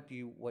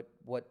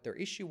what their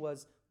issue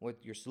was, what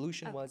your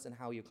solution Okay. was, and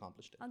how you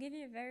accomplished it. I'll give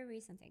you a very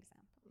recent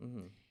example.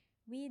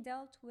 We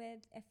dealt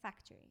with a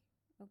factory,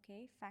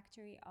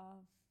 factory of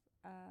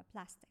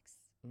plastics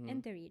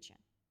in the region,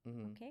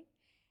 okay?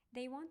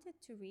 They wanted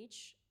to reach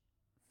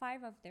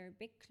 5 of their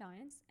big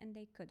clients and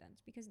they couldn't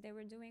because they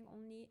were doing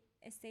only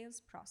a sales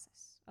process,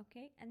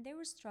 okay? And they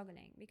were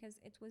struggling because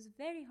it was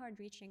very hard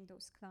reaching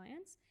those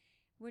clients.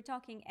 We're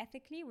talking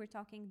ethically, we're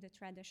talking the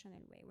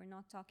traditional way. We're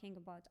not talking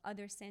about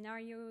other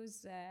scenarios,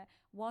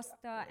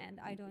 WASTA, and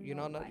I don't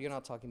know what. You're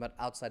not talking about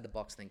outside the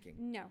box thinking.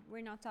 No,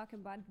 we're not talking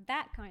about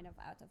that kind of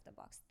out of the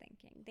box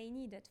thinking. They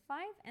needed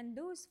 5, and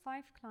those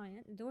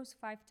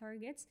 5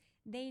 targets,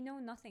 they know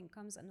nothing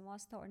comes in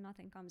WASTA or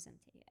nothing comes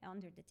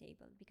under the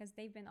table because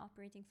they've been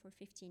operating for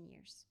 15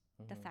 years,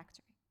 the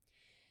factory.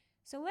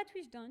 So what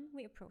we've done,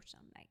 we approached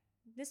them like,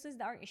 this is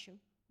our issue.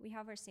 We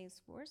have our sales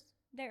force.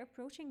 They're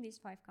approaching these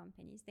 5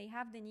 companies. They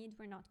have the need,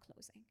 we're not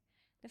closing.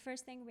 The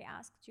first thing we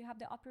ask, do you have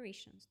the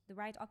operations, the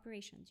right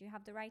operations? Do you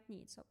have the right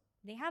needs? So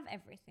they have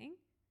everything.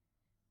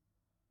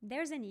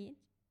 There's a need.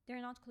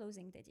 They're not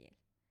closing the deal.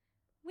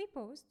 We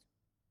post.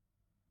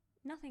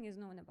 Nothing is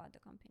known about the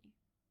company.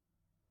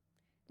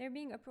 They're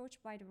being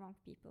approached by the wrong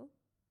people.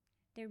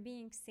 They're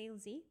being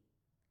salesy.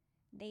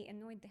 They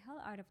annoyed the hell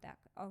out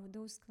of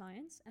those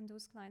clients, and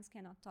those clients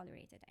cannot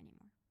tolerate it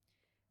anymore.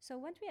 So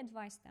what we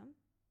advise them,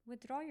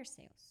 withdraw your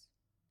sales.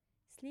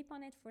 Sleep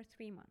on it for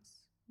 3 months.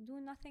 Do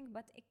nothing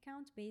but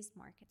account-based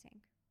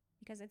marketing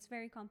because it's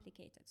very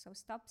complicated. So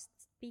stop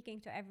speaking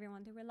to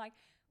everyone. They were like,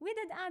 we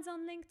did ads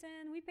on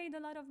LinkedIn. We paid a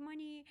lot of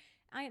money.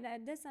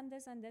 This and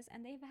this and this.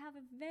 And they have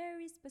a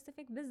very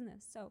specific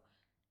business. So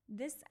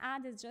this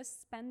ad is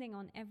just spending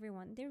on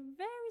everyone. They're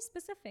very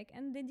specific.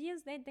 And the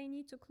deals that they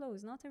need to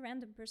close, not a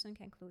random person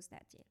can close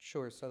that deal.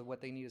 Sure. So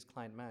what they need is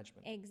client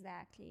management.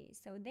 Exactly.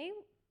 So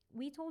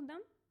we told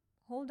them,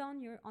 hold on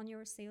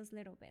your sales a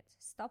little bit.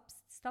 Stop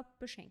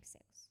pushing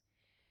sales.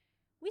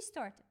 We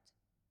started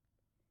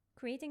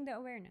creating the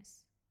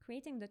awareness,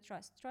 creating the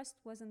trust. Trust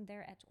wasn't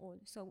there at all.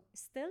 So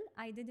still,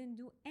 I didn't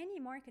do any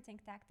marketing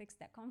tactics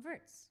that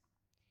converts.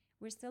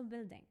 We're still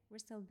building.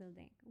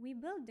 We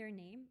built their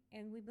name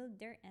and we built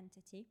their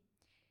entity.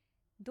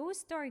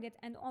 Those target,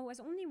 and I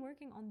was only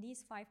working on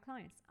these 5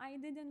 clients. I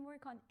didn't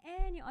work on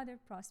any other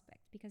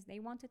prospect because they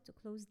wanted to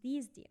close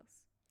these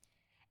deals.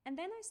 And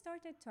then I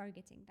started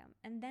targeting them.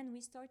 And then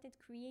we started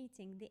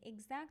creating the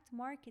exact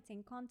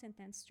marketing content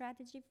and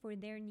strategy for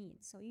their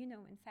needs. So,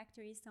 in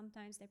factories,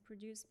 sometimes they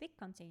produce big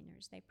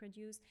containers. They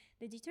produce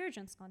the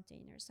detergents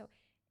containers. So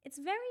it's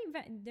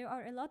there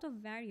are a lot of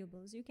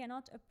variables. You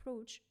cannot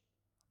approach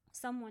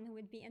someone who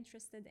would be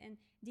interested in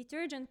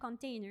detergent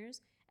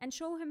containers and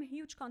show him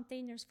huge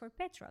containers for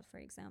petrol, for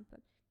example.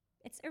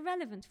 It's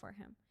irrelevant for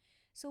him.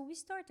 So we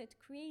started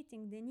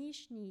creating the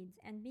niche needs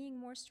and being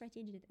more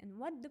strategic in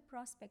what the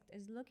prospect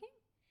is looking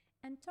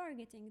and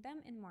targeting them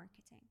in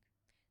marketing.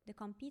 The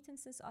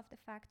competences of the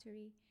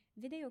factory,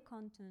 video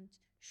content,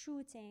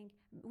 shooting.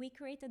 We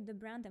created the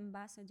brand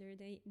ambassador.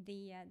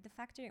 The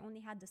factory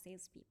only had the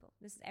salespeople.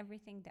 This is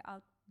everything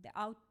the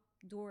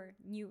outdoor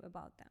knew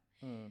about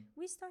them.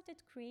 We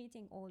started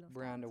creating all of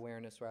brand that.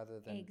 awareness rather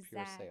than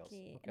pure sales.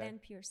 Okay. Than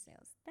pure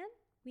sales. Then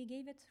we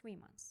gave it 3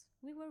 months.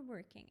 We were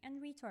working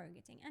and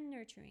retargeting and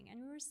nurturing,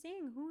 and we were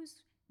seeing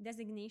whose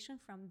designation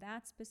from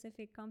that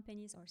specific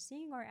companies are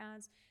seeing our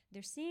ads.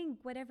 They're seeing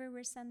whatever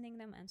we're sending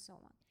them, and so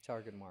on.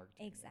 Target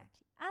marketing.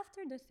 Exactly. Yeah.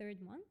 After the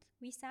 3rd month,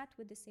 we sat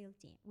with the sales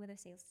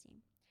team,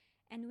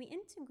 and we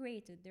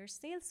integrated their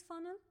sales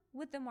funnel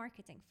with the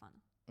marketing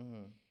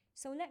funnel.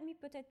 So let me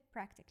put it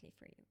practically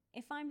for you.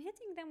 If I'm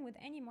hitting them with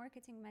any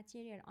marketing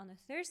material on a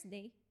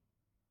Thursday,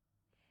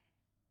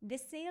 the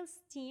sales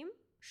team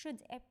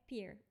should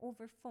appear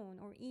over phone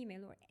or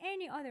email or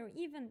any other,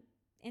 even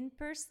in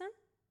person,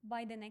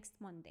 by the next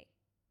Monday.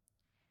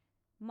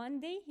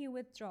 Monday, he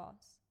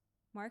withdraws.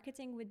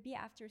 Marketing would be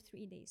after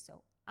 3 days.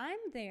 So I'm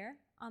there,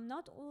 I'm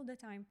not all the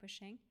time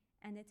pushing,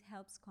 and it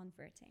helps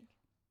converting.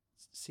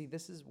 See,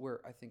 this is where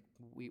I think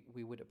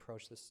we would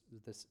approach this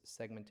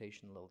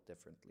segmentation a little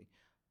differently,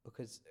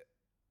 because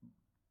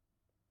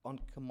on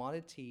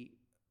commodity,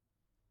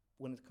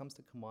 when it comes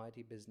to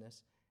commodity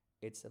business,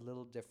 it's a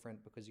little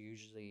different because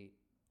usually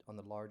on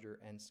the larger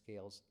end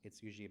scales,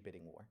 it's usually a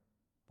bidding war,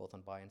 both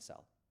on buy and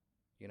sell.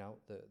 You know,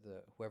 the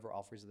whoever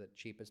offers the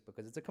cheapest,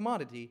 because it's a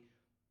commodity,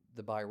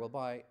 the buyer will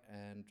buy,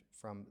 and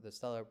from the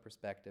seller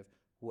perspective,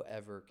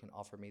 whoever can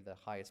offer me the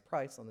highest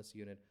price on this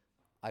unit,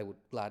 I would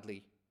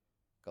gladly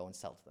go and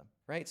sell to them,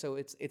 right? So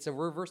it's a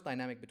reverse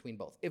dynamic between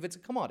both. If it's a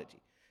commodity,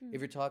 if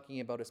you're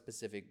talking about a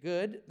specific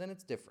good, then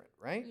it's different,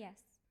 right?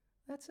 Yes.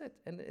 That's it,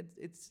 and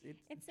it's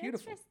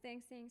beautiful.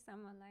 Interesting seeing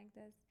someone like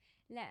this.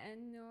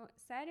 لأنه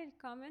صار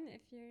الcommon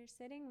if you're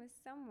sitting with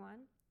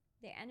someone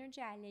the energy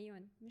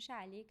عليهم مش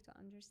عليك to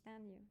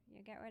understand you.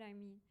 You get what I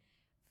mean?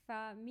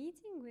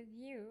 Meeting with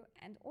you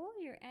and all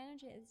your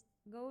energy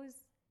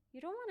goes,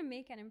 you don't want to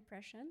make an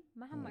impression.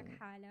 ما همك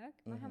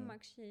حالك، ما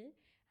همك شيء،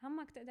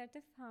 همك تقدر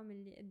تفهم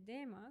اللي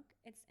قدامك.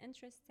 It's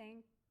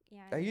interesting.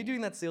 Are you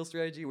doing that sales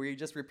strategy where you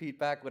just repeat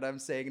back what I'm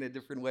saying in a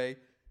different way?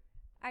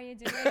 Are you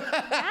doing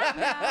that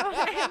now?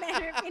 And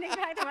then repeating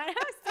back to what I'm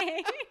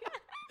saying.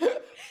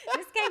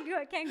 This can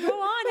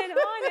go on and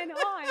on and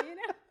on, you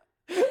know?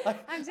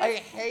 I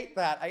hate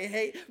that. I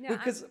hate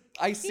because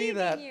I see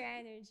that. Your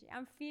energy.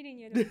 I'm feeding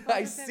you the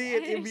I see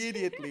it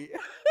immediately.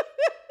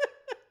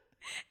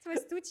 It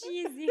was too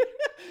cheesy.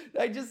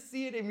 I just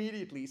see it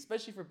immediately,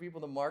 especially for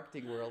people in the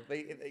marketing world.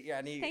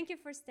 Thank you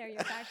for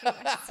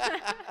stereotyping us.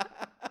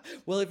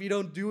 Well, if you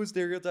don't do a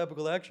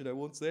stereotypical action, I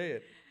won't say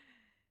it.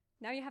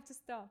 Now you have to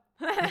stop.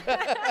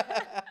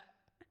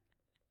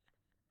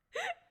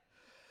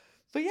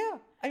 But yeah,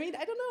 I mean,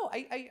 I don't know.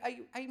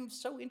 I'm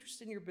so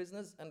interested in your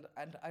business, and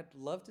I'd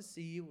love to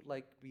see you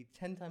like be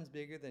 10 times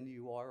bigger than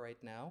you are right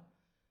now.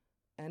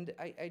 And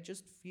I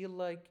just feel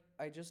like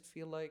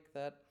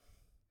that,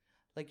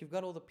 like you've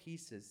got all the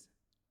pieces,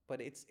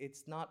 but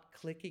it's not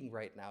clicking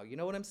right now. You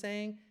know what I'm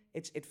saying?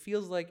 It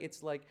feels like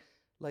it's like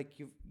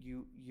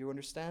you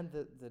understand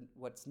the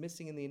what's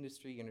missing in the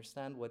industry. You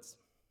understand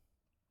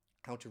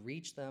how to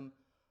reach them,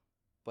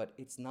 but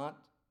it's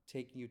not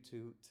taking you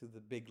to the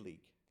big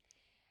league.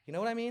 You know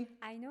what I mean?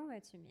 I know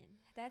what you mean.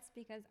 That's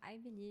because I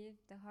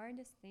believe the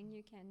hardest thing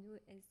you can do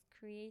is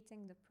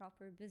creating the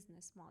proper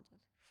business model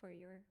for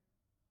your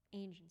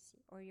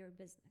agency or your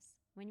business.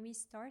 When we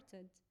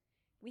started,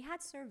 we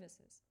had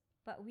services,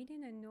 but we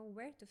didn't know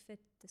where to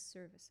fit the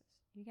services.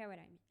 You get what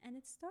I mean? And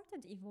it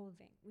started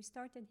evolving. We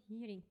started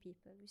hearing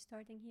people. We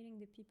started hearing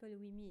the people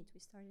we meet. We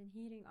started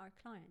hearing our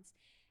clients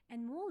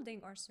and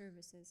molding our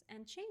services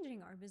and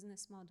changing our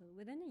business model.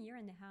 Within a year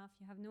and a half,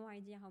 you have no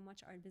idea how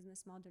much our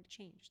business model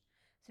changed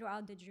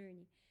throughout the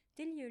journey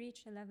till you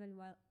reach a level,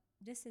 well,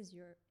 this is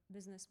your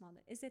business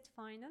model. Is it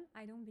final?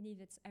 I don't believe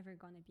it's ever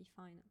going to be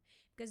final,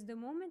 because the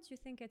moment you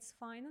think it's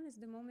final is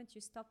the moment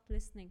you stop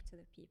listening to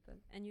the people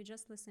and you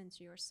just listen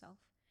to yourself.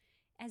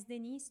 As the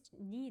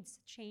needs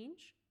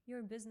change,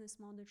 your business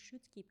model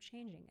should keep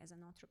changing as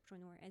an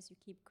entrepreneur as you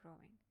keep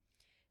growing.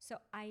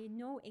 So I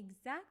know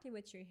exactly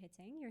what you're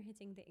hitting. You're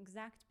hitting the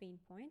exact pain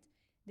point.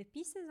 The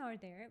pieces are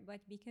there,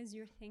 but because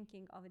you're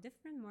thinking of a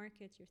different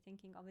market, you're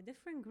thinking of a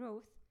different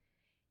growth,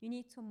 you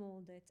need to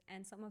mold it.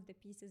 And some of the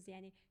pieces,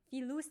 يعني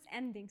في loose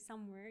ending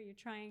somewhere, you're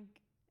trying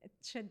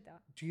تشدها.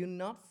 Do you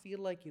not feel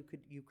like you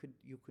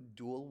could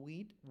dual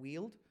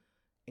wield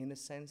in a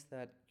sense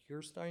that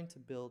you're starting to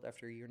build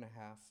after a year and a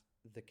half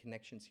the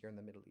connections here in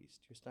the Middle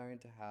East? You're starting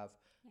to have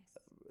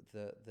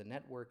the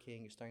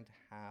networking, you're starting to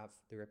have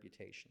the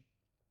reputation.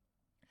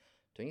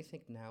 Don't you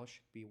think now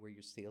should be where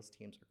your sales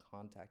teams are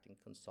contacting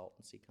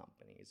consultancy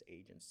companies,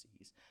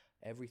 agencies,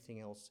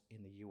 everything else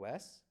in the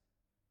US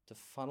to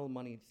funnel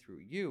money through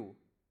you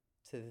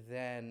to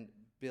then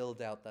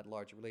build out that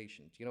large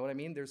relation? Do you know what I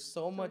mean? There's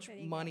so much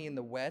money in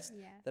the West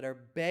that are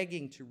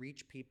begging to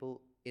reach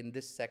people in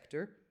this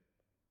sector,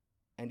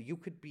 and you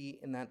could be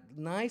in that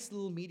nice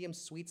little medium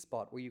sweet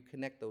spot where you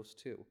connect those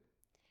two.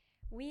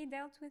 We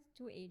dealt with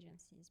 2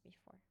 agencies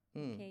before.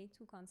 Okay,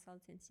 2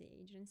 consultancy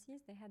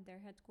agencies. They had their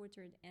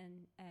headquartered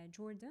in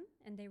Jordan,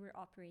 and they were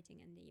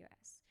operating in the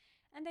US.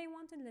 And they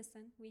wanted,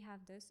 listen, we have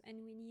this,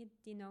 and we need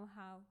the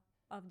know-how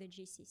of the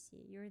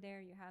GCC. You're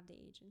there, you have the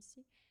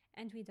agency,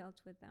 and we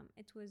dealt with them.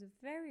 It was a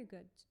very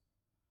good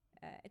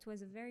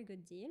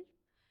deal.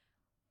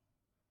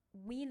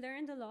 We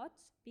learned a lot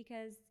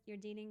because you're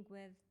dealing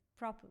with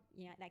proper,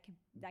 like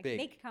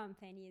big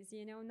companies,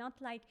 not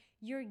like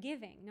you're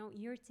giving, no,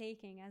 you're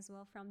taking as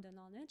well from the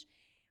knowledge.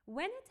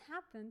 When it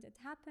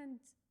happened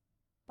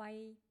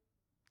by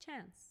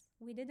chance.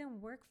 We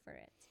didn't work for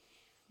it.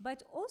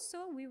 But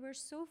also we were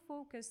so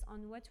focused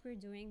on what we're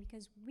doing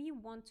because we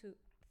want to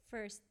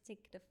first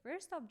take the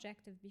first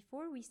objective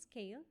before we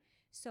scale,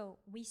 So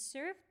we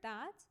served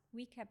that,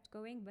 we kept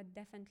going, but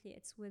definitely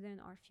it's within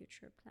our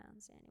future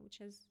plans, and which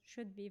is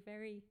should be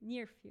very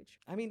near future.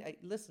 I mean,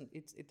 listen,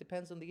 it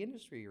depends on the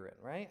industry you're in,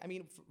 right? I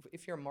mean,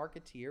 if you're a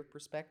marketeer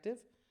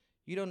perspective,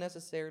 you don't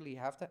necessarily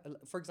have to,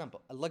 for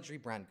example, a luxury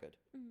brand good.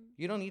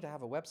 You don't need to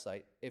have a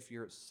website if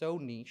you're so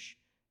niche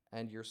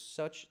and you're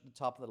such the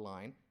top of the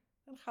line.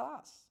 And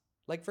haas.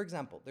 Like, for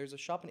example, there's a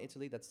shop in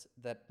Italy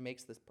that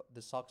makes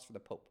the socks for the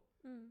Pope.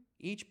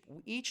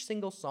 Each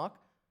single sock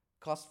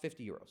costs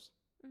 50 euros.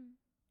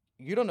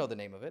 You don't know the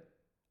name of it.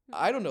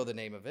 I don't know the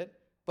name of it,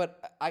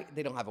 but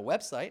they don't have a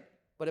website.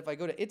 But if I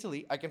go to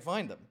Italy, I can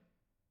find them.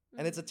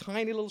 And it's a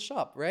tiny little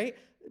shop, right?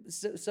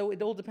 So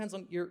it all depends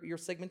on your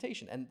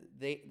segmentation. And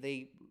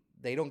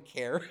they don't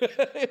care.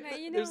 But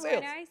you know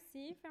what I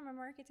see from a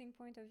marketing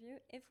point of view?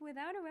 If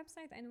without a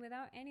website and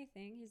without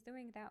anything, he's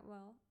doing that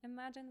well,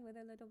 imagine with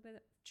a little bit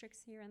of tricks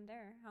here and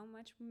there, how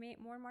much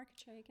more market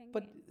share you can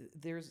But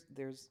gain.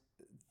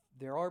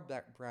 there are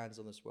black brands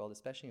in this world,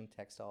 especially in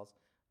textiles,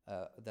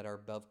 that are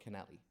above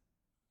Canali,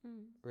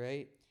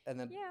 right? And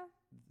then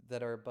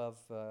that are above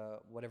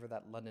whatever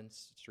that London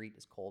street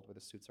is called, where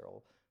the suits are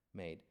all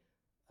made.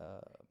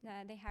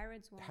 The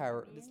Harrods one.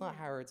 It's not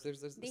Harrods.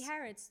 There's the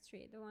Harrods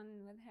Street, the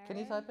one with Harrods. Can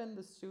you type in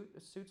the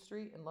suit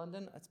street in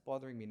London? It's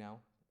bothering me now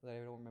that I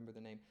don't remember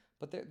the name.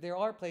 But there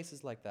are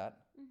places like that.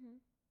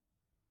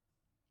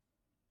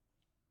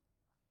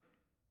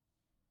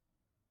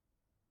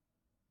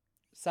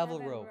 Savile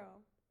Row.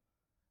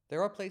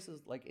 There are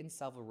places like in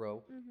Savile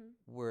Row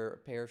where a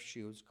pair of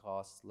shoes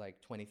costs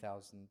like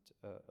 20,000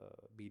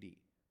 BD,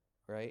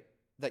 right?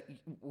 That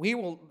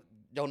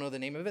don't know the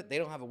name of it. They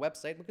don't have a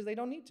website because they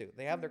don't need to.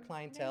 They have their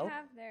clientele. They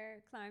have their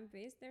client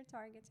base. They're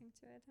targeting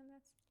to it, and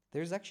that's.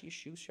 There's actually a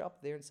shoe shop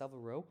there in Savile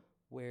Row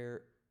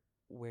where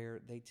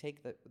they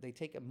take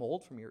a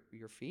mold from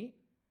your feet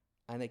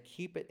and they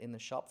keep it in the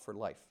shop for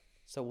life.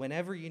 So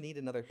whenever you need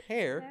another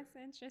pair, that's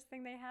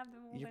interesting. They have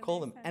them. You call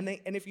them, and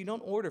if you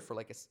don't order for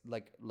like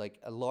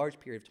a large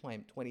period of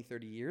time, 20,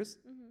 30 years,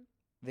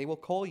 they will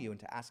call you and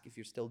to ask if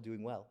you're still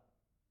doing well,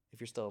 if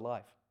you're still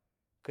alive.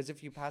 Because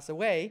if you pass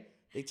away,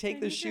 they take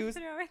the shoes,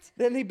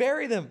 then they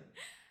bury them.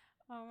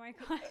 Oh my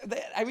God.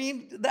 I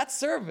mean, that's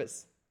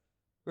service,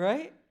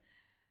 right?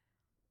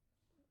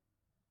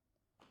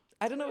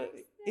 I don't know.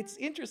 It's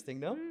interesting,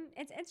 no?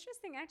 It's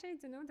interesting actually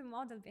to know the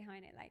model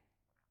behind it. Like,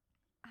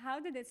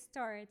 how did it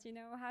start? You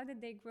know, how did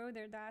they grow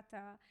their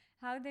data?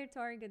 How they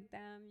target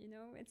them? You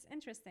know, it's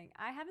interesting.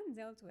 I haven't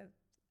dealt with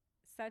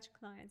such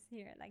clients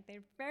here. Like,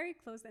 they're very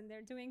close and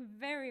they're doing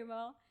very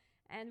well,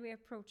 and we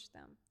approach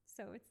them.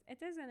 So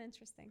it is an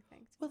interesting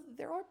thing. Well,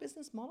 there are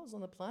business models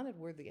on the planet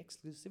where the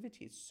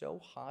exclusivity is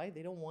so high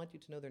they don't want you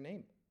to know their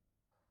name.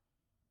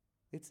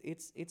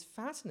 It's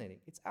fascinating.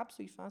 It's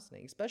absolutely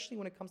fascinating, especially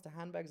when it comes to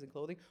handbags and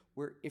clothing,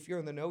 where if you're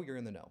in the know, you're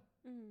in the know.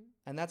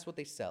 And that's what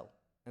they sell.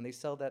 And they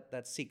sell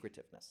that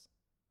secretiveness.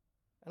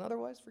 And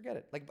otherwise, forget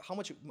it. Like, how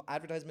much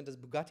advertisement does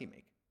Bugatti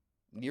make?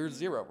 Near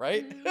zero,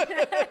 right?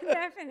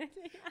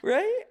 Definitely.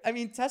 Right? I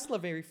mean, Tesla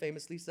very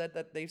famously said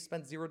that they've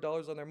spent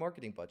 $0 on their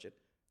marketing budget.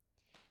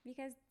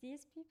 Because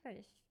these people,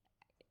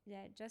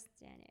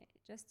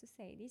 just to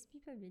say, these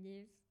people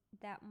believe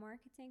that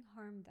marketing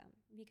harmed them.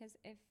 Because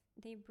if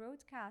they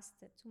broadcast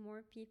it to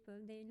more people,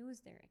 they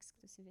lose their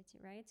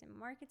exclusivity, right? In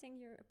marketing,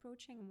 you're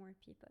approaching more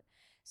people.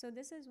 So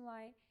this is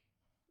why,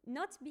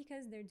 not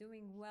because they're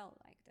doing well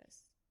like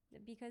this,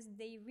 because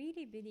they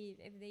really believe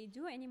if they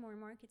do any more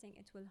marketing,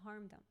 it will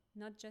harm them.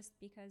 Not just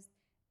because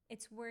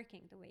it's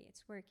working the way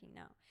it's working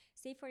now.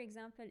 Say, for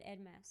example,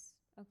 Hermes,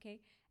 okay?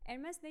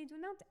 Hermes, they do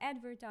not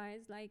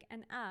advertise like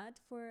an ad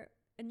for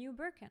a new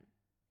Birkin.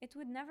 It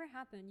would never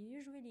happen. You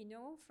usually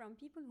know from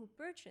people who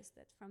purchased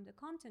it, from the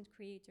content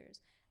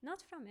creators,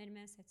 not from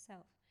Hermes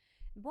itself.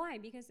 Why?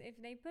 Because if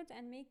they put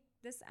and make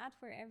this ad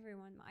for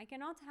everyone, I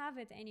cannot have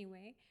it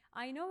anyway.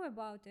 I know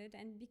about it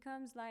and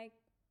becomes like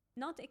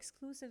not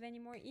exclusive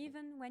anymore,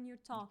 even when you're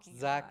talking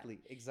Exactly.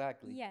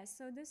 Yes,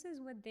 so this is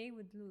what they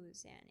would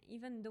lose. And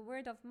even the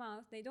word of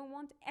mouth, they don't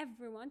want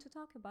everyone to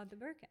talk about the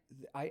Birkin.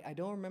 I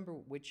don't remember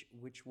which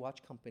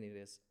watch company it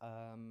is.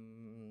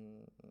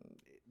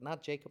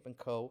 Not Jacob &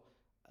 Co.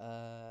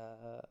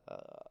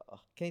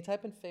 Can you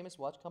type in famous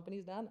watch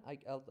companies, Dan?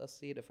 I'll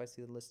see it if I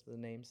see the list of the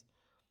names.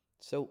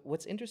 So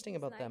what's interesting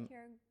about them...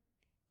 Your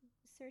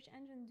search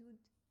engine dude.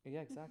 Yeah,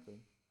 exactly.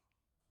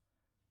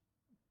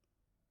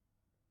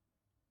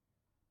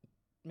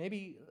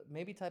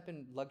 Maybe type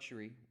in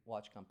luxury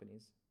watch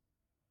companies.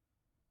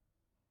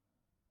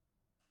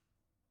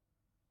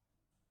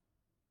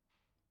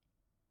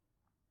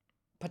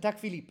 Patek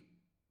Philippe.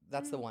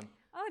 That's the one.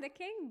 Oh, the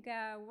king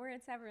wore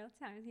it several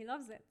times. He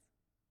loves it.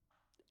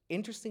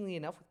 Interestingly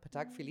enough, with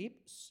Patek Philippe,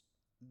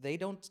 they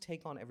don't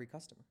take on every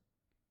customer.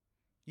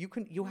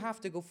 You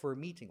have to go for a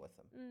meeting with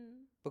them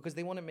because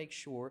they want to make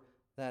sure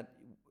that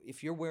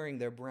if you're wearing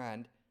their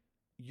brand,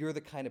 you're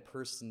the kind of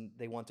person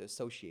they want to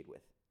associate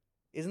with.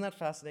 Isn't that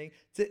fascinating?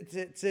 Does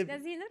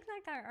he look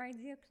like our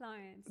ideal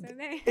client? So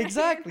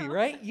exactly,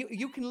 right?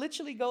 You can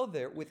literally go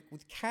there with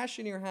cash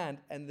in your hand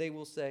and they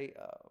will say,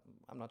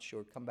 I'm not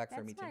sure. Come back for a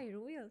That's meeting. why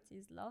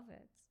royalties love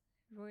it.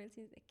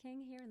 Royalties, the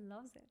king here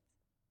loves it.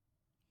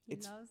 He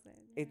It's- loves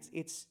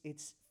it.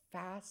 It's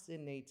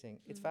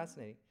fascinating. It's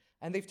fascinating,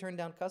 and they've turned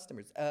down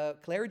customers.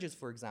 Claridge's,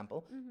 for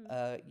example,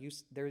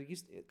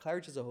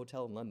 Claridge is a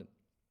hotel in London.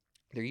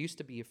 There used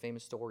to be a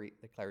famous story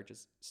that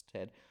Claridge's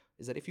said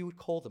is that if you would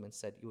call them and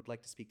said you would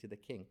like to speak to the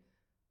king,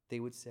 they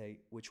would say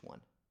which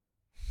one,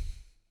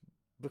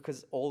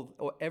 because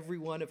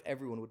everyone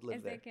would live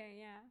It's there. the king,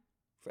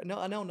 yeah.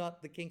 No,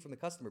 not the king from the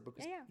customer,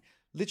 because Yeah.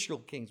 literal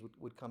kings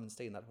would come and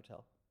stay in that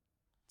hotel.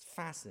 It's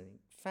fascinating,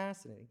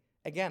 fascinating.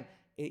 Again,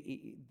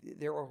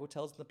 there are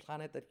hotels on the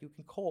planet that you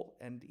can call,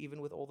 and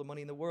even with all the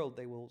money in the world,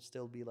 they will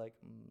still be like,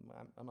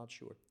 I'm not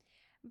sure.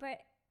 But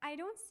I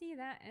don't see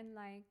that in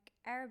like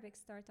Arabic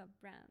startup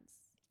brands.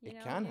 It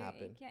can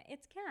happen.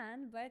 It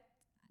can, but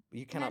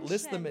You cannot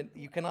list them in.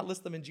 mention- You cannot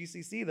list them in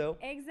GCC though.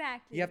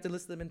 exactly. You have to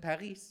list them in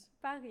Paris.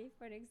 Paris,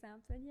 for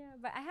example, yeah.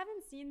 But I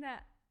haven't seen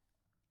that.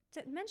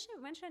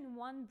 Mention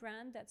one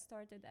brand that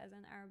started as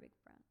an Arabic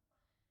brand,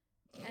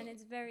 and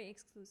it's very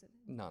exclusive.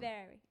 None.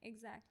 Very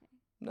exactly.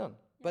 None.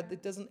 But Yeah.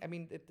 it doesn't. I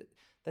mean,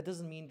 that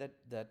doesn't mean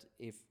that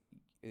if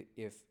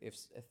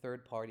a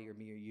third party or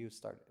me or you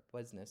start a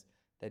business,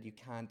 that you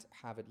can't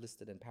have it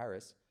listed in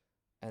Paris,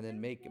 and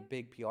then make a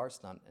big PR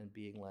stunt and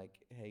being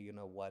like, hey, you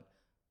know what?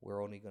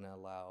 We're only going to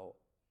allow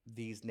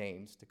these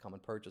names to come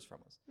and purchase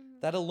from us.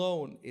 That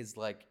alone is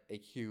like a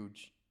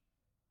huge.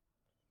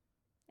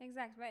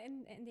 Exactly. But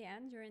in the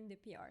end, you're in the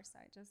PR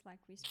side, just like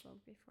we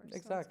spoke before. So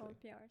Exactly. it's all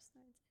PR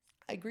side.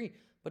 I agree,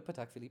 but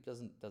Patek Philippe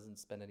doesn't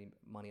spend any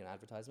money on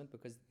advertisement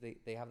because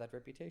they have that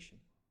reputation.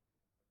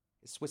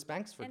 Swiss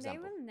banks, for And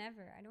example. they will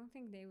never. I don't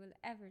think they will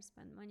ever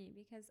spend money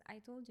because I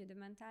told you the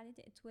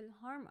mentality. It will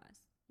harm us.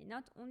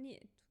 Not only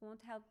it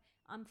won't help.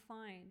 I'm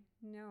fine.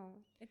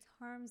 No, it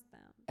harms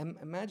them.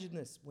 Imagine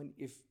this: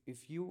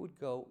 if you would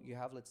go, you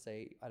have, let's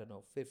say, I don't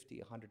know, 50,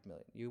 100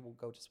 million. You will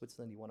go to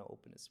Switzerland. You want to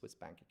open a Swiss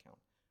bank account,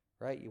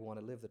 right? You want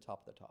to live the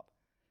top of the top.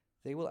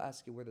 They will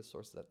ask you where the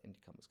source of that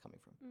income is coming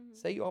from.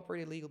 Say you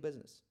operate a legal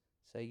business.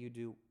 Say you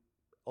do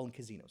own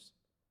casinos.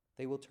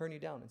 They will turn you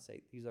down and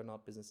say, these are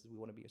not businesses we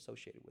want to be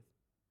associated with.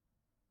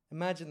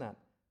 Imagine that.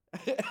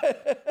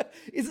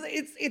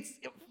 it's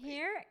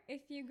Here,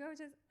 if you go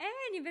to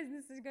any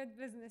business is good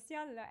business.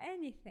 Yalla,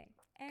 anything.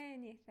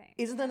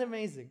 Isn't that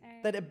amazing?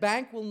 That a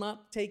bank will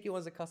not take you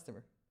as a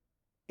customer.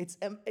 It's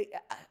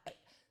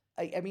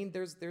I mean,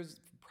 there's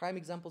prime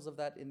examples of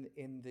that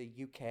in the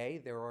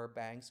UK. There are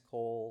banks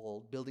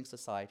called building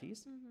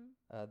societies.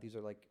 These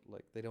are like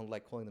they don't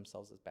like calling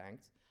themselves as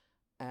banks,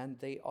 and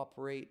they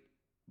operate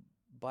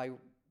by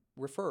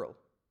referral.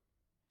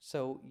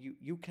 So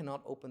you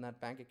cannot open that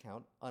bank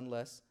account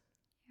unless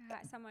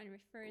someone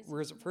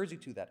refers you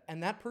to that,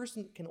 and that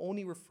person can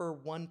only refer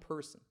one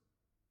person.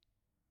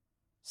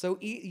 So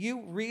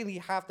you really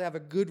have to have a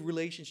good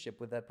relationship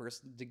with that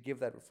person to give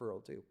that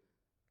referral to,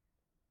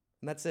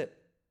 and that's it.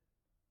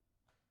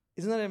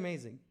 Isn't that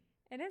amazing?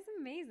 It is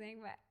amazing,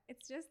 but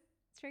it's just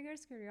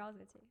triggers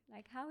curiosity,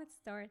 like how it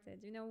started.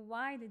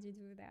 Why did you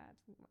do that?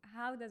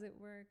 How does it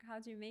work? How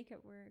do you make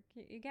it work?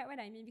 You get what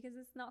I mean? Because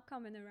it's not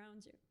common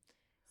around you.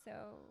 So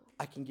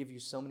I can give you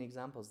so many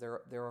examples.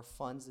 There are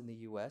funds in the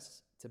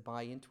US to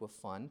buy into a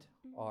fund.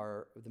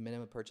 The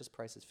minimum purchase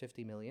price is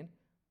 50 million,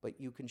 but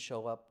you can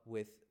show up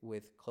with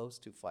close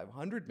to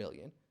 500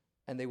 million,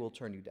 and they will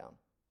turn you down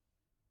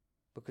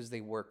because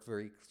they work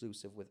very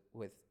exclusive with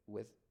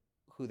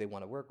who they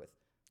want to work with.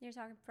 You're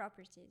talking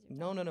properties.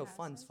 No,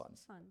 funds.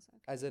 Funds,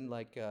 okay. As in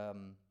like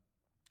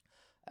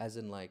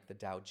the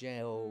Dow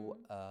Jones,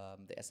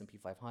 the S&P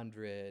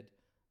 500,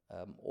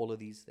 all of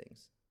these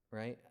things,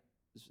 right?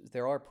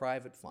 There are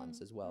private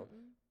funds as well,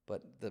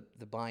 but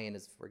the buy-in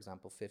is, for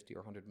example, 50 or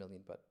 100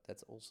 million. But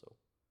that's also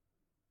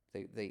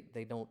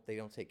they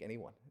don't take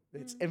anyone.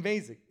 It's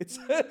amazing. It's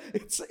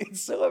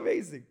it's so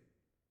amazing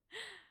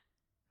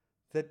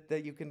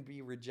that you can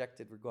be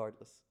rejected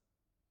regardless.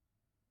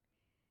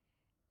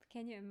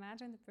 Can you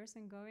imagine the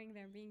person going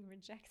there being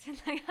rejected,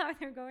 like how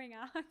they're going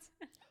out?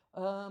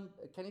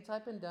 Can you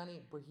type in,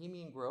 Danny,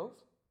 Bohemian Grove?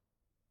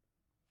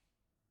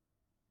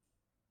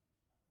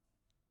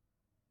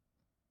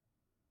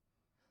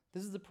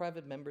 This is the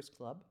private members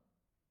club,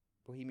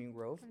 Bohemian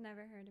Grove. I've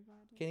never heard about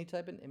it. Can you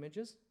type in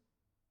images?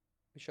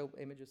 We show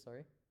images,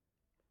 sorry.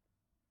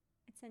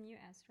 It's in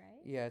US,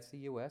 right? Yeah, it's the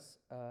US.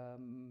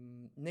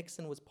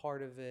 Nixon was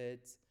part of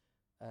it.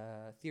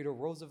 Theodore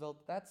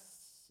Roosevelt. That's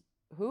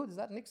who? Is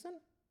that Nixon?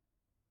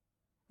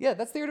 Yeah,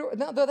 that's Theodore.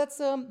 No,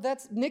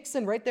 that's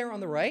Nixon right there on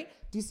the right.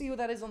 Do you see who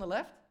that is on the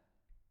left?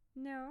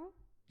 No.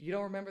 You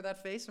don't remember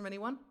that face from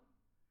anyone?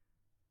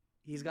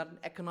 He's got an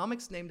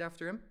economics named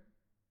after him.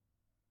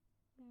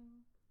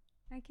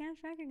 I can't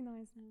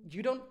recognize him.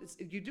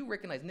 You do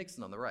recognize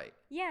Nixon on the right.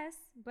 Yes,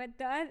 but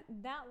that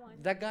one.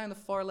 That guy on the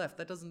far left,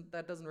 that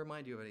doesn't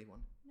remind you of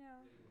anyone. No.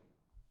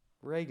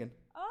 Reagan.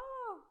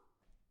 Oh,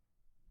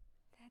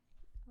 that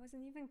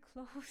wasn't even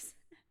close.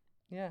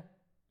 Yeah.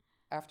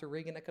 After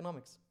Reagan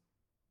economics.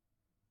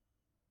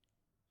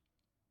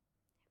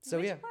 So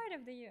Which yeah. part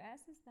of the US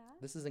is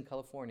that? This is in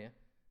California.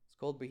 It's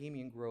called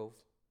Bohemian Grove,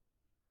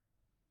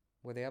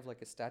 where they have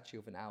like a statue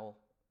of an owl.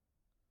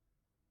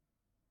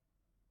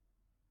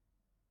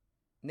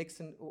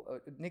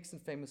 Nixon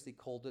famously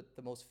called it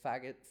the most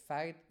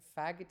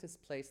faggotous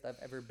place I've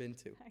ever been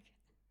to,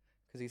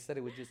 because he said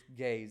it would just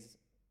gaze.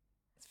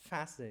 It's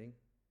fascinating.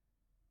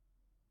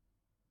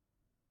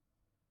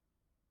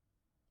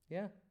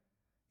 Yeah,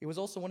 it was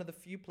also one of the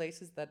few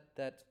places that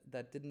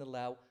didn't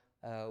allow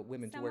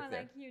women to work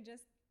there. Someone like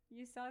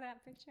you saw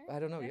that picture? I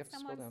don't know. You That's have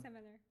to scroll down.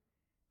 similar.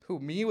 Who,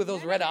 me with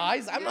those red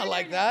eyes? I'm not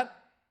like that.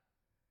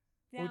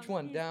 Down, Which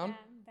one? please, Down?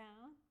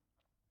 Down.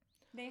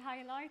 They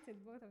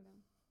highlighted both of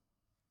them.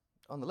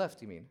 On the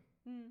left, you mean?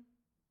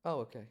 Oh,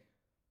 okay.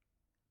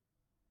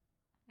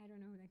 I don't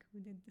know, like, who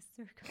did the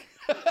circle.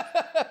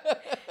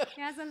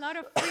 He has a lot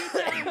of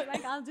free time.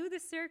 Like, I'll do the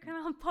circle,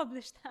 I'll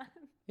publish that.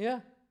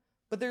 Yeah,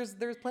 but there's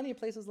plenty of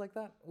places like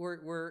that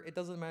where it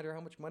doesn't matter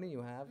how much money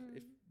you have.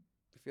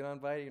 If you're not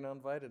invited, you're not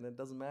invited, and it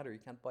doesn't matter. You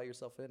can't buy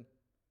yourself in.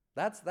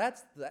 That's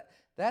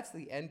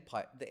the end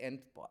part.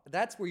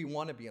 That's where you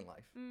want to be in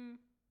life,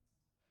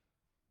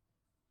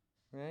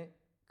 right?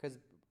 Because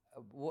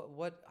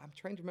what I'm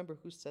trying to remember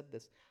who said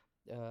this.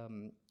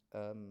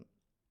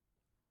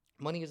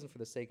 Money isn't for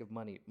the sake of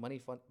money.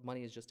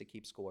 Money is just to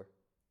keep score.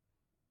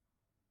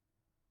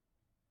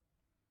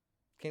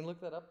 Can you look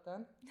that up,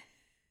 Dan?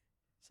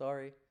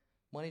 Sorry.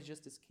 Money is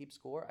just to keep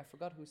score. I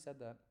forgot who said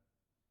that.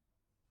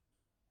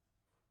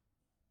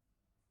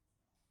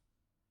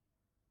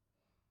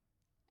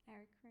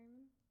 Eric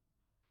Raymond.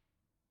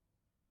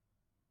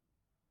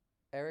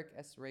 Eric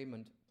S.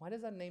 Raymond. Why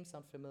does that name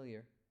sound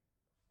familiar?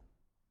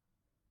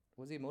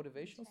 Was he a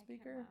motivational Check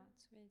speaker? him out.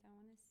 Wait, I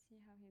want to see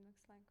how he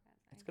looks like.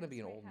 It's gonna be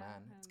an old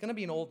man. It's gonna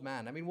be an old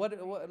man. I mean, what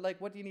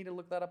do you need to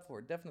look that up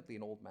for? Definitely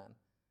an old man.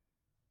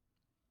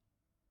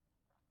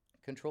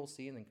 Control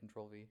C and then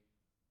Control V.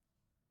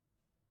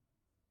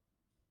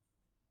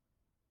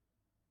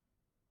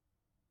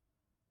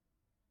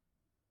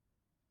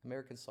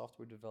 American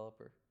software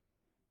developer.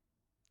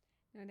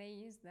 No, they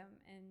use them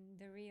in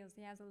the reels.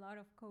 He has a lot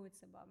of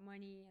quotes about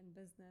money and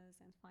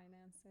business and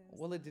finances.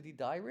 Well, did he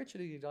die rich or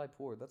did he die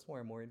poor? That's why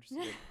I'm more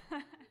interested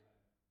in.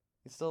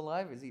 He's still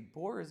alive? Is he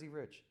poor or is he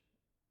rich?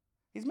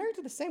 He's married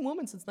to the same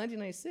woman since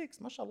 1996.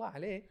 MashaAllah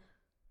alayh.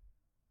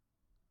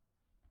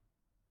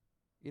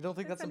 You don't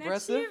think that's an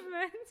impressive?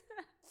 Achievement.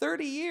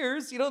 30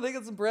 years? You don't think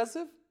it's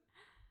impressive?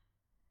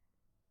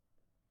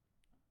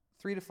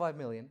 3 to 5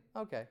 million.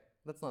 Okay.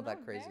 That's not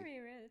that crazy. Very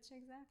rich,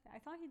 exactly. I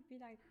thought he'd be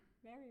like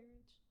very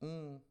rich.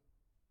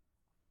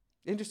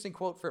 Interesting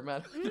quote for a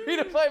man. 3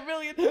 to 5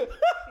 million. Yeah,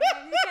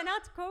 you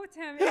cannot quote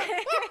him.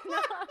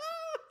 No.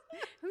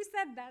 Who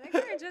said that? I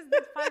could have just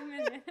did 5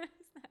 minutes.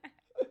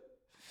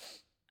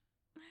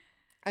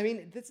 I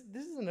mean, this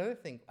is another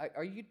thing.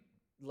 Are you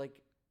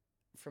like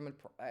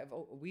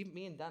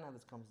me and Dan have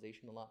this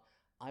conversation a lot.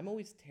 I'm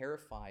always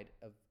terrified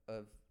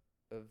of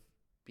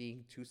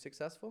being too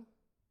successful.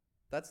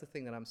 That's the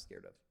thing that I'm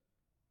scared of.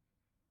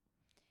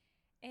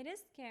 It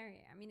is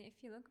scary. I mean,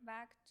 if you look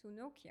back to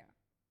Nokia,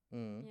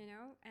 you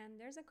know, and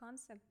there's a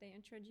concept they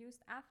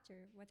introduced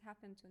after what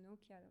happened to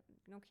Nokia.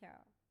 Nokia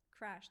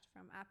crashed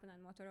from Apple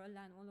and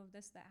Motorola and all of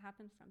this that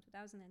happened from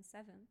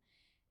 2007.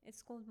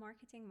 It's called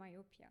marketing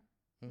myopia.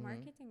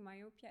 Marketing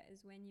myopia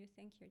is when you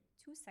think you're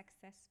too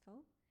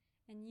successful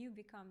and you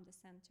become the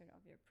center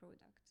of your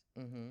product.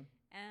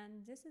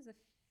 And this is a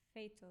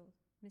fatal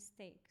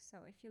mistake. So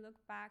if you look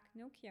back,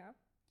 Nokia,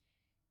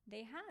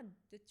 they had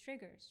the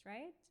triggers,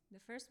 right? The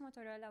first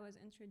Motorola was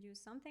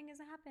introduced. Something is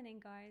happening,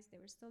 guys. They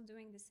were still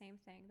doing the same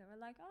thing. They were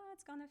like, oh,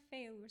 it's gonna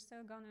fail. We're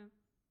still gonna...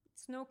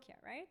 It's Nokia,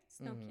 right? It's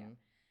Nokia.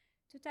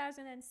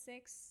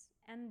 2006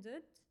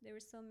 ended. They were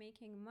still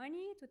making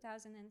money.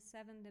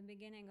 2007, the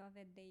beginning of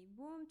it, they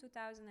boomed.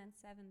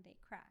 2007, they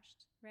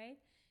crashed, right?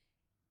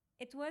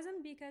 It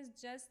wasn't because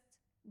just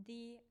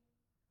the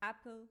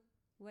Apple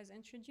was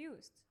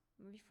introduced.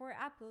 Before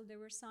Apple, there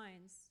were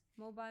signs.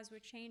 Mobiles were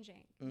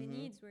changing. The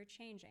needs were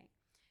changing.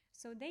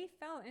 So they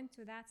fell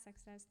into that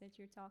success that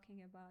you're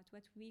talking about,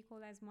 what we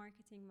call as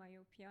marketing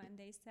myopia. And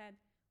they said,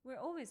 we're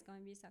always going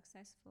to be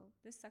successful.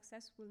 This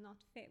success will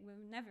not fail,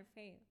 will never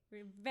fail.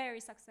 We're very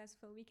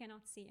successful. We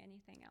cannot see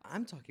anything else.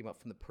 I'm talking about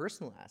from the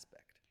personal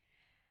aspect.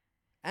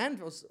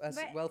 And as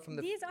well from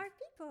the... These are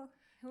people.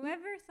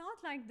 Whoever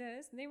thought like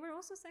this, they were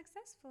also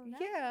successful. No?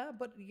 Yeah,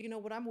 but you know,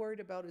 what I'm worried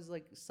about is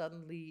like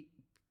suddenly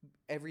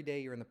every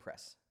day you're in the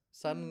press.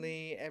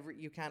 Suddenly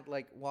you can't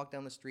like walk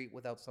down the street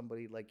without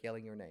somebody like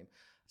yelling your name.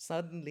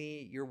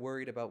 Suddenly you're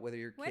worried about whether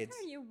your kids...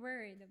 What are you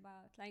worried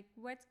about? Like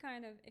what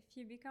kind of, if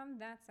you become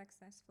that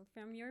successful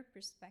from your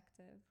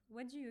perspective,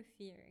 what do you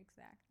fear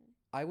exactly?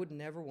 I would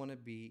never want to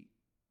be...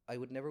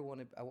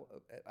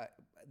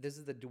 this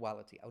is the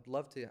duality. I would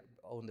love to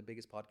own the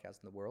biggest podcast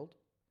in the world.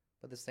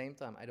 But at the same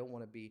time, I don't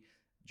want to be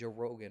Joe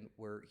Rogan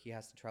where he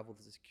has to travel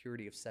with the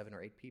security of 7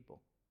 or 8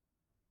 people.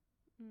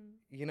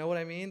 You know what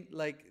I mean?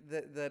 Like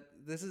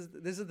this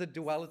is the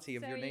duality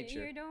of your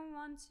nature. You don't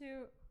want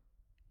to...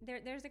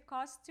 There's a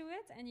cost to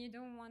it, and you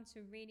don't want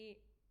to really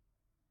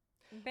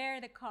bear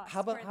the cost.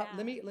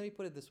 Let me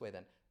put it this way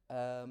then.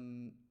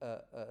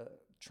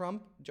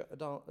 Trump,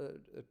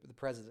 the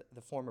president,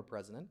 the former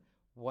president,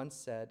 once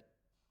said,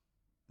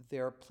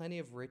 "There are plenty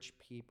of rich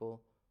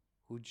people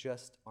who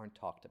just aren't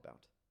talked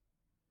about."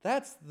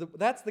 That's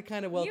the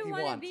kind of wealth You you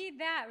want to want. be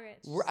that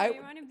rich. R- So I-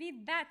 you want to be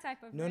that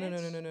type of No, rich. no,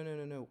 no, no, no, no, no,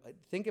 no, no.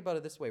 Think about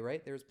it this way,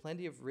 right? There's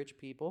plenty of rich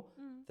people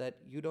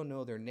that you don't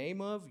know their name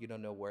of, you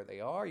don't know where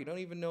they are, you don't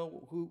even know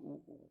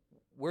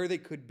where they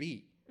could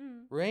be,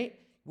 right?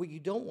 What you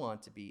don't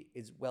want to be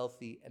is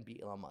wealthy and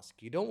be Elon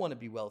Musk. You don't want to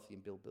be wealthy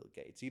and Bill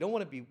Gates. You don't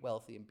want to be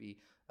wealthy and be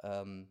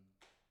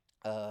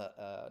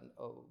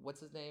what's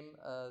his name?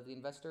 The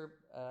investor,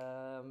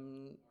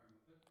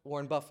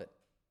 Warren Buffett.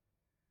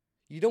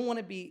 You don't want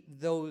to be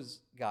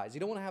those guys.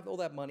 You don't want to have all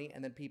that money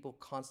and then people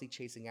constantly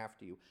chasing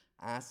after you,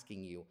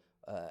 asking you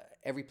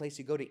every place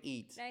you go to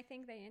eat. I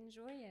think they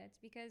enjoy it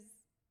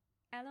because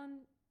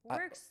Elon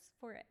works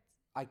for it.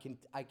 I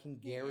can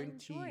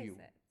guarantee enjoys you.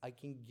 it. I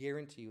can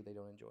guarantee you they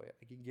don't enjoy it.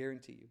 I can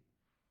guarantee you.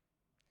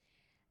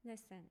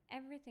 Listen,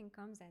 everything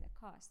comes at a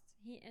cost.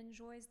 He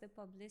enjoys the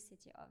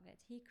publicity of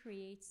it. He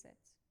creates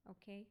it,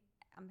 okay?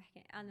 I'm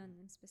بحكي Elon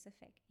in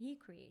specific. He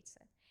creates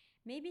it.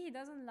 Maybe he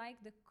doesn't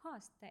like the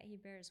cost that he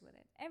bears with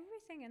it.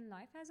 Everything in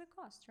life has a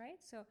cost, right?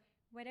 So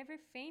whatever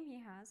fame he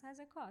has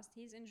a cost.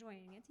 He's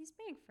enjoying it. He's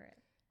paying for it.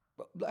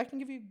 But I can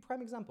give you a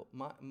prime example.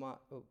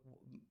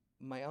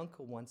 My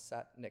uncle once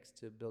sat next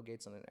to Bill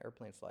Gates on an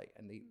airplane flight,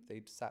 and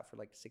they sat for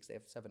like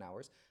 7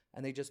 hours,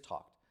 and they just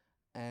talked.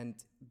 And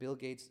Bill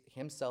Gates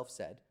himself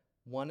said,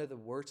 one of the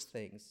worst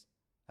things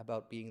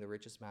about being the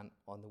richest man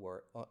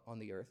on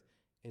the earth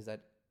is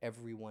that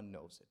everyone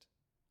knows it.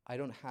 I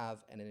don't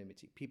have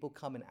anonymity. People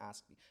come and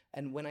ask me.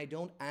 And when I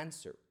don't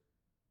answer,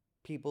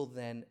 people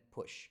then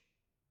push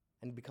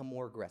and become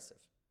more aggressive.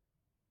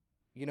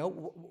 You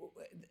know?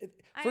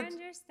 I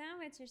understand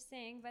what you're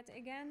saying, but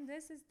again,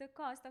 this is the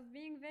cost of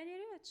being very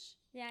rich.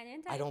 يعني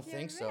أنت I don't if you're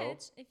think so.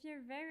 rich, if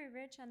you're very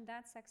rich and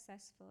that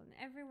successful and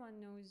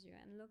everyone knows you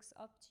and looks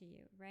up to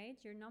you, right?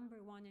 You're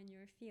number one in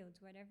your field,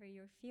 whatever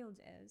your field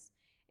is.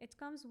 It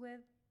comes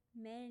with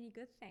many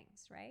good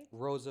things, right?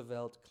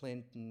 Roosevelt,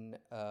 Clinton,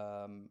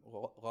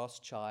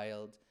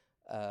 Rothschild,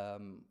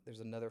 there's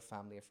another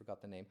family, I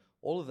forgot the name.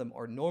 All of them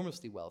are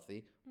enormously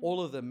wealthy.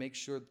 All of them make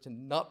sure to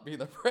not be in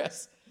the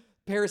press.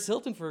 Paris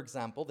Hilton, for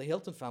example, the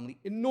Hilton family,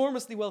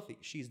 enormously wealthy.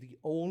 She's the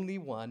only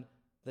one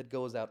that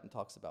goes out and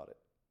talks about it.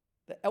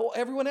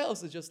 Everyone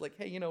else is just like,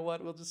 hey, you know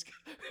what? We'll just.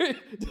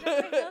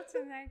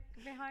 Hilton, like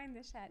behind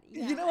the shed.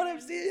 Yeah, you know what I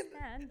I'm saying?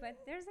 understand, but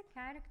there's a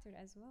character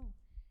as well.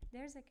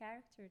 There's a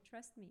character,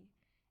 trust me.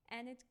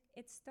 And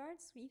it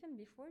starts even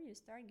before you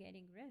start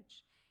getting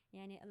rich.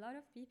 Yani a lot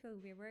of people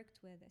we worked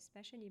with,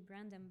 especially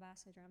brand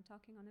ambassador, I'm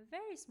talking on a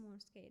very small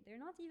scale. They're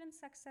not even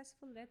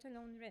successful, let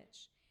alone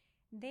rich.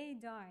 They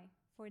die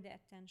for the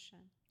attention.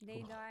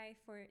 They die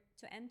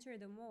to enter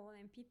the mall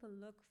and people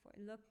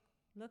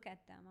look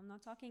at them. I'm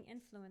not talking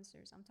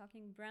influencers. I'm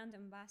talking brand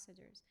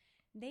ambassadors.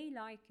 They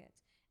like it.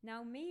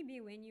 Now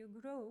maybe when you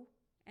grow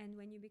and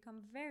when you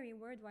become very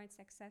worldwide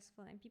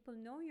successful and people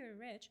know you're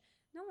rich,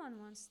 no one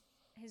wants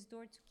his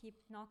door to keep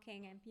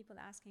knocking and people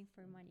asking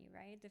for money,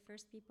 right? The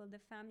first people, the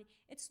family,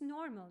 it's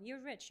normal.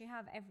 You're rich, you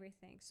have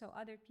everything. So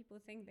other people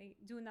think they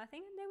do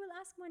nothing and they will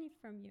ask money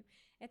from you.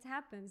 It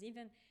happens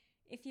even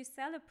if you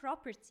sell a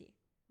property,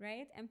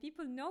 right? And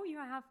people know you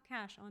have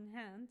cash on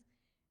hand,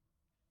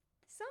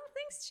 some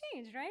things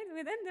change, right?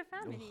 Within the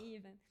family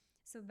even.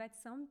 So, but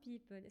some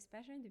people,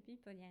 especially the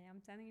people,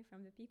 I'm telling you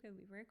from the people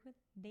we work with,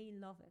 they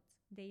love it.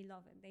 They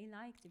love it. They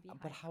like to be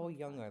But how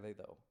young are they,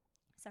 though?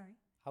 Sorry?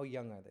 How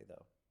young are they,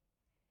 though?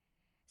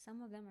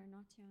 Some of them are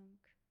not young.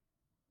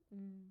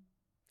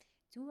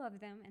 2 of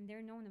them, and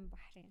they're known in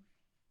Bahrain.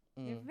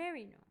 They're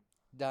very known.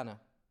 Dana.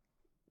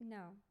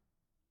 No.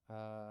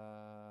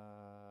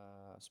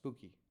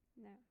 Spooky.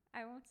 No,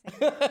 I won't say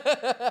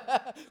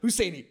that.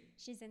 Husseini.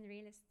 She's in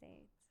real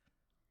estate.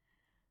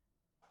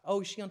 Oh,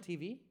 is she on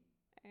TV?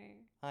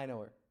 I know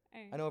her.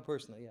 I I know her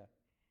personally, yeah.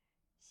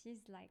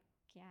 She's like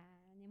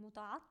يعني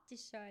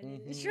متعطشة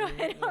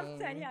للشهرة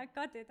بطريقة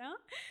قطت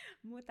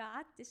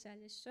متعطشة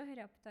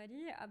للشهرة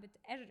بطريقة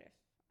بتقرف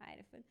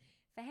عارف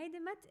فهيدي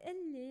ما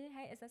تقلي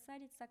هاي إذا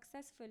صارت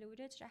successful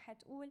وريتش رح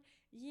تقول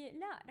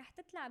لا رح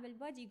تطلع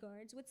بالبودي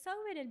جاردز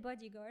وتصور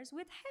البودي جاردز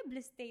وتحب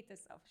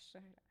الستيتس أو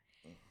الشهرة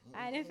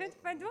عرفت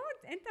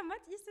فدوت أنت ما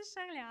تقيس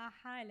الشغلة على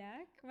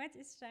حالك ما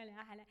تقيس الشغلة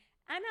على حالك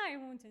أنا I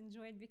won't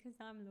enjoy it because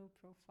I'm low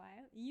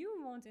profile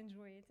you won't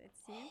enjoy it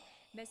seems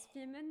بس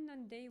في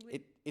منهم they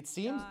would It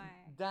seems,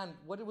 die. Dan,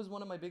 what was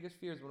one of my biggest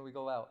fears when we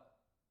go out?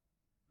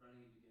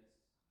 Running into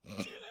guests.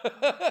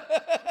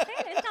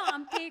 تخيل أنت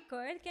عم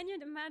تاكل can you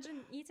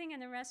imagine eating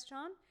in a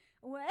restaurant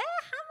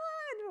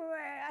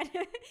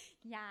حمد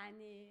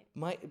يعني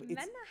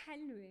منا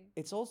حلوة.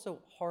 It's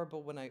also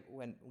horrible when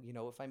you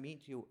know if I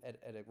meet you at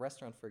a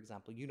restaurant for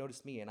example you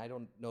notice me and I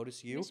don't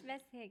notice you. مش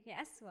بس هيك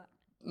أسوأ.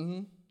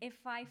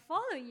 If I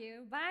follow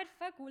you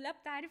بعرفك ولا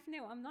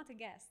بتعرفني و I'm not a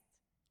guest.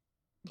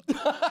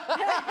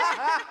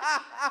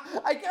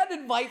 I can't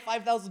invite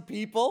 5,000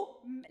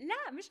 people.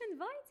 لا مش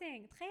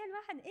inviting. تخيل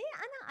واحد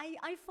انا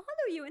I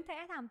follow you، انت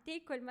قاعد عم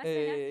تاكل مثلا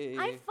إيه.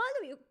 I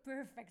follow you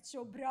perfect،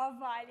 شو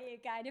برافو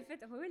عليك،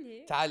 عرفت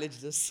قولي تعال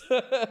اجلس.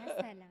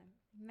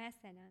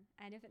 مثلا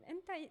عرفت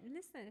انت.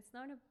 listen, it's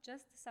not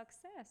just a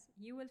success,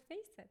 you will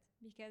face it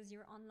because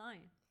you're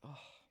online.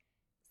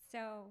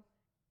 So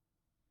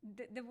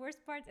the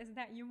worst part is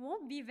that you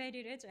won't be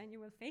very rich and you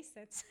will face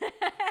it.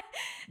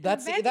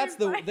 That's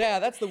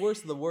the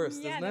worst of the worst,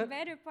 Yeah, isn't the it?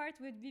 better part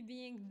would be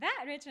being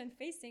that rich and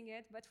facing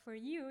it. But for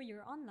you,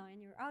 you're online,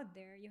 you're out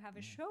there, you have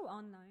a show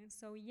online.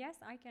 So yes,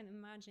 I can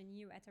imagine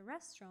you at a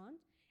restaurant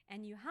and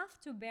you have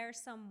to bear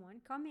someone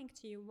coming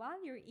to you while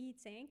you're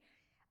eating.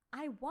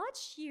 I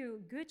watch you,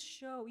 good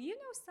show, you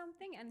know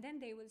something, and then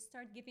they will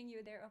start giving you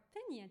their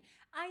opinion.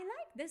 I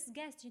like this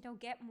guest,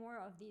 get more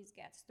of these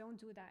guests. Don't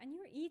do that. And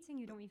you're eating,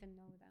 you don't even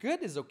know them.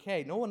 Good is okay.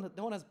 No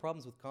one has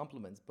problems with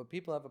compliments, but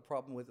people have a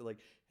problem with like,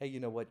 hey, you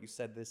know what, you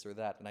said this or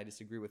that, and I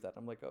disagree with that.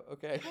 I'm like, oh,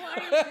 okay. Who are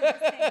you to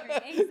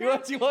disagree? Exactly. What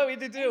do you want me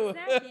to do?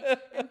 Exactly.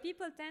 And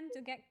people tend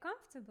to get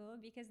comfortable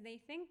because they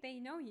think they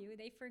know you.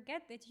 They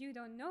forget that you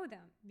don't know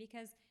them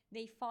because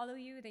they follow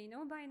you. They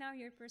know by now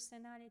your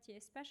personality,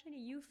 especially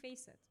you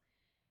face it.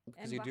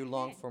 Because you do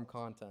long form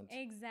content.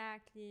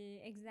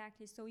 Exactly.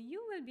 So you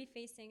will be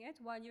facing it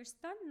while you're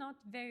still not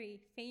very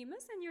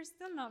famous and you're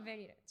still not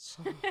very rich.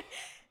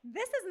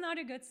 This is not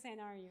a good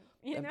scenario,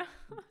 you know?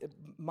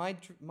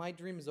 My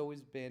dream has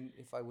always been,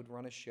 if I would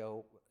run a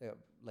show,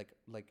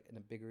 like in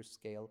a bigger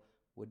scale,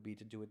 would be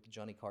to do it the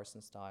Johnny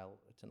Carson style,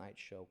 a Tonight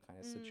Show kind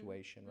of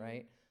situation,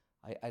 right?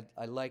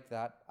 I like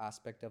that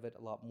aspect of it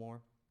a lot more.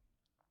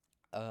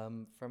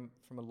 From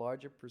a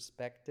larger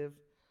perspective,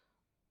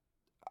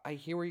 I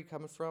hear where you're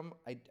coming from.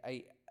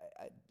 I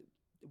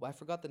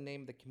forgot the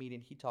name of the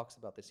comedian. He talks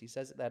about this. He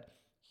says that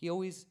he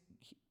always,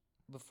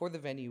 before the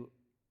venue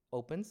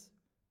opens,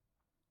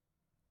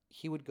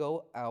 he would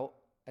go out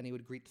and he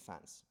would greet the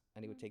fans.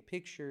 And he would take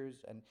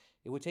pictures. And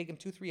it would take him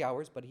 2-3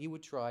 hours, but he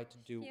would try to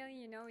do... Feel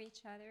you know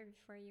each other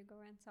before you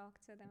go and talk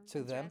to them.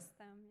 To them? Address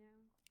them,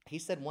 yeah. He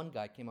said one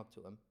guy came up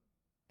to him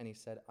and he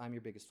said, I'm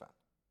your biggest fan.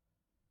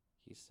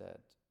 He said,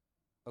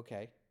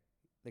 okay.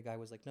 The guy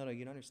was like, no,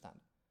 you don't understand.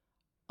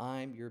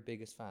 I'm your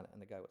biggest fan.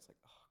 And the guy was like,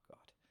 oh,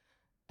 God.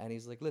 And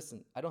he's like,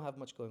 listen, I don't have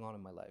much going on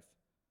in my life,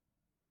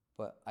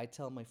 but I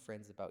tell my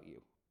friends about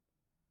you.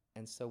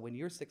 And so when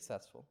you're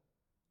successful,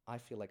 I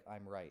feel like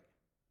I'm right.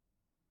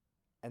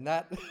 And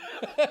that,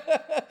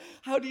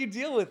 how do you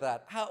deal with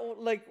that? How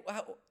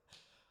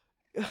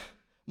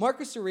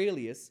Marcus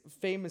Aurelius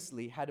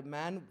famously had a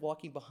man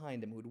walking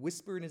behind him who would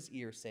whisper in his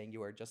ear saying,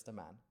 you are just a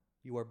man.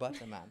 You are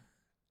but a man.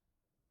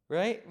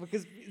 Right?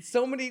 Because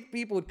so many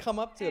people would come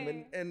up to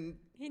him and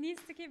he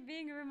needs to keep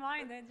being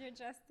reminded you're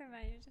just a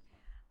man.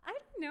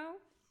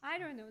 I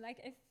don't know. Like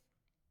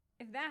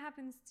if that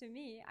happens to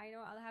me, I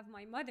know I'll have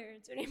my mother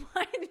to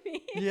remind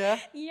me. Yeah?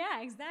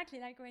 Yeah, exactly.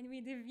 Like when we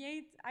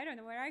deviate, I don't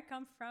know where I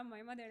come from,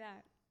 my mother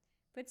that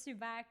puts you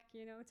back,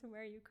 to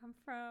where you come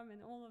from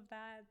and all of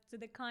that, to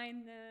the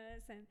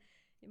kindness and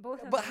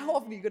both of But that. how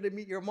often are you going to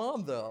meet your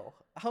mom, though?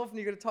 How often are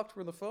you going to talk to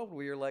her on the phone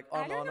where you're like,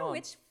 on, I don't know on?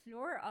 which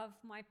floor of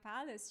my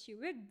palace she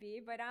would be,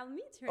 but I'll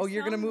meet her. Oh,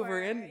 you're going to move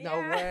her in? somewhere. No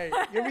Yeah. way.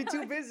 You'll be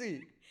too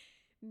busy.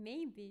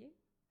 Maybe.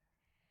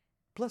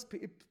 Plus,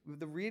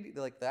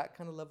 like that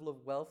kind of level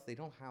of wealth, they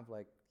don't have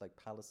like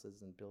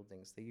palaces and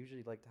buildings. They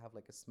usually like to have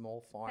like a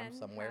small farm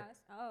somewhere.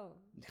 Penthouse. Oh.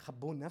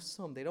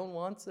 They don't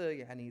want to,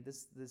 yani,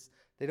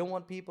 they don't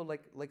want people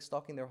like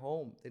stalking their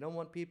home. They don't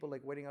want people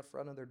like waiting out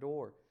front of their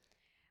door.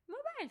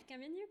 I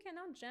mean, you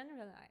cannot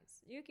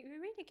generalize. You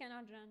really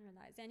cannot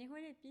generalize. And who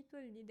the people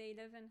they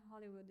live in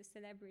Hollywood, the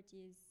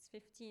celebrities,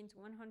 15 to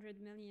 100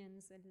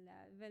 millions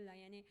villa.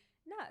 Yani,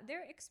 no,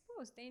 they're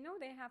exposed. They know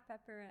they have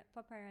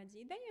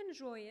paparazzi. They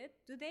enjoy it.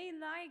 Do they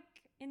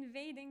like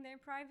invading their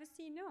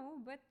privacy?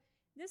 No, but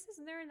this is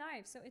their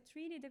life. So it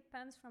really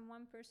depends from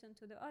one person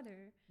to the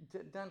other.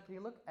 Dan, can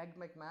you look? Egg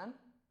McMahon?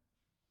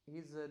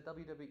 He's a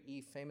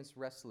WWE famous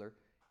wrestler.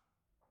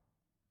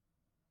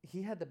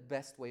 He had the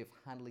best way of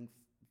handling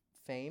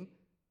fame.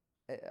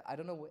 I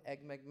don't know what Egg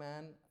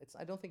McMahon.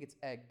 I don't think it's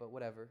Egg, but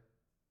whatever.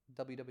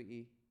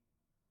 WWE.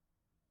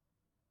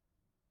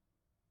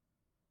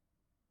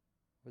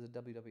 Or the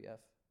WWF,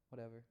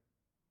 whatever.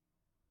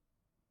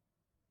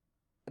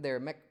 There,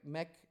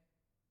 McMahon.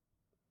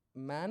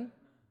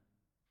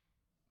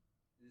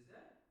 Is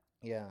that?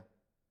 Yeah.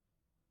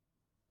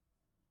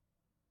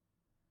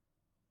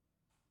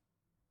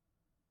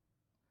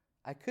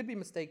 I could be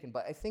mistaken,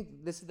 but I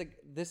think this is.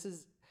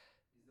 He's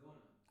the one.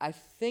 I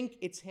think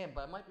it's him,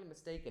 but I might be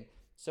mistaken.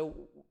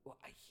 So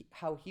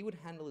how he would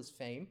handle his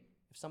fame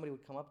if somebody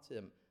would come up to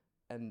him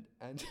and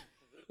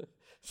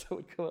so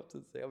would come up to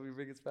him and say, I'm your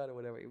biggest fan or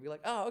whatever. He'd be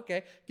like, oh,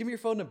 okay, give me your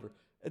phone number.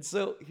 And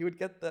so he would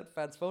get that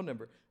fan's phone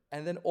number.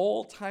 And then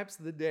all times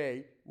of the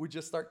day would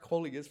just start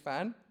calling his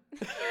fan.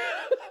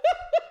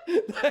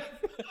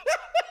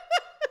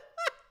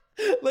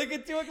 like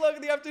at 2 o'clock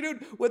in the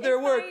afternoon when they're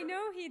at work. I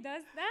know he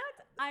does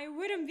that. I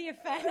wouldn't be a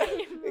fan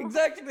anymore.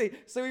 Exactly.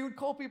 So he would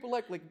call people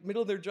like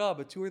middle of their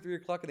job at 2 or 3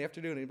 o'clock in the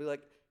afternoon. And he'd be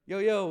like,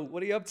 yo,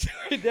 what are you up to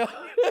right now?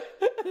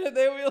 And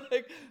they would be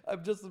like,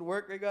 I'm just at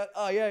work. I got,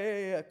 oh,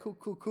 yeah.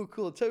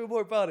 Cool. Tell me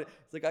more about it.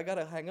 It's like, I got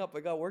to hang up.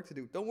 I got work to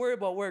do. Don't worry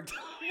about work.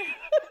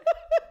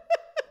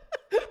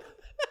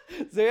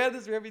 So he had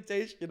this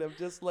reputation of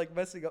just like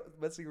messing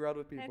around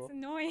with people. That's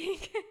annoying.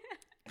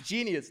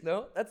 Genius, no?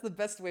 That's the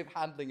best way of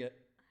handling it.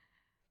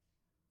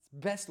 It's the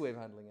best way of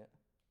handling it.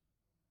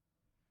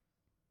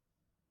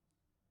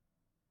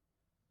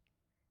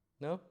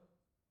 No?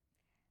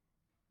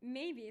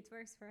 Maybe it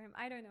works for him.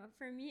 I don't know.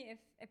 For me, if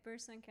a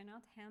person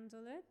cannot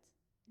handle it,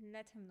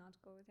 let him not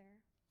go there.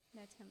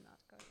 Let him not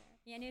go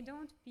there. And you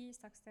don't be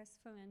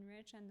successful and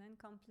rich and then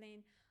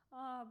complain,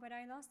 oh, but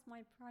I lost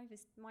my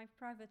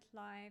private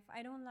life.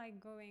 I don't like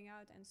going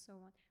out and so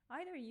on.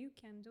 Either you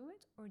can do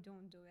it or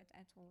don't do it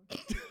at all.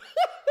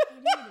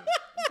 Really.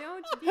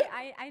 Don't be.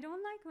 I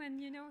don't like when,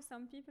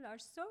 some people are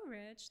so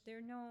rich,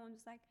 they're known.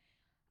 It's like,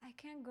 I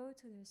can't go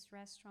to this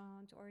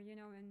restaurant, or,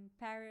 in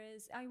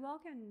Paris, I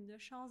walk in the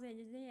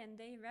Champs-Élysées and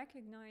they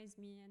recognize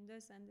me and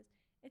this and this.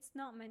 It's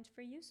not meant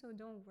for you, so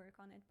don't work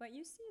on it. But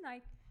you see,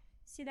 like,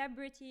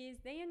 celebrities,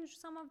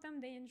 some of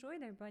them, they enjoy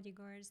their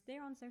bodyguards.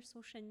 They're on their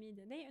social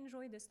media. They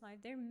enjoy this life.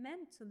 They're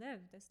meant to live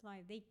this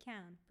life. They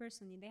can,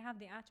 personally. They have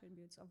the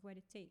attributes of what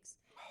it takes.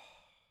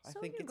 I So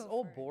think you it's go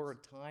all for it.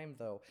 borrowed time,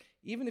 though.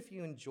 Even if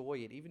you enjoy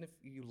it, even if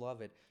you love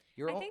it,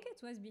 I think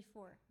it was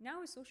before.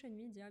 Now with social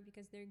media,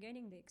 because they're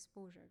getting the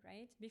exposure,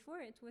 right? Before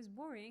it was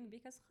boring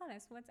because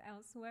khalas, what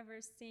else?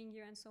 Whoever's seeing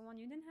you and so on,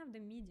 you didn't have the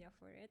media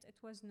for it. It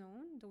was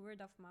known, the word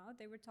of mouth.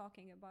 They were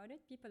talking about it.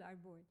 People are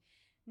bored.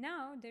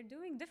 Now they're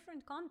doing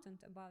different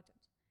content about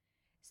it.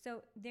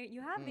 So there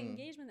you have the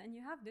engagement and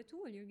you have the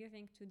tool you're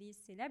giving to these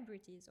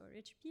celebrities or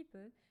rich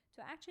people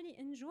to actually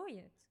enjoy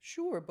it.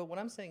 Sure, but what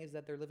I'm saying is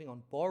that they're living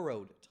on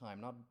borrowed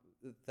time, not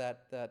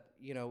that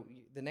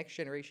the next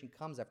generation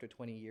comes after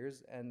 20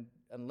 years, and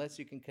unless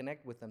you can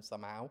connect with them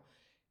somehow,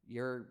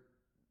 you're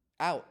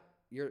out.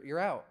 You're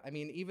out. I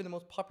mean, even the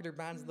most popular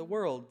bands in the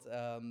world,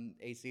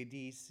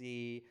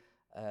 AC/DC,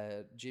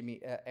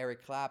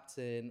 Eric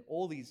Clapton,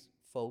 all these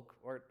folk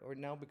are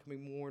now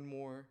becoming more and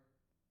more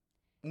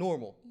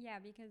normal. Yeah,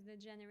 because the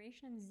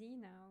Generation Z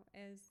now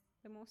is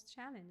the most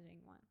challenging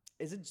one.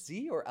 Is it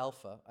Z or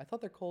Alpha? I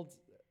thought they're called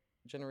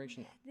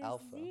Generation The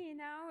Alpha. Z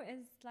now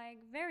is like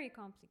very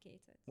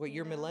complicated. Wait, you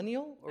you're know?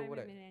 millennial or I'm what?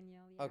 a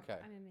millennial, yeah. Okay.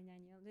 I'm a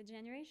millennial. The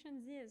Generation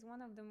Z is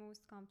one of the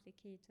most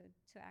complicated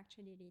to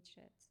actually reach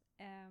it.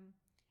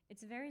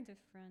 It's very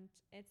different.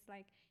 It's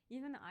like,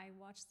 even I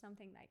watch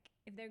something like,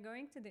 if they're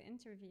going to the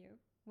interview,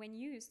 when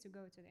you used to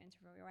go to the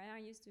interview, when I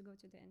used to go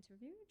to the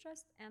interview,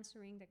 just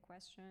answering the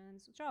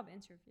questions, job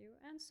interview,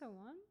 and so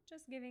on,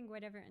 just giving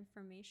whatever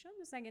information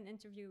the second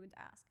interview would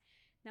ask.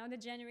 Now the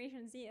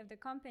Generation Z, if the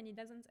company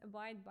doesn't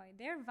abide by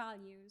their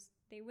values,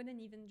 they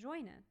wouldn't even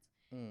join it.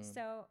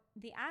 So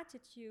the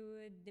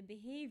attitude, the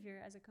behavior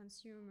as a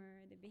consumer,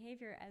 the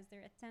behavior as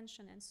their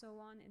attention and so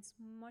on, it's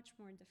much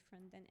more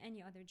different than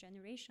any other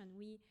generation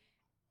we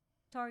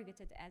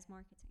targeted as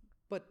marketing.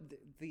 But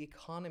the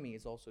economy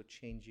is also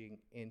changing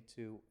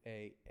into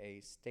a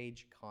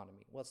stage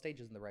economy. Well, stage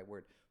isn't the right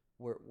word.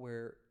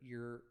 Where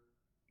you're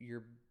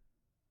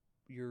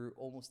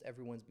almost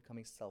everyone's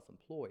becoming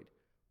self-employed.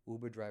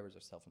 Uber drivers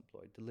are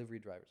self-employed. Delivery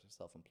drivers are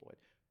self-employed.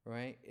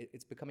 Right?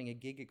 It's becoming a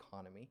gig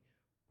economy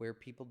where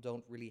people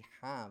don't really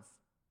have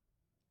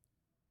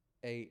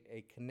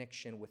a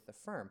connection with the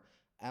firm.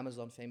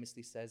 Amazon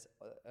famously says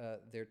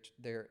they're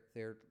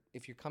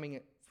if you're coming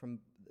from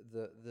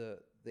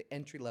the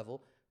entry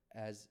level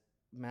as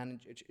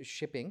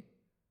shipping,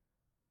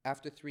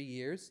 after 3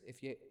 years,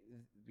 if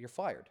you're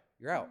fired,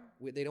 you're out.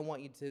 They don't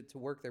want you to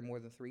work there more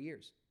than 3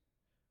 years.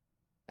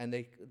 And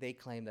they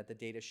claim that the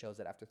data shows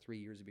that after 3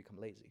 years you become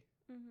lazy.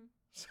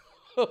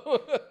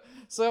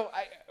 So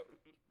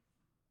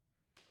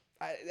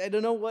I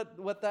don't know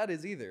what that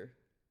is either.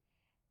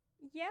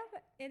 Yeah,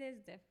 but it is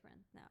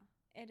different now.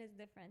 It is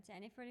different.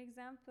 And if, for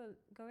example,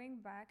 going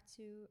back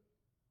to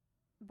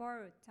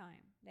borrowed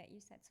time that you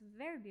said, it's a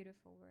very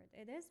beautiful word.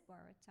 It is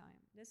borrowed time.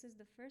 This is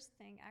the first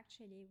thing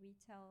actually we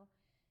tell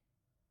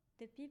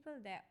the people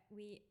that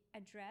we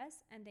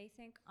address, and they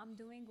think, I'm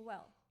doing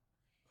well.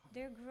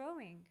 They're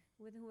growing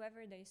with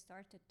whoever they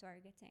started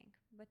targeting.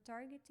 But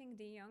targeting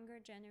the younger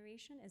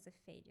generation is a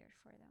failure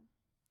for them.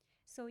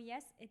 So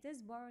yes, it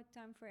is borrowed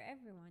time for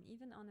everyone,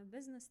 even on a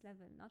business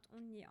level, not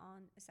only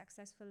on a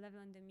successful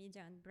level in the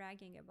media and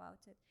bragging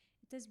about it.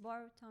 It is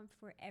borrowed time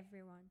for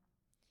everyone.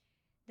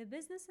 The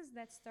businesses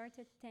that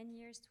started 10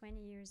 years,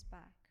 20 years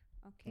back,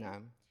 okay,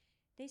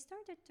 they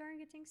started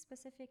targeting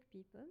specific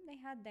people. They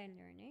had their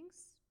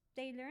learnings.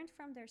 They learned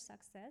from their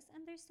success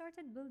and they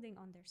started building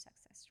on their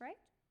success,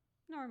 right?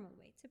 Normal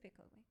way,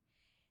 typical way.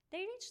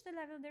 They reached the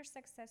level they're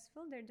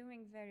successful, they're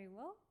doing very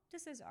well.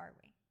 This is our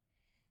way.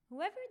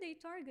 Whoever they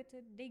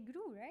targeted, they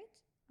grew, right?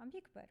 عم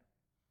بيكبروا.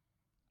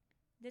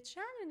 The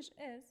challenge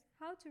is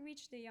how to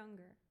reach the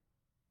younger.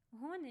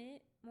 هون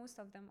most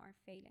of them are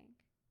failing.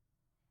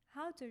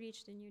 how to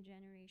reach the new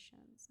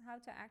generations, how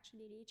to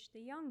actually reach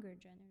the younger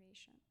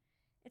generation.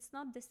 It's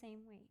not the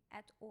same way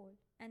at all.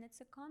 And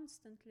it's a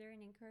constant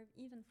learning curve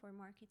even for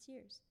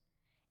marketeers.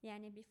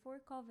 Yani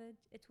before COVID,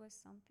 it was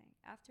something.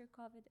 After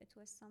COVID, it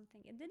was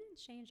something. It didn't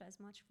change as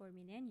much for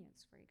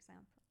millennials, for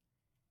example.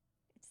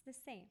 It's the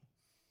same,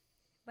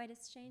 but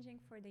it's changing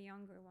for the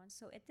younger ones.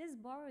 So it is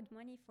borrowed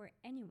money for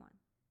anyone.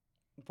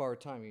 Borrowed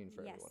time, even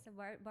for Yes,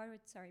 everyone.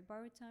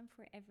 borrowed time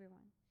for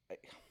everyone.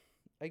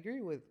 I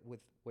agree with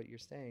what you're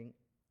saying.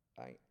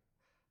 I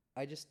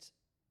I just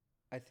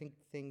I think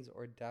things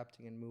are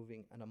adapting and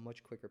moving at a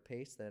much quicker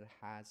pace than it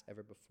has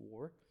ever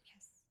before.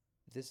 Yes.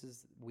 This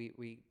is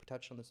we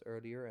touched on this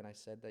earlier, and I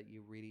said that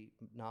you really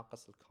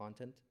naqas the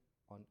content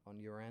on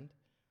your end.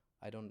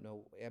 I don't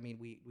know. I mean,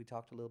 we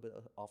talked a little bit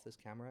off this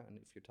camera, and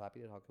if you're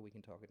typing it, how can we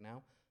can talk it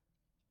now?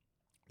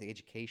 The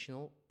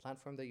educational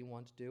platform that you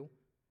want to do.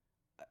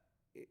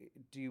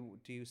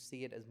 Do you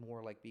see it as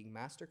more like being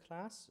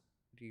masterclass?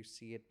 Do you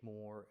see it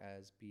more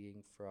as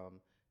being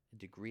from a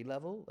degree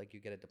level, like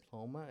you get a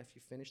diploma if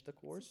you finish the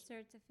course? It's a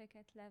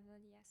certificate level,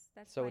 yes.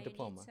 That's So a why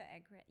diploma.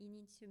 you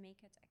need to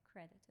make it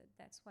accredited.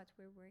 That's what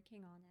we're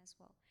working on as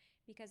well.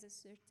 Because a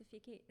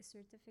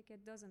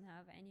certificate doesn't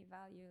have any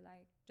value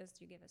like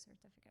just you give a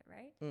certificate,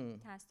 right?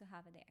 It has to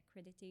have the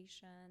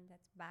accreditation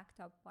that's backed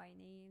up by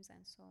names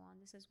and so on.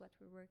 This is what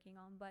we're working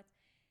on. But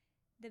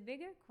the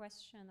bigger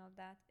question of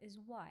that is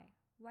why?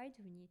 Why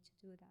do we need to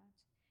do that?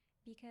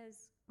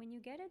 Because when you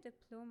get a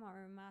diploma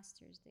or a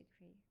master's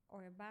degree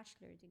or a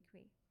bachelor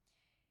degree,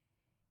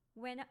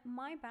 when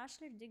my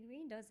bachelor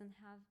degree doesn't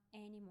have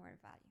any more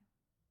value,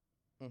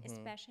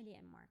 especially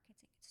in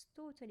marketing, it's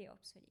totally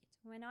obsolete.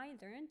 When I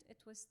learned,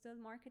 it was still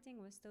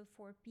marketing was still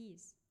 4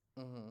 P's.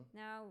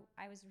 Now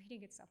I was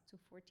reading it's up to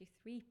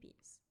 43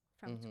 P's.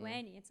 From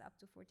 20, it's up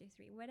to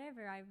 43.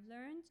 Whatever I've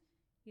learned,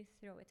 you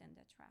throw it in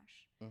the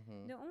trash.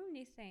 The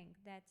only thing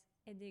that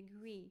a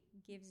degree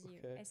gives you,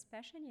 Okay.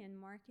 especially in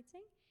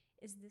marketing,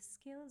 is the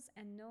skills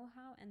and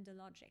know-how and the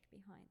logic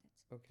behind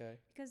it. Okay.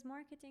 Because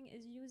marketing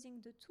is using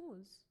the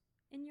tools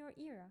in your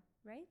era,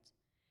 right?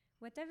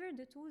 Whatever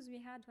the tools we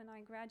had when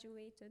I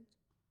graduated,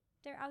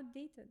 they're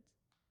outdated.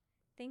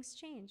 Things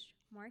change.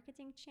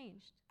 Marketing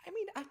changed. I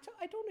mean,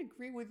 I don't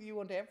agree with you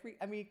on every.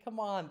 I mean, come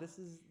on.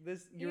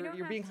 You don't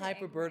You're have being to agree.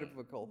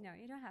 hyperbolical. No,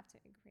 you don't have to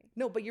agree.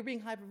 No, but you're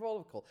being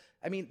hyperbolical.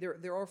 I mean,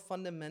 there are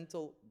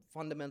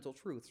fundamental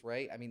truths,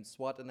 right? I mean,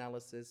 SWOT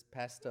analysis,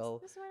 pastel.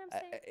 That's what I'm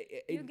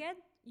saying.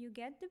 You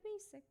get the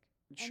basic.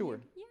 And Sure.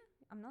 yeah,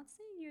 I'm not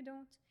saying you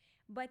don't,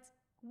 but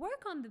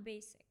work on the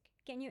basic.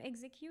 Can you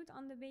execute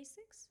on the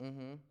basics?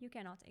 You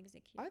cannot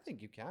execute. I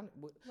think you can.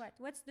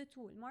 What's the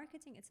tool?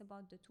 Marketing, it's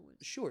about the tools.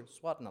 Sure,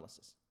 SWOT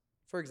analysis.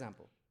 For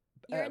example,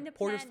 You're in the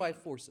Porter's planning,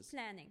 5 forces.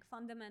 Planning,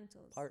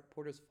 fundamentals.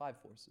 Porter's 5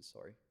 forces,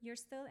 sorry. You're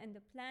still in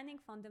the planning,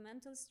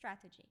 fundamentals,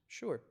 strategy.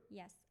 Sure.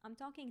 Yes, I'm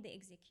talking the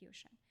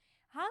execution.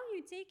 How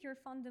you take your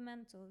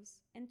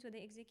fundamentals into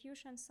the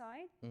execution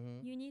side,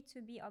 you need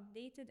to be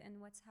updated in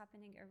what's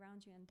happening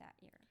around you in that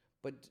era.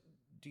 But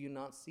do you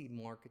not see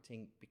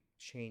marketing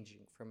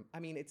changing from? I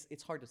mean,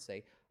 it's hard to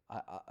say.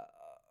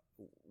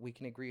 We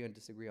can agree and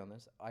disagree on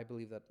this. I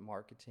believe that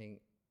marketing,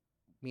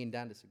 me and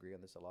Dan disagree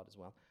on this a lot as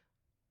well.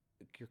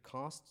 Your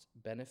cost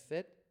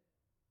benefit,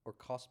 or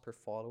cost per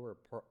follower,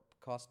 or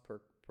cost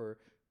per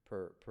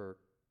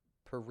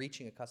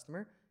reaching a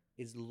customer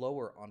is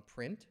lower on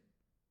print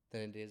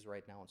than it is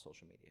right now on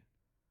social media.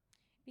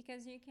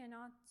 Because you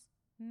cannot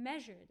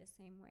measure the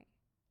same way.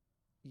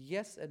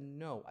 Yes and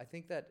no. I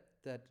think that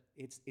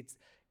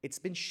it's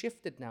been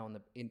shifted now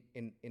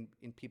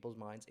in people's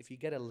minds. If you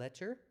get a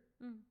letter,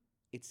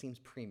 it seems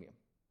premium,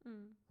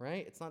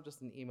 right? It's not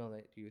just an email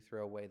that you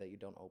throw away that you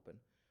don't open,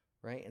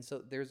 right? And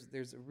so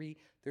there's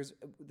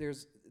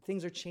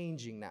things are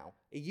changing now.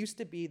 It used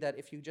to be that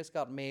if you just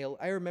got mail,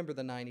 I remember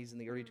the 90s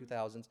and the early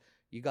 2000s,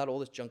 you got all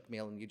this junk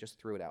mail and you just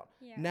threw it out.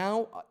 Yeah.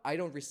 Now I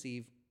don't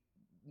receive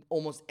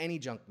almost any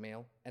junk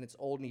mail, and it's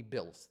only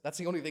bills. That's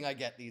the only thing I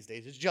get these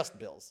days. It's just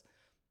bills.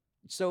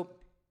 So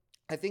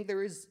I think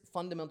there is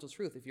fundamental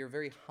truth. If you're a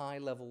very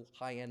high-level,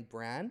 high-end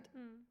brand,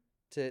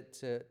 to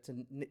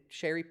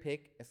cherry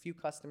pick a few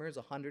customers,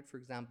 100, for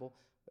example,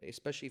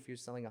 especially if you're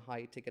selling a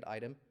high-ticket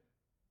item,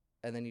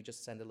 and then you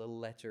just send a little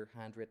letter,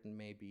 handwritten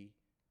maybe,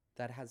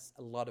 that has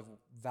a lot of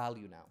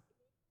value now.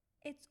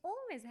 It's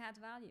always had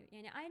value.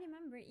 And I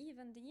remember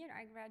even the year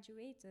I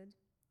graduated,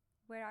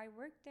 where I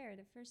worked there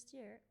the first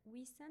year,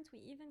 we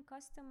even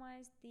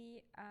customized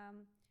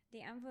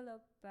the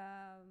envelope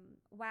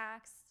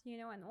wax,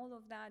 and all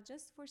of that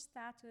just for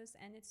status,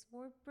 and it's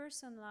more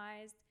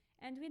personalized.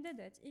 And we did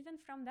it even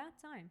from that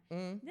time.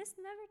 This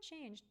never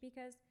changed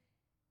because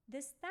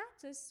the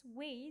status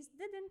ways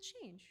didn't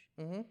change.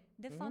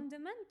 The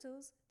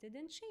fundamentals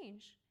didn't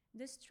change.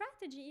 The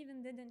strategy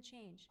even didn't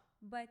change.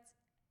 But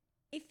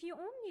if you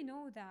only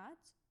know that,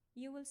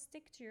 you will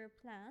stick to your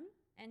plan,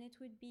 and it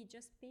would be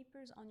just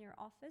papers on your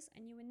office,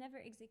 and you will never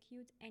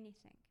execute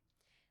anything.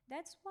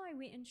 That's why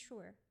we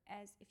ensure,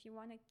 as if you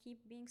want to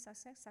keep being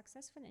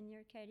successful in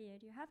your career,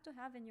 you have to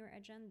have in your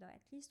agenda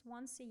at least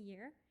once a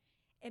year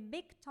a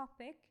big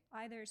topic,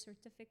 either a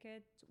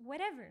certificate,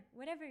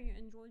 whatever you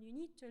enroll, you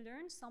need to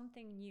learn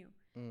something new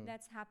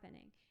that's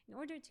happening in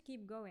order to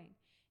keep going.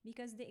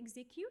 Because the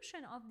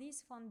execution of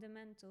these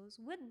fundamentals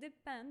would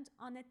depend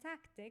on a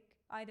tactic,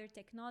 either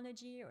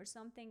technology or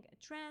something, a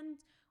trend,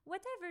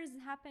 whatever is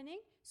happening,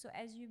 so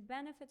as you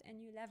benefit and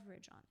you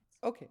leverage on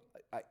it. Okay,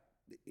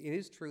 it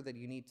is true that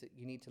you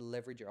need to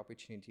leverage your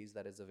opportunities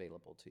that is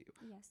available to you.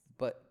 Yes.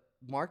 But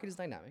market is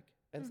dynamic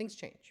and things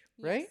change,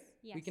 right?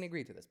 Yes. We can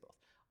agree to this both.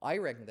 I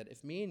reckon that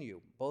if me and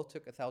you both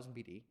took 1,000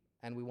 BD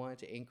and we wanted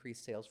to increase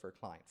sales for a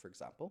client, for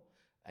example,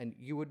 and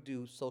you would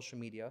do social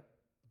media,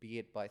 be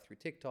it by through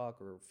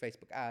TikTok or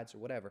Facebook ads or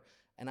whatever,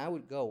 and I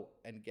would go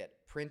and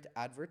get print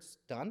adverts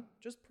done,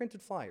 just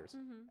printed flyers,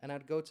 and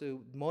I'd go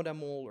to Moda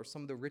Mall or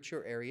some of the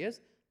richer areas,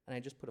 and I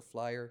just put a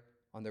flyer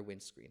on their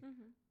windscreen.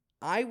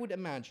 I would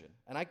imagine,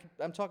 and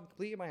I'm talking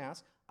completely my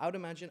ass, I would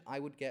imagine I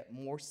would get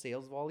more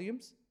sales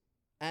volumes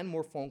and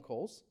more phone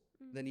calls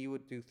than you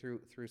would do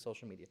through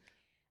social media.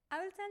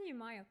 I will tell you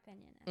my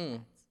opinion on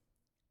that.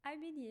 I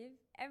believe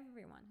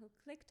everyone who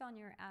clicked on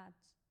your ad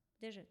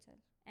digital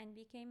and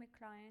became a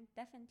client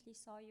definitely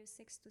saw you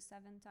 6 to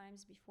 7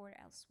 times before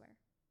elsewhere.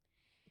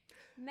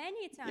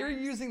 Many times. You're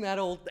using that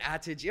old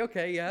adage.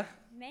 Okay, yeah.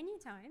 Many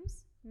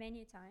times,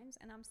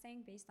 and I'm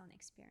saying based on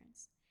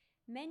experience.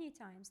 Many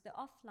times, the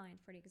offline,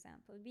 for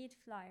example, be it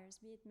flyers,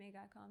 be it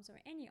megacons, or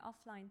any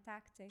offline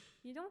tactic,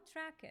 you don't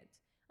track it.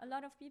 A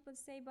lot of people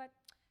say, but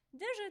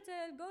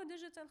digital, go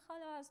digital,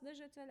 khalas,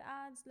 digital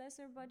ads,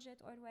 lesser budget,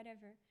 or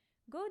whatever.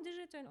 Go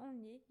digital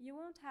only, you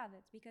won't have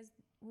it, because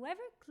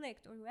whoever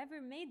clicked or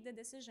whoever made the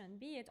decision,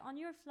 be it on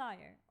your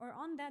flyer or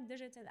on that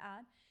digital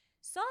ad,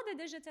 saw the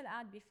digital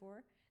ad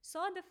before,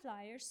 saw the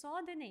flyer,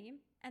 saw the name,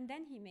 and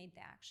then he made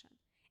the action.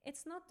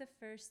 It's not the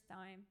first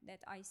time that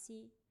I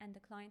see and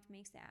the client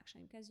makes the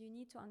action, because you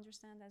need to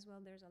understand as well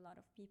there's a lot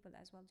of people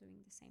as well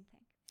doing the same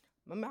thing.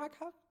 معك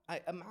حق.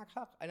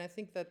 And I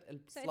think that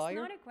So flyer...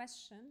 it's not a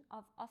question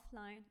of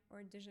offline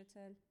or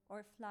digital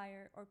or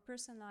flyer or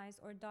personalized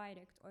or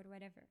direct or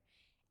whatever.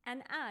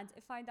 An ad,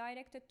 if I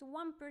direct it to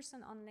one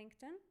person on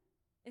LinkedIn,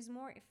 is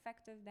more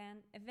effective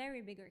than a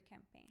very bigger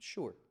campaign.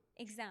 Sure.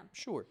 Example.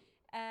 Sure.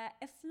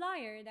 A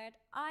flyer that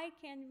I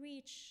can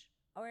reach,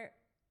 or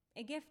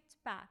a gift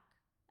pack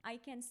I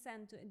can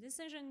send to a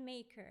decision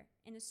maker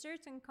in a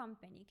certain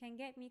company can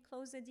get me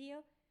close a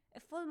deal. A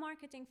full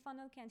marketing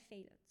funnel can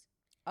fail it.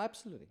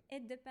 Absolutely.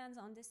 It depends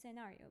on the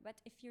scenario. But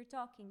if you're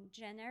talking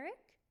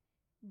generic,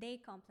 they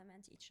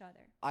complement each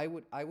other. I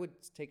would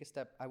take a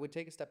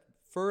step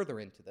further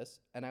into this,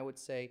 and I would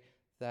say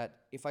that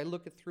if I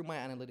look at through my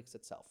analytics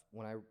itself,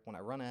 when I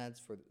run ads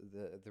for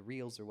the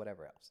reels or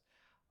whatever else,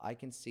 I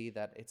can see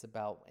that it's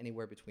about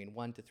anywhere between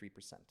 1% to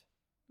 3%,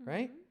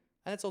 right?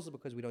 And it's also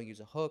because we don't use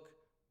a hook.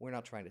 We're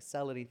not trying to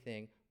sell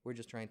anything. We're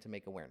just trying to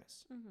make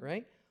awareness,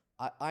 right?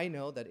 I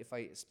know that if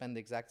I spend the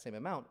exact same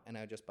amount and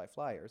I just buy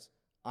flyers,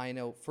 I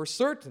know for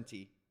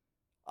certainty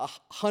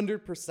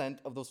 100%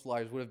 of those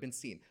flyers would have been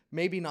seen.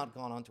 Maybe not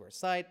gone onto our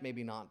site,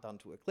 maybe not done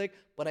to a click,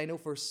 but I know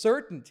for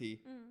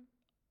certainty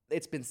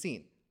it's been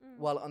seen.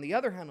 While on the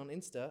other hand, on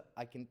Insta,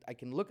 I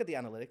can look at the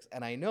analytics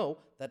and I know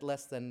that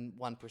less than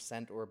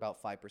 1% or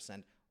about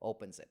 5%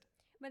 opens it.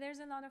 But there's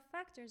a lot of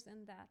factors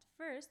in that.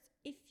 First,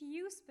 if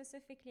you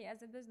specifically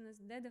as a business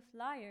did a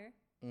flyer,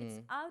 it's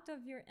out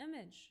of your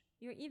image.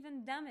 You're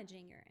even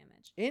damaging your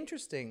image.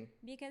 Interesting.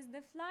 Because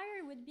the flyer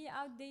would be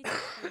outdated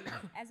for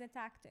you as a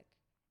tactic.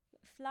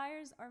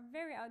 Flyers are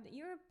very outdated.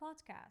 You're a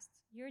podcast,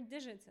 you're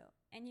digital,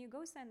 and you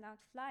go send out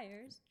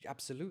flyers.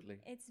 Absolutely.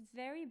 It's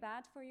very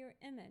bad for your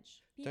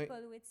image.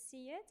 People would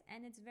see it,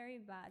 and it's very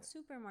bad.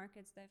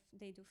 Supermarkets,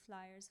 they do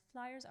flyers.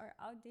 Flyers are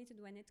outdated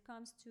when it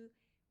comes to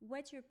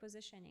what you're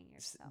positioning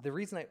yourself. The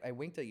reason I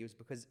winked at you is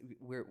because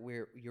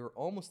you're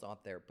almost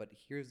out there, but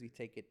here's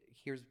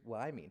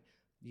what I mean.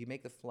 You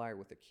make the flyer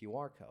with a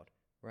QR code,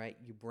 right?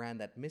 You brand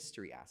that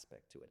mystery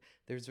aspect to it.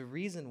 There's a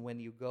reason when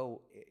you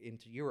go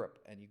into Europe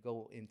and you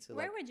go into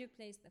Where would you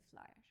place the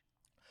flyer?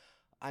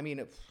 I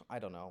mean, I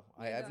don't know.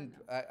 I haven't.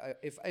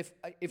 If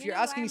You you're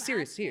know asking why me I'm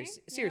seriously,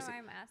 asking? seriously,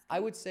 You know why I'm I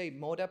asking? would say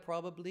Moda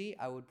probably.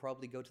 I would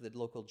probably go to the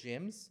local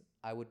gyms.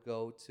 I would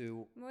go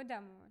to.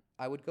 Moda Mall.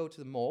 I would go to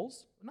the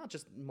malls, not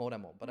just Moda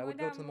Mall, but I would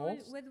go to the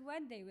malls. With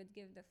what they would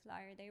give the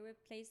flyer? They would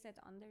place it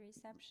on the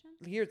reception?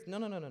 Here's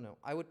no.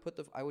 I would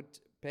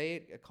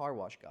pay a car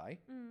wash guy,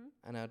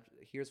 and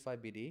here's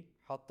 5BD.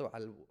 حطه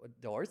على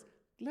doors.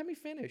 Let me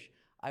finish.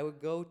 I would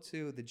go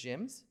to the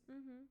gyms,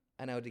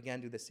 and I would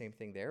again do the same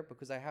thing there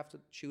because I have to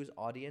choose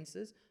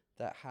audiences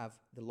that have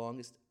the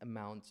longest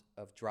amount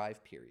of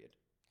drive period.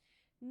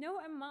 No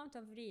amount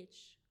of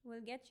reach will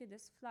get you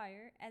this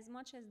flyer as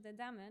much as the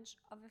damage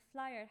of a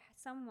flyer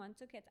someone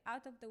took it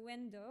out of the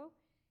window,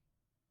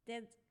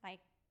 did like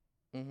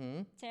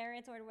tear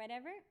it or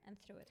whatever, and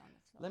threw it on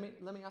the floor.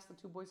 Let me ask the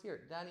two boys here,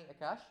 Danny,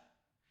 Akash.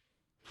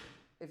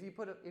 If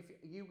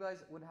you guys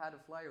would have had a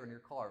flyer in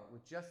your car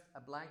with just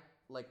a blank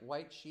like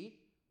white sheet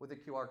with a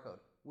QR code,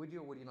 would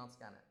you or would you not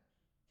scan it?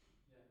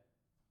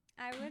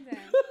 I wouldn't.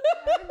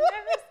 I would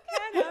never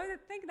scan it, I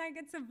would think like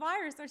it's a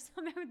virus or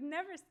something. I would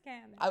never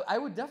scan it. I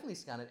would definitely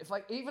scan it.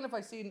 Even if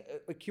I see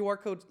a QR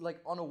code like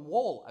on a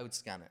wall, I would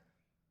scan it.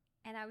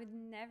 And I would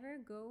never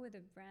go with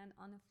a brand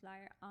on a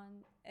flyer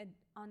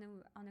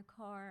on a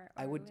car.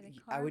 Or I would with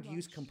a car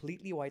use wash.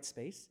 completely white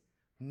space,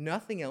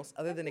 nothing else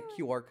other than a do it.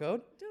 QR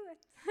code, Do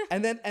it.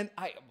 and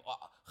I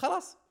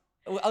خلاص.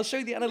 I'll show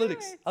you the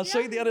analytics. it, I'll show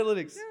you the yeah,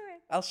 analytics. do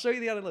it. I'll show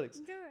you the analytics.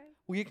 Do it.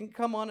 Well, you can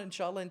come on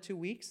inshallah in 2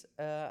 weeks,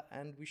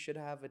 and we should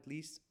have at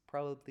least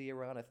probably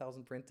around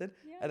 1,000 printed.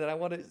 Yeah. And then I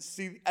want to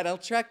see, and I'll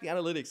track the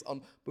analytics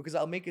on because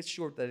I'll make it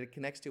sure that it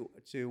connects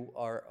to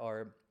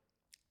our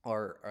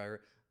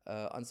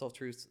Unsolved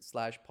Truths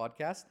 /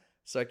 podcast,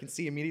 so I can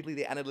see immediately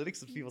the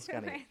analytics of people Do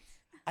scanning. it. It.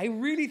 I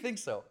really think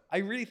so. I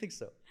really think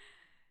so.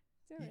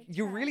 Do it.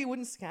 You Try. really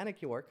wouldn't scan a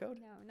QR code?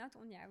 No, not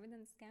only I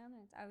wouldn't scan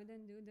it. I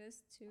wouldn't do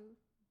this to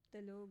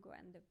the logo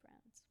and the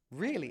brand.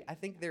 Really? I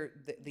think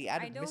the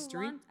added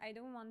mystery. I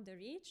don't want the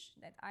reach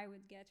that I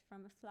would get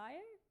from a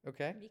flyer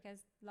Okay. because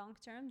long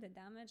term the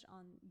damage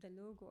on the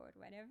logo or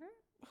whatever.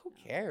 Who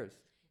cares?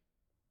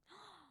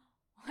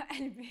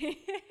 قلبي.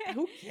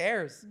 Who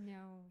cares?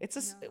 No. It's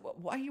a. no.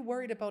 Why are you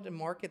worried about a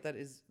market that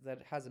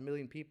has 1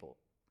 million people?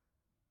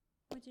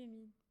 What do you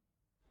mean?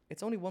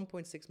 It's only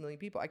 1.6 million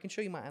people. I can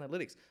show you my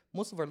analytics.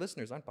 Most of our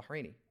listeners aren't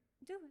Bahraini.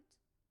 Do it.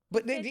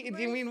 But If do it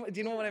you mean? works, Do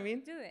you know what I mean?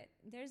 Do it.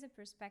 There's a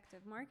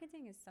perspective.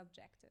 Marketing is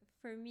subjective.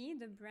 For me,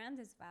 the brand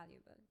is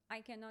valuable.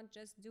 I cannot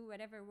just do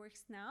whatever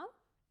works now,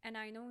 and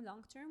I know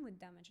long term would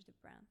damage the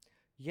brand.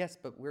 Yes,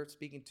 but we're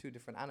speaking two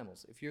different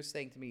animals. If you're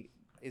saying to me,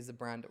 is the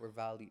brand or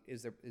value?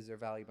 Is there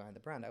value behind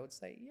the brand? I would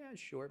say, yeah,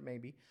 sure,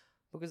 maybe,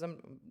 because I'm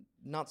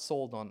not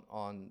sold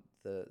on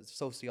the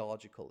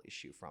sociological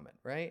issue from it,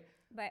 right?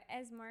 But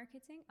as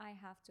marketing, I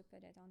have to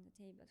put it on the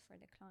table for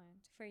the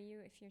client. For you,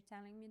 if you're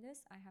telling me this,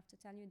 I have to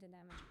tell you the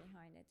damage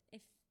behind it.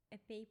 If a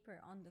paper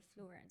on the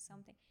floor and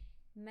something,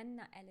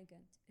 منا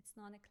elegant, it's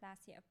not a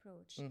classy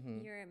approach.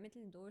 You're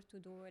مثل door to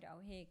door أو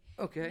هيك.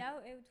 Okay. Now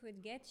it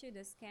would get you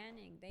the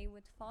scanning, they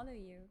would follow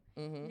you.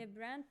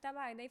 البراند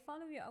تبعك they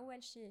follow you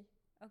أول شيء.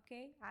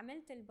 Okay,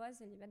 عملت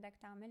الباز اللي بدك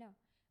تعملها.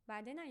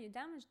 بعدين you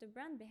damage the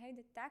brand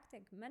بهيدي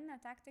التactic. منا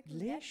tactic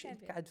ليش انت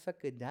مركبة. قاعد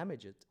تفكر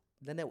damage it?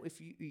 Then if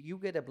you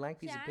get a blank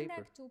piece في of paper.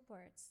 عندك two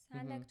parts.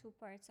 عندك two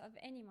parts of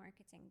any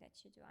marketing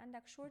that you do.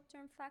 عندك short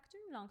term factor,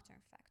 long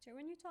term factor.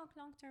 When you talk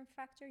long term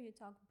factor, you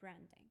talk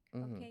branding.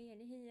 Okay,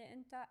 اللي هي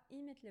أنت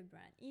قيمة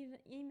البراند,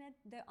 قيمة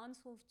the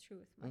unsolved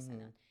truth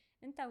مثلا.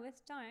 أنت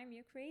with time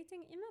you're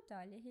creating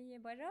قيمتها اللي هي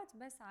برات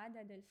بس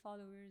عدد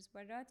الفولورز,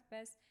 برات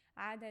بس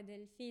عدد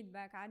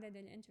الفيدباك, عدد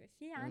الانتر.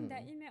 في عندها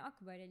قيمة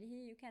أكبر اللي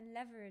هي you can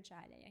leverage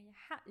عليها. هي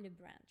حق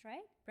البراند,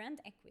 right? Brand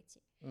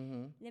equity.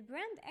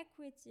 البراند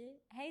equity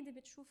هيدي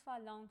بتشوفها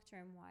long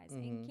term wise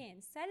إن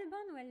كان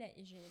سلبا ولا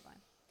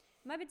إيجابا.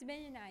 ما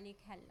بتبين عليك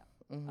هلا.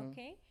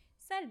 Okay?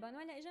 سلبا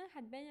ولا إيجابا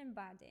حتبين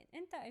بعدين.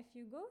 أنت if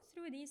you go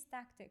through these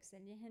tactics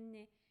اللي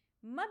هن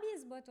ما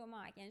بيزبطوا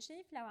معك. يعني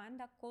شايف لو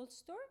عندك cold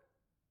store,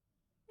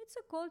 it's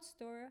a cold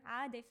store,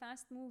 عادي,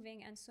 fast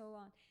moving and so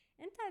on.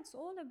 أنت it's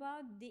all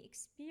about the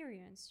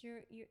experience.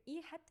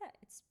 You're حتى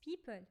it's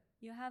people.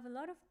 You have a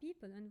lot of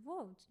people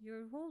involved.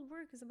 Your whole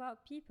work is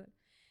about people.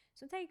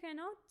 So you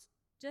cannot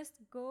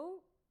just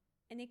go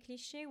in a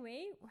cliche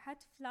way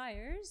وحط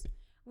flyers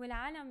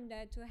والعالم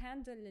to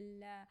handle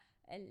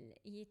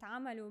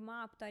يتعاملوا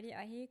معه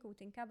بطريقة هيك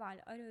وتنكب على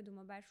الأرض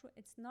وما بعرف شو.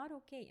 It's not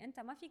okay. أنت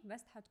ما فيك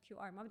بس تحط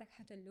QR, ما بدك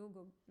تحط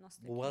اللوجو بنص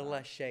ال QR.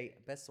 والله شيء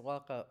بس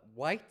واقع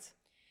white.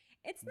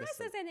 It's nice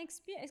as an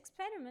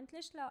experiment.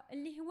 ليش لا؟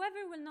 اللي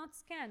whoever will not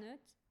scan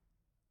it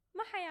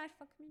ما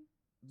حيعرفك مين.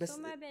 بس So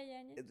ما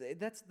بيعني.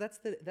 that's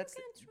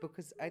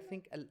because I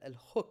think a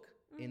hook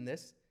in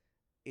this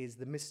is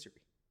the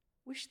mystery.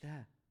 Wish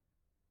that.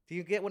 Do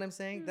you get what I'm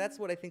saying? That's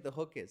what I think the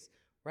hook is,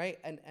 right?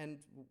 And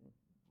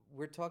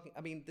we're talking.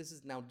 I mean, this is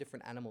now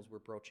different animals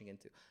we're broaching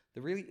into.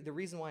 The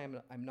reason why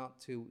I'm not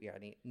too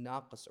يعني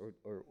ناقص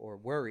or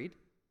worried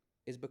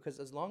is because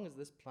as long as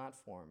this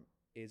platform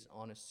is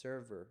on a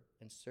server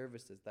and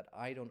services that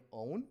I don't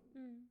own,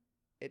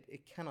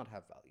 it cannot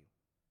have value.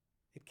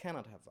 It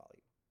cannot have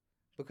value.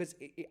 Because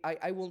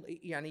I will,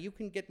 you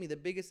can get me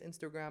the biggest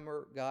Instagrammer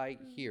guy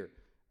here.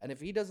 And if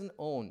he doesn't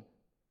own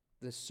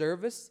the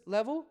service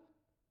level,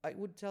 I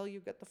would tell you,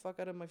 get the fuck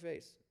out of my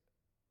face.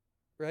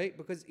 Right?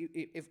 Because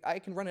if I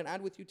can run an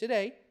ad with you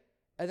today,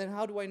 and then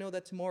how do I know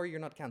that tomorrow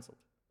you're not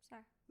canceled?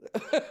 صح.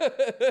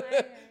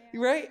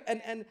 Right?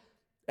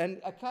 And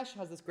Akash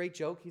has this great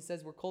joke. He says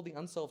we're called the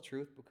unsolved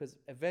truth because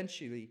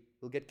eventually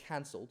we'll get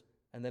canceled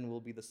and then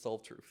we'll be the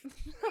solved truth.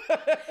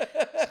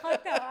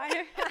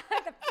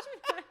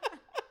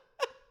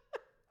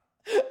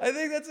 I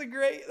think that's a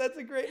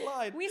great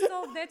line. We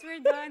solved it,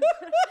 we're done.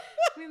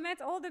 We met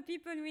all the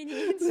people we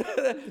need.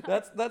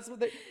 that's what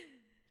they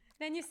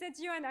Then you said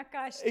you and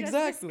Akash.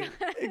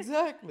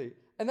 exactly.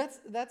 And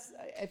that's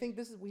I think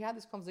we had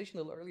this conversation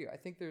a little earlier. I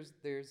think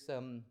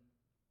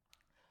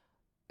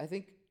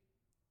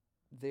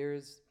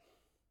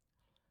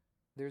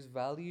there's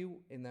value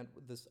in that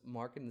this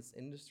market and this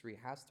industry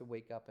has to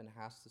wake up and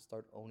has to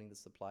start owning the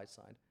supply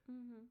side.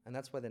 And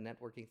that's why the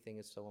networking thing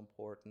is so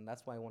important.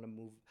 That's why I want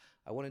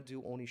to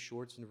do only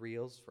shorts and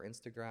reels for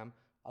Instagram.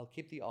 I'll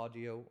keep the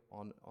audio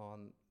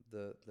on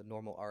the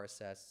normal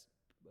RSS,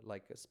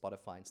 like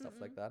Spotify and stuff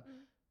like that.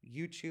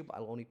 YouTube,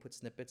 I'll only put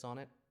snippets on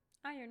it.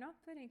 you're not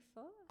putting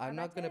full. I'm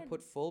not going to عبعتد.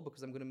 put full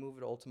because I'm going to move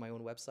it all to my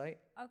own website.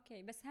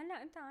 Okay, بس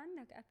هلا انت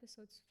عندك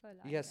episodes full.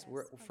 I Yes,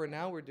 guess. for Okay.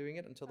 now we're doing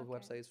it until the Okay.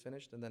 website is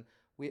finished, and then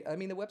I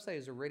mean the website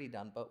is already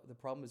done, but the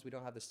problem is we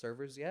don't have the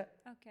servers yet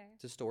Okay.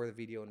 to store the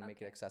video and make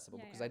it Okay. accessible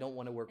Yeah, because yeah. I don't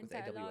want to work with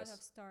انت a lot AWS.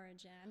 of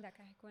storage يعني عندك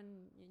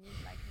حيكون you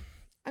need like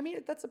I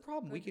mean that's a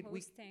problem. good We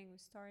hosting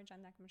storage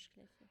عندك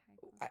مشكلة فيه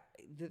حيكون.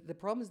 the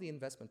problem is the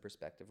investment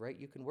perspective, right?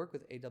 You can work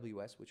with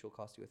AWS, which will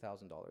cost you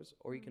 $1,000,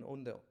 or you can own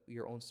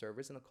your own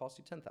service and it'll cost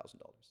you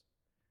 $10,000.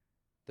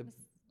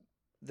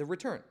 The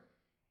return.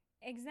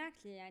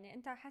 Exactly يعني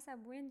انت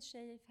حسب وين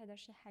شايف هذا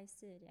الشيء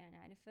حيصير يعني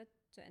عرفت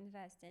to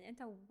invest يعني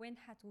انت وين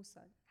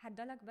حتوصل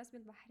حتضلك بس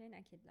بالبحرين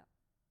اكيد لا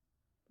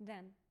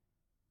then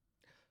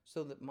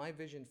So that my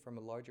vision from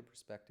a larger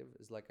perspective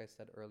is, like I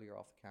said earlier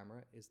off the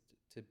camera, is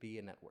to be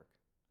a network.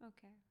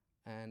 okay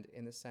And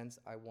in a sense,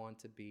 I want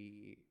to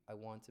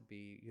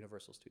be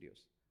Universal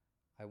Studios.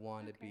 I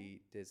want to be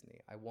Disney.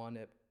 I want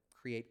to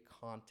create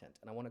content,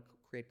 and I want to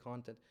create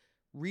content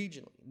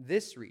regionally,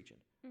 this region,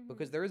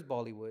 because there is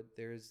Bollywood,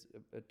 there's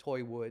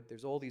Toywood,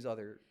 there's all these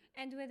other.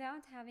 and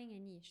without having a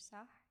niche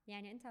صح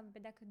يعني انت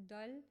بدك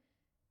تضل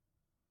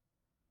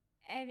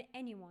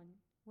anyone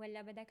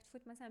ولا بدك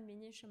تفوت مثلا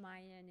بنيش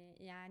معينة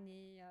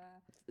يعني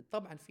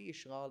طبعا في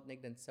اشغال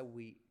نقدر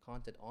نسوي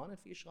content on, and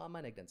في اشغال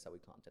ما نقدر نسوي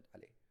content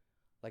عليه.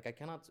 Like I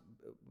cannot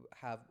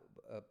have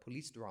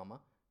police drama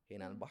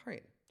هنا in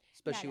Bahrain,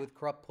 especially لا. with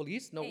corrupt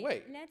police. No Hey,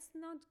 way. let's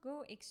not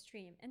go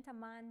extreme انت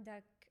ما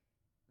عندك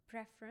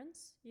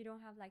preference you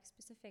don't have like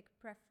specific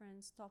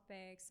preference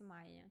topics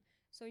معين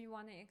so you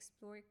want to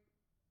explore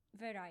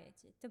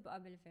variety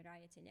تبقى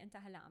بالvariety اللي انت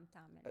هلا عم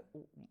تعمله.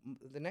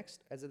 The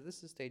next, as if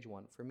this is stage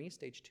one, for me,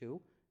 stage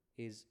two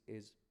is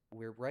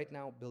we're right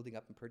now building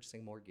up and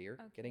purchasing more gear,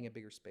 getting a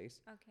bigger space,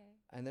 Okay.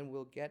 and then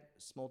we'll get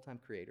small-time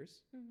creators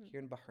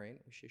here in Bahrain.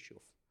 وش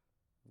يشوف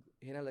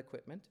هنا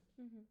equipment.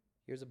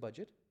 Here's a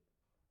budget.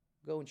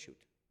 Go and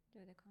shoot. Do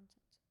the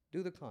content.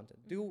 Do the content.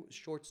 Do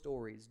short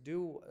stories.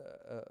 Do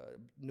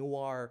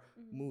noir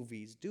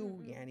movies.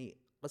 Do يعني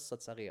قصة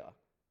صغيرة.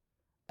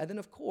 And then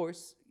of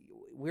course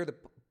we're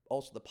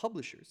also the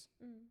publishers,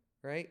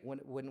 right?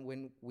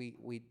 When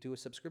we do a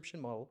subscription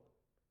model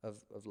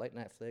of like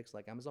Netflix,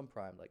 like Amazon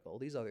Prime, like all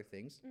these other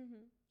things,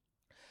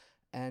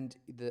 and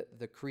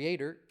the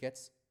creator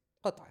gets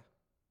قطعة.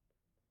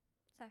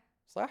 صح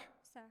صح?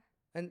 صح.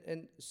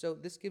 And so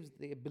this gives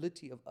the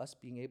ability of us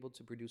being able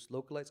to produce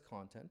localized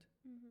content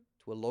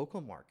to a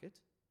local market,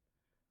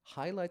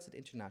 highlights it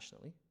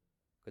internationally,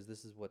 because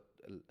this is what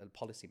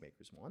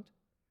policymakers want.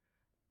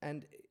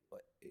 And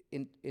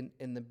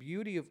in the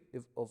beauty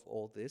of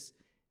all this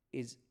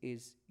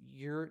is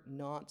you're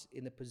not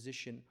in a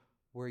position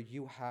where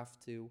you have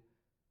to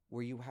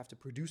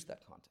produce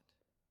that content.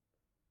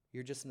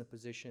 You're just in a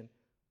position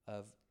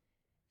of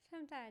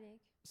فهمت عليك.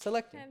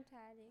 selecting فهمت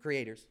عليك.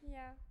 creators.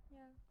 Yeah,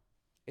 yeah.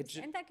 It's بس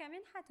just, انت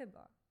كمان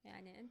حتبقى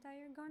يعني انت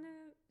you're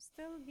gonna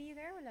still be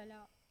there ولا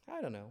لا؟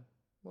 I don't know.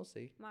 We'll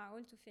see.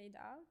 معقول to fade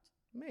out؟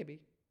 Maybe.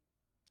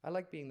 I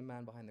like being the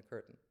man behind the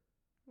curtain.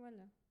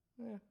 ولا؟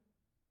 Yeah.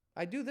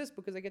 I do this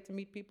because I get to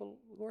meet people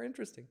who are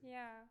interesting.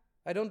 Yeah.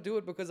 I don't do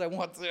it because I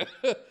want to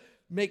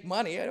make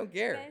money. I don't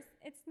care. بس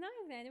it's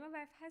nice يعني ما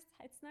بعرف حس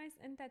it's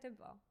nice انت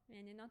تبقى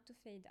يعني not to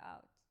fade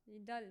out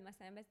يضل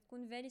مثلا بس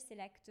تكون very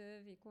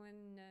selective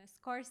يكون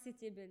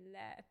scarcity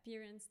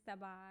بالappearance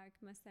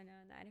تبعك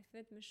مثلا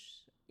عرفت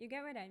مش you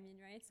get what I mean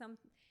right some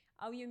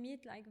أو you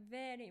meet like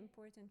very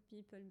important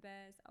people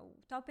بس أو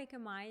topic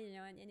معين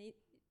يعني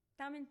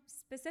تعمل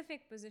specific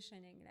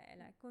positioning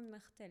لإلك يكون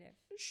مختلف.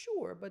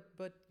 Sure,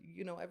 but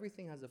you know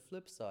everything has a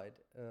flip side.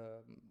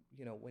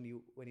 You know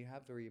when you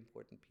have very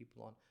important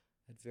people on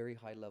at very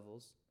high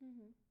levels,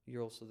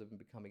 you're also then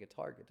becoming a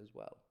target as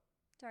well.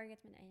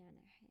 target من أي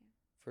ناحية؟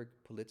 For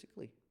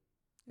politically,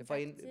 if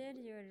أنت I كتير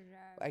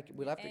you're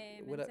we'll have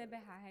to منتبه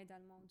على هذا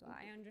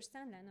الموضوع. I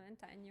understand لأنه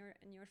أنت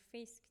in your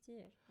face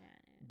كتير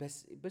يعني.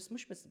 بس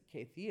مش بس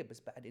كيفية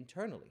بس بعد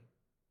internally.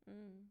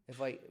 If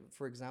I,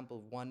 for example,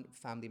 one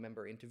family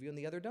member interview and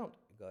the other don't,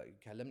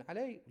 يكلمنا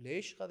علي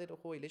ليش خذيت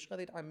أخوي ليش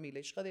خذيت عمي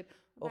ليش خذيت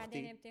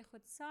وبعدين أختي.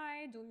 بتاخد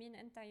side ومين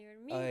أنت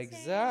you're meeting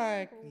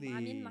Exactly.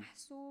 وعمين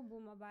محسوب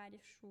وما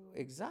بعرف شو.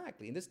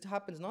 Exactly, and this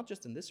happens not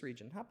just in this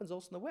region, it happens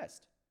also in the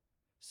West.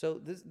 So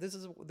this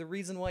is the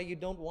reason why you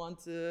don't want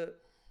to.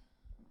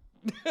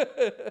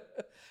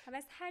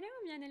 بس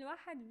حرام يعني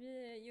الواحد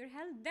you're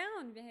held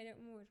down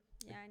بهالأمور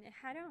يعني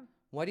حرام.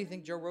 Why do you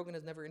think Joe Rogan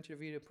has never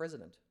interviewed a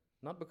president?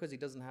 Not because he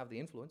doesn't have the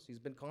influence.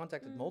 He's been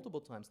contacted multiple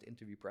times to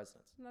interview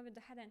presidents. ما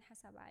بده حدا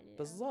ينحسب عليه.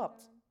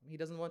 بالضبط. He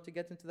doesn't want to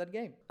get into that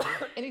game.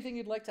 Anything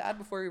you'd like to add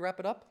before we wrap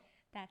it up?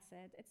 That's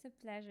it. It's a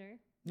pleasure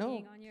No,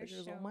 being on your pleasure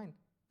is show. all mine.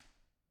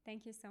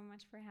 Thank you so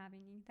much for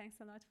having me. Thanks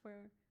a lot for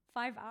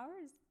 5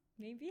 hours.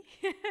 maybe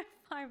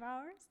 5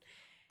 hours.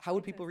 How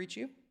would It people is. reach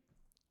you?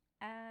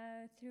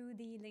 Through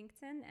the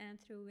LinkedIn and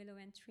through Willow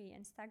and Tree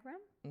Instagram.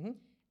 Hmm.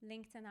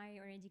 LinkedIn, I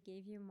already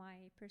gave you my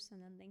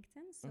personal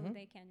LinkedIn, so Mhm.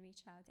 they can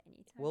reach out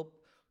anytime.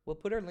 We'll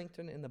put our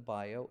LinkedIn in the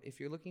bio. If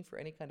you're looking for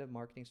any kind of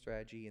marketing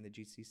strategy in the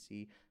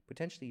GCC,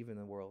 potentially even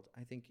the world,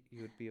 I think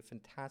you would be a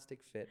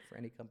fantastic fit for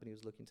any company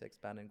who's looking to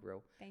expand and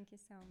grow. Thank you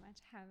so much,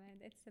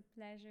 Hamid. It's a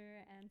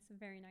pleasure and it's a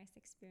very nice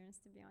experience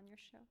to be on your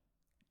show.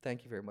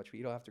 Thank you very much, but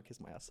you don't have to kiss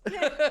my ass. Hamid,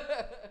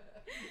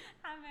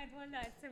 wallah, it's a